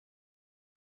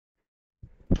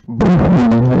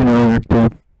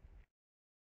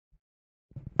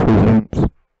 Presents.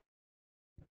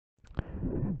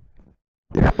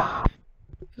 Yeah, Mom.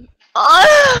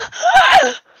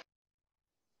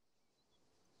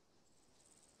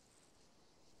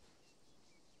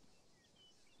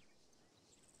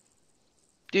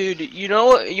 Dude, you know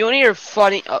what? You wanna hear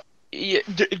funny?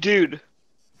 Dude. Dude.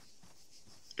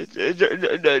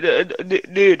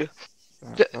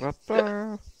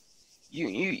 Da-da-da.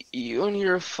 You wanna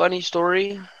hear a funny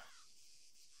story?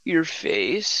 Your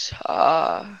face.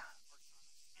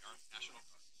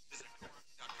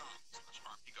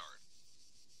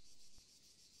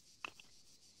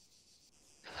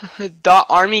 The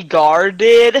Army Guard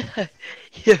did?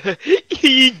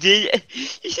 You did?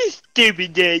 You're so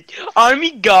stupid, dude.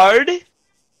 Army Guard?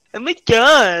 Oh my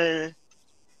god.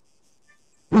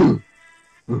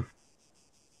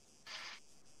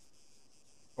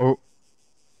 Oh.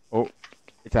 Oh.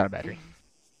 It's out of battery.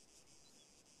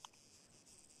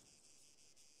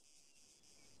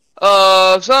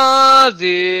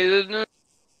 Something.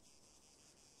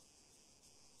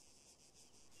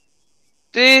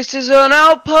 This is an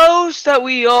outpost that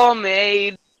we all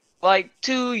made, like,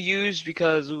 to use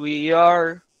because we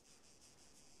are.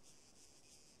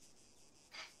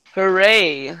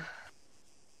 Hooray.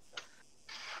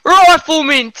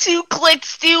 Rifleman, 2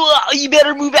 clicks, you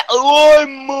better move out. Oh,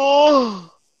 more.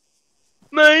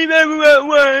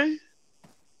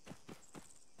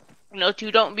 No,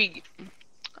 2, don't be.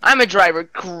 I'm a driver.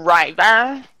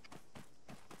 How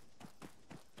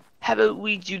about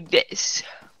we do this?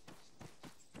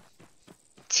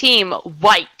 Team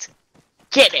White,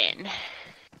 get in.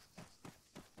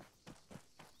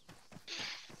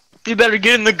 You better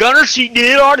get in the gunner seat,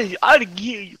 dude. I'd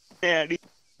give you that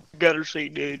gunner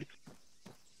seat, dude.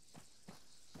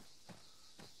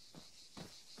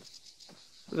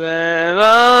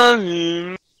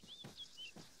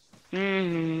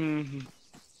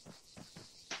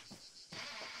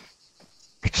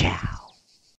 Ka-chow.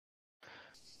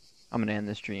 I'm gonna end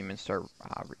the stream and start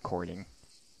recording.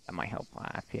 That might help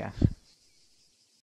FPS.